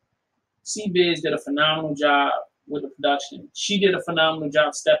project. C-Biz did a phenomenal job with the production. She did a phenomenal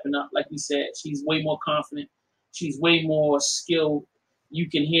job stepping up. Like we said, she's way more confident. She's way more skilled. You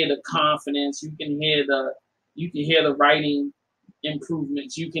can hear the confidence. You can hear the writing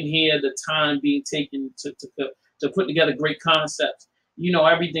improvements. You can hear the time being taken to put together great concepts. You know,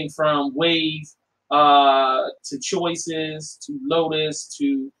 everything from Wave to Choices to Lotus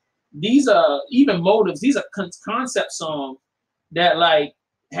to these are even Motives. These are concept songs that like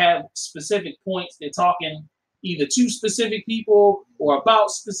have specific points. They're talking either to specific people or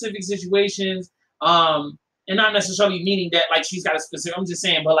about specific situations. And not necessarily meaning that like she's got a specific, I'm just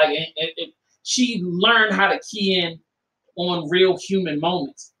saying, but like she learned how to key in on real human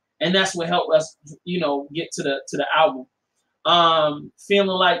moments. And that's what helped us, you know, get to the album. Feeling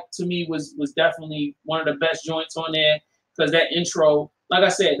Like to me was definitely one of the best joints on there because that intro, like I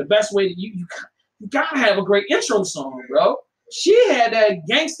said, the best way you gotta have a great intro song, bro. She had that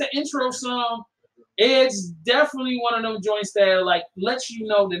gangster intro song. It's definitely one of them joints that like lets you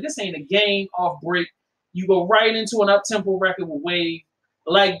know that this ain't a game off break. You go right into an up-tempo record with Wave.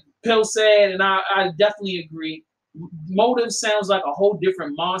 Like Pill said, and I definitely agree, Motive sounds like a whole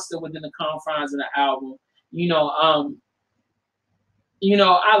different monster within the confines of the album. You know,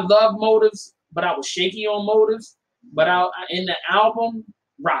 I love Motives, but I was shaky on Motives. But in the album,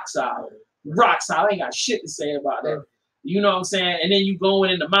 rock solid. Rock solid. I ain't got shit to say about that. You know what I'm saying? And then you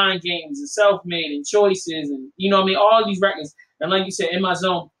going into Mind Games and Self-Made and Choices and, you know what I mean? All these records. And like you said, In My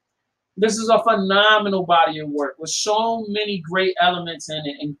Zone, this is a phenomenal body of work with so many great elements in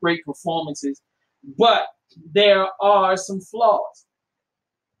it and great performances. But there are some flaws.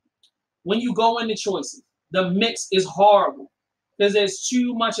 When you go into Choices, the mix is horrible because there's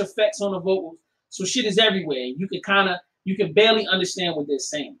too much effects on the vocals. So shit is everywhere. You can barely understand what they're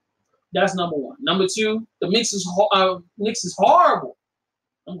saying. That's number one. Number two, the mix is horrible.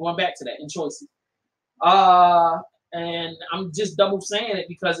 I'm going back to that in Choices. And I'm just double saying it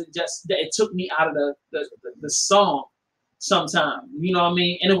because it took me out of the song sometime. You know what I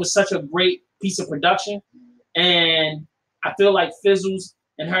mean? And it was such a great piece of production. And I feel like Fizzles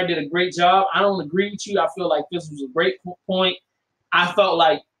and her did a great job. I don't agree with you. I feel like Fizzles was a great point. I felt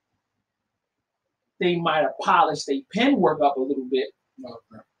like they might have polished their pen work up a little bit.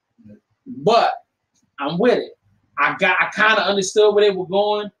 But I'm with it. I kind of understood where they were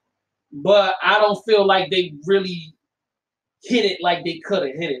going, but I don't feel like they really hit it like they could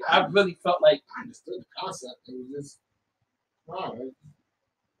have hit it. I really felt like I understood the concept. It was just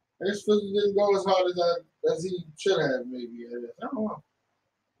his Fizzle didn't go as hard as he should have, maybe. I don't know.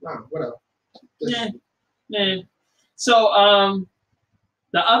 Nah, whatever. Yeah. So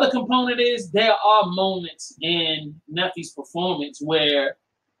the other component is there are moments in Neffy's performance where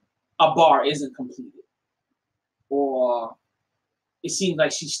a bar isn't completed, or it seems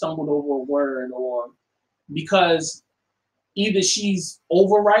like she stumbled over a word, or because either she's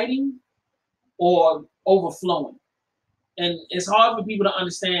overwriting or overflowing. And it's hard for people to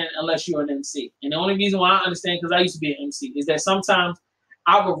understand unless you're an MC. And the only reason why I understand, because I used to be an MC, is that sometimes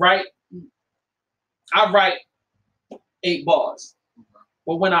I write 8 bars.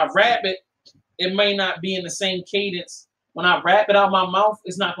 But when I rap it, it may not be in the same cadence. When I rap it out my mouth,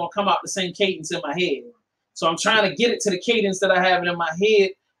 it's not going to come out the same cadence in my head. So I'm trying to get it to the cadence that I have it in my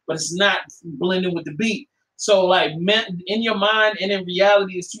head, but it's not blending with the beat. So like in your mind and in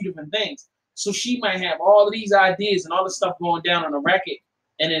reality, it's 2 different things. So she might have all of these ideas and all this stuff going down on the record,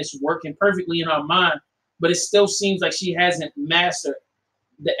 and it's working perfectly in her mind, but it still seems like she hasn't mastered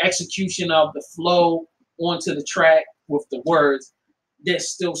the execution of the flow onto the track with the words. There's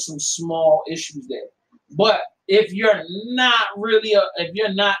still some small issues there. But if you're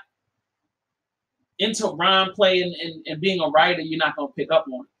not into rhyme play and being a writer, you're not going to pick up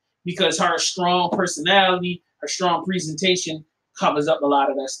on it because her strong personality, her strong presentation covers up a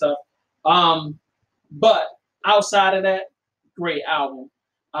lot of that stuff. But outside of that, great album.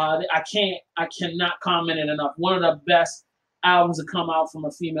 I cannot comment it enough. One of the best albums to come out from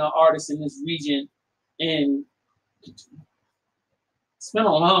a female artist in this region, and it's been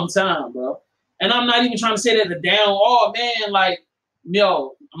a long time, bro. And I'm not even trying to say that the down. Oh man, like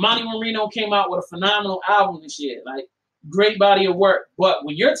Monty Marino came out with a phenomenal album this year, like great body of work. But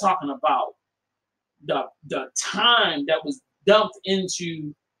when you're talking about the time that was dumped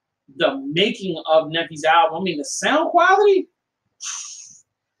into the making of Neffy's album, I mean the sound quality,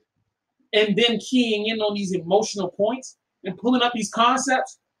 and then keying in on these emotional points and pulling up these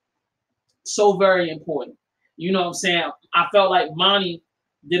concepts. so very important. You know what I'm saying? I felt like Monty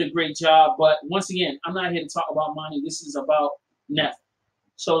did a great job, but once again, I'm not here to talk about Monty. This is about Neff.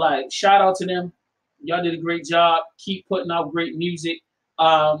 So like, shout out to them. Y'all did a great job. Keep putting out great music.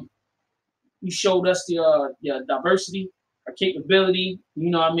 You showed us your diversity, her capability, you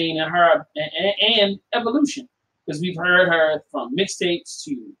know what I mean, and her and evolution. Because we've heard her from mixtapes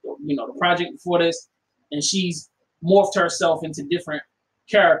to, you know, the project before this, and she's morphed herself into different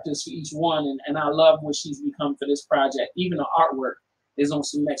characters for each one, and I love what she's become for this project. Even the artwork is on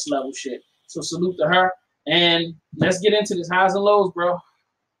some next level shit. So salute to her, and let's get into this highs and lows, bro.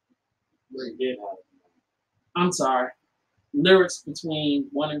 Wait, I'm sorry. Lyrics between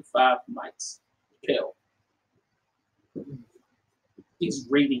 1 and 5 mics. Pill. It's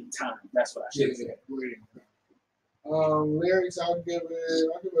rating time. That's what I should say. Rating time. Lyrics, I'll give it a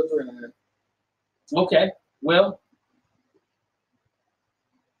 3.5. Okay. Well.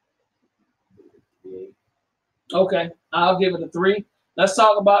 Okay. I'll give it a 3. Let's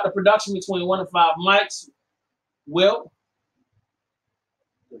talk about the production between 1 and 5 mics. Will.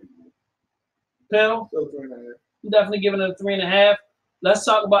 Pill. Still 3.5. I'm definitely giving it a 3.5. Let's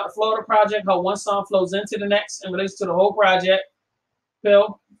talk about the flow of the project, how one song flows into the next and relates to the whole project.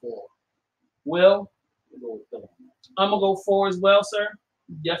 Phil? 4. Will? I'm going to go 4 as well, sir.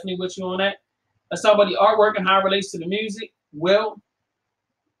 Definitely with you on that. Let's talk about the artwork and how it relates to the music. Will?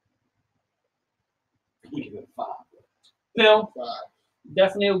 Give it a 5. Phil? 5.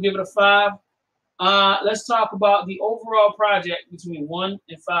 Definitely will give it a 5. Let's talk about the overall project between 1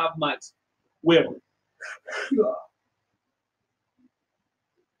 and 5 mics. Will? Give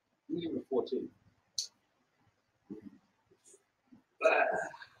it a 14.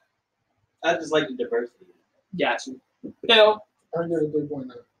 I just like the diversity. Gotcha. Phil? I'll give it a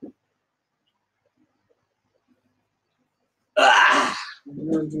 3.9. Ah! I'll give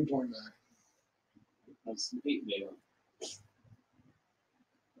it a 2.9. That's sweet, man.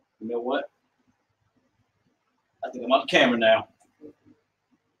 You know what? I think I'm on camera now.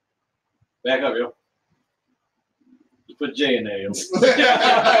 Back up, yo. You put J in there, yo.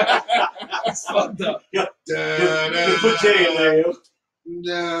 That's fucked up. Yo. Just put J in there, yo.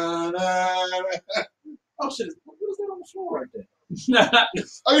 Oh shit! What is that on the floor right there?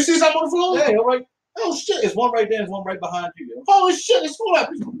 Oh, you see something on the floor? Yeah, yo, right. Oh shit! It's one right there. There's one right behind you, yo. Holy shit! It's full of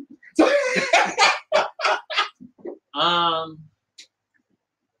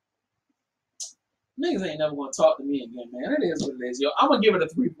Niggas ain't never gonna talk to me again, man. It is what it is, yo. I'm gonna give it a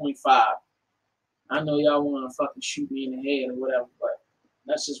 3.5. I know y'all wanna fucking shoot me in the head or whatever, but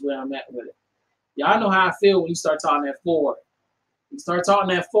that's just where I'm at with it. Y'all know how I feel when you start talking that 4. You start talking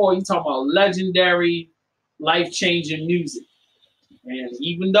that 4, you talking about legendary, life-changing music. And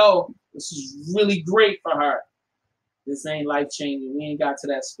even though this is really great for her, this ain't life-changing. We ain't got to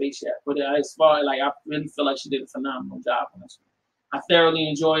that space yet. But as far as, like, I really feel like she did a phenomenal job on this one. I thoroughly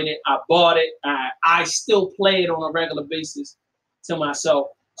enjoyed it. I bought it. I still play it on a regular basis to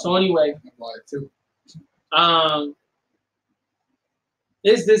myself. So anyway, I bought it too.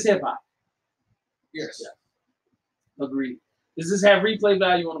 Is this hip-hop? Yes. Yeah. Agreed. Does this have replay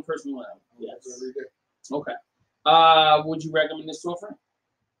value on a personal level? Yes. Every day. Okay. Would you recommend this to a friend?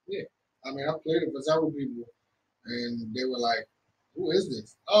 Yeah. I mean, I played it for several people, and they were like, "Who is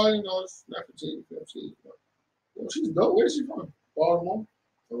this?" Oh, you know, it's Refugee. Well, she's dope. Where's she from? Baltimore.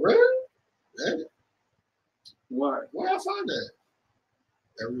 For real? Yeah. Word. Where I find that?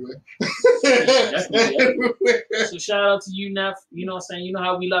 Everywhere. Yeah, Everywhere. So shout out to you, Neff. You know what I'm saying? You know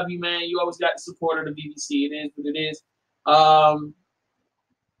how we love you, man. You always got the support of the BBC. It is what it is.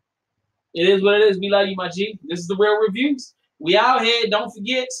 It is what it is. We love you, my G. This is the Real Reviews. We out here. Don't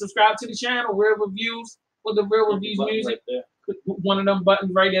forget, subscribe to the channel, Real Reviews, with the Real Reviews music. Right there. Put one of them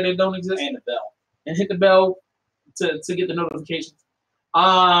buttons right there that don't exist. And the bell. And hit the bell to get the notifications.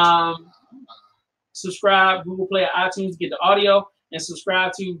 Subscribe, Google Play, or iTunes to get the audio, and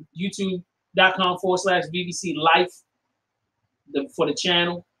subscribe to youtube.com/BBC Life for the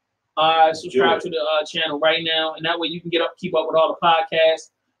channel. Subscribe to the channel right now, and that way you can keep up with all the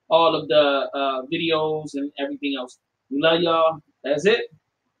podcasts, all of the videos, and everything else. We love y'all. That's it.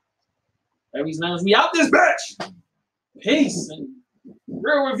 Aries Lounge, we out this bitch. Peace. And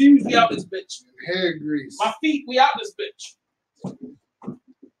Real Reviews, we out this bitch. Hair grease. My feet, we out this bitch.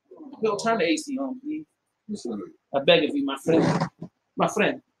 Bill, turn the AC on, please. I beg of you, my friend. My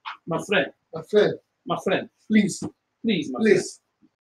friend. My friend. My friend. My friend. Please. Please, my Please.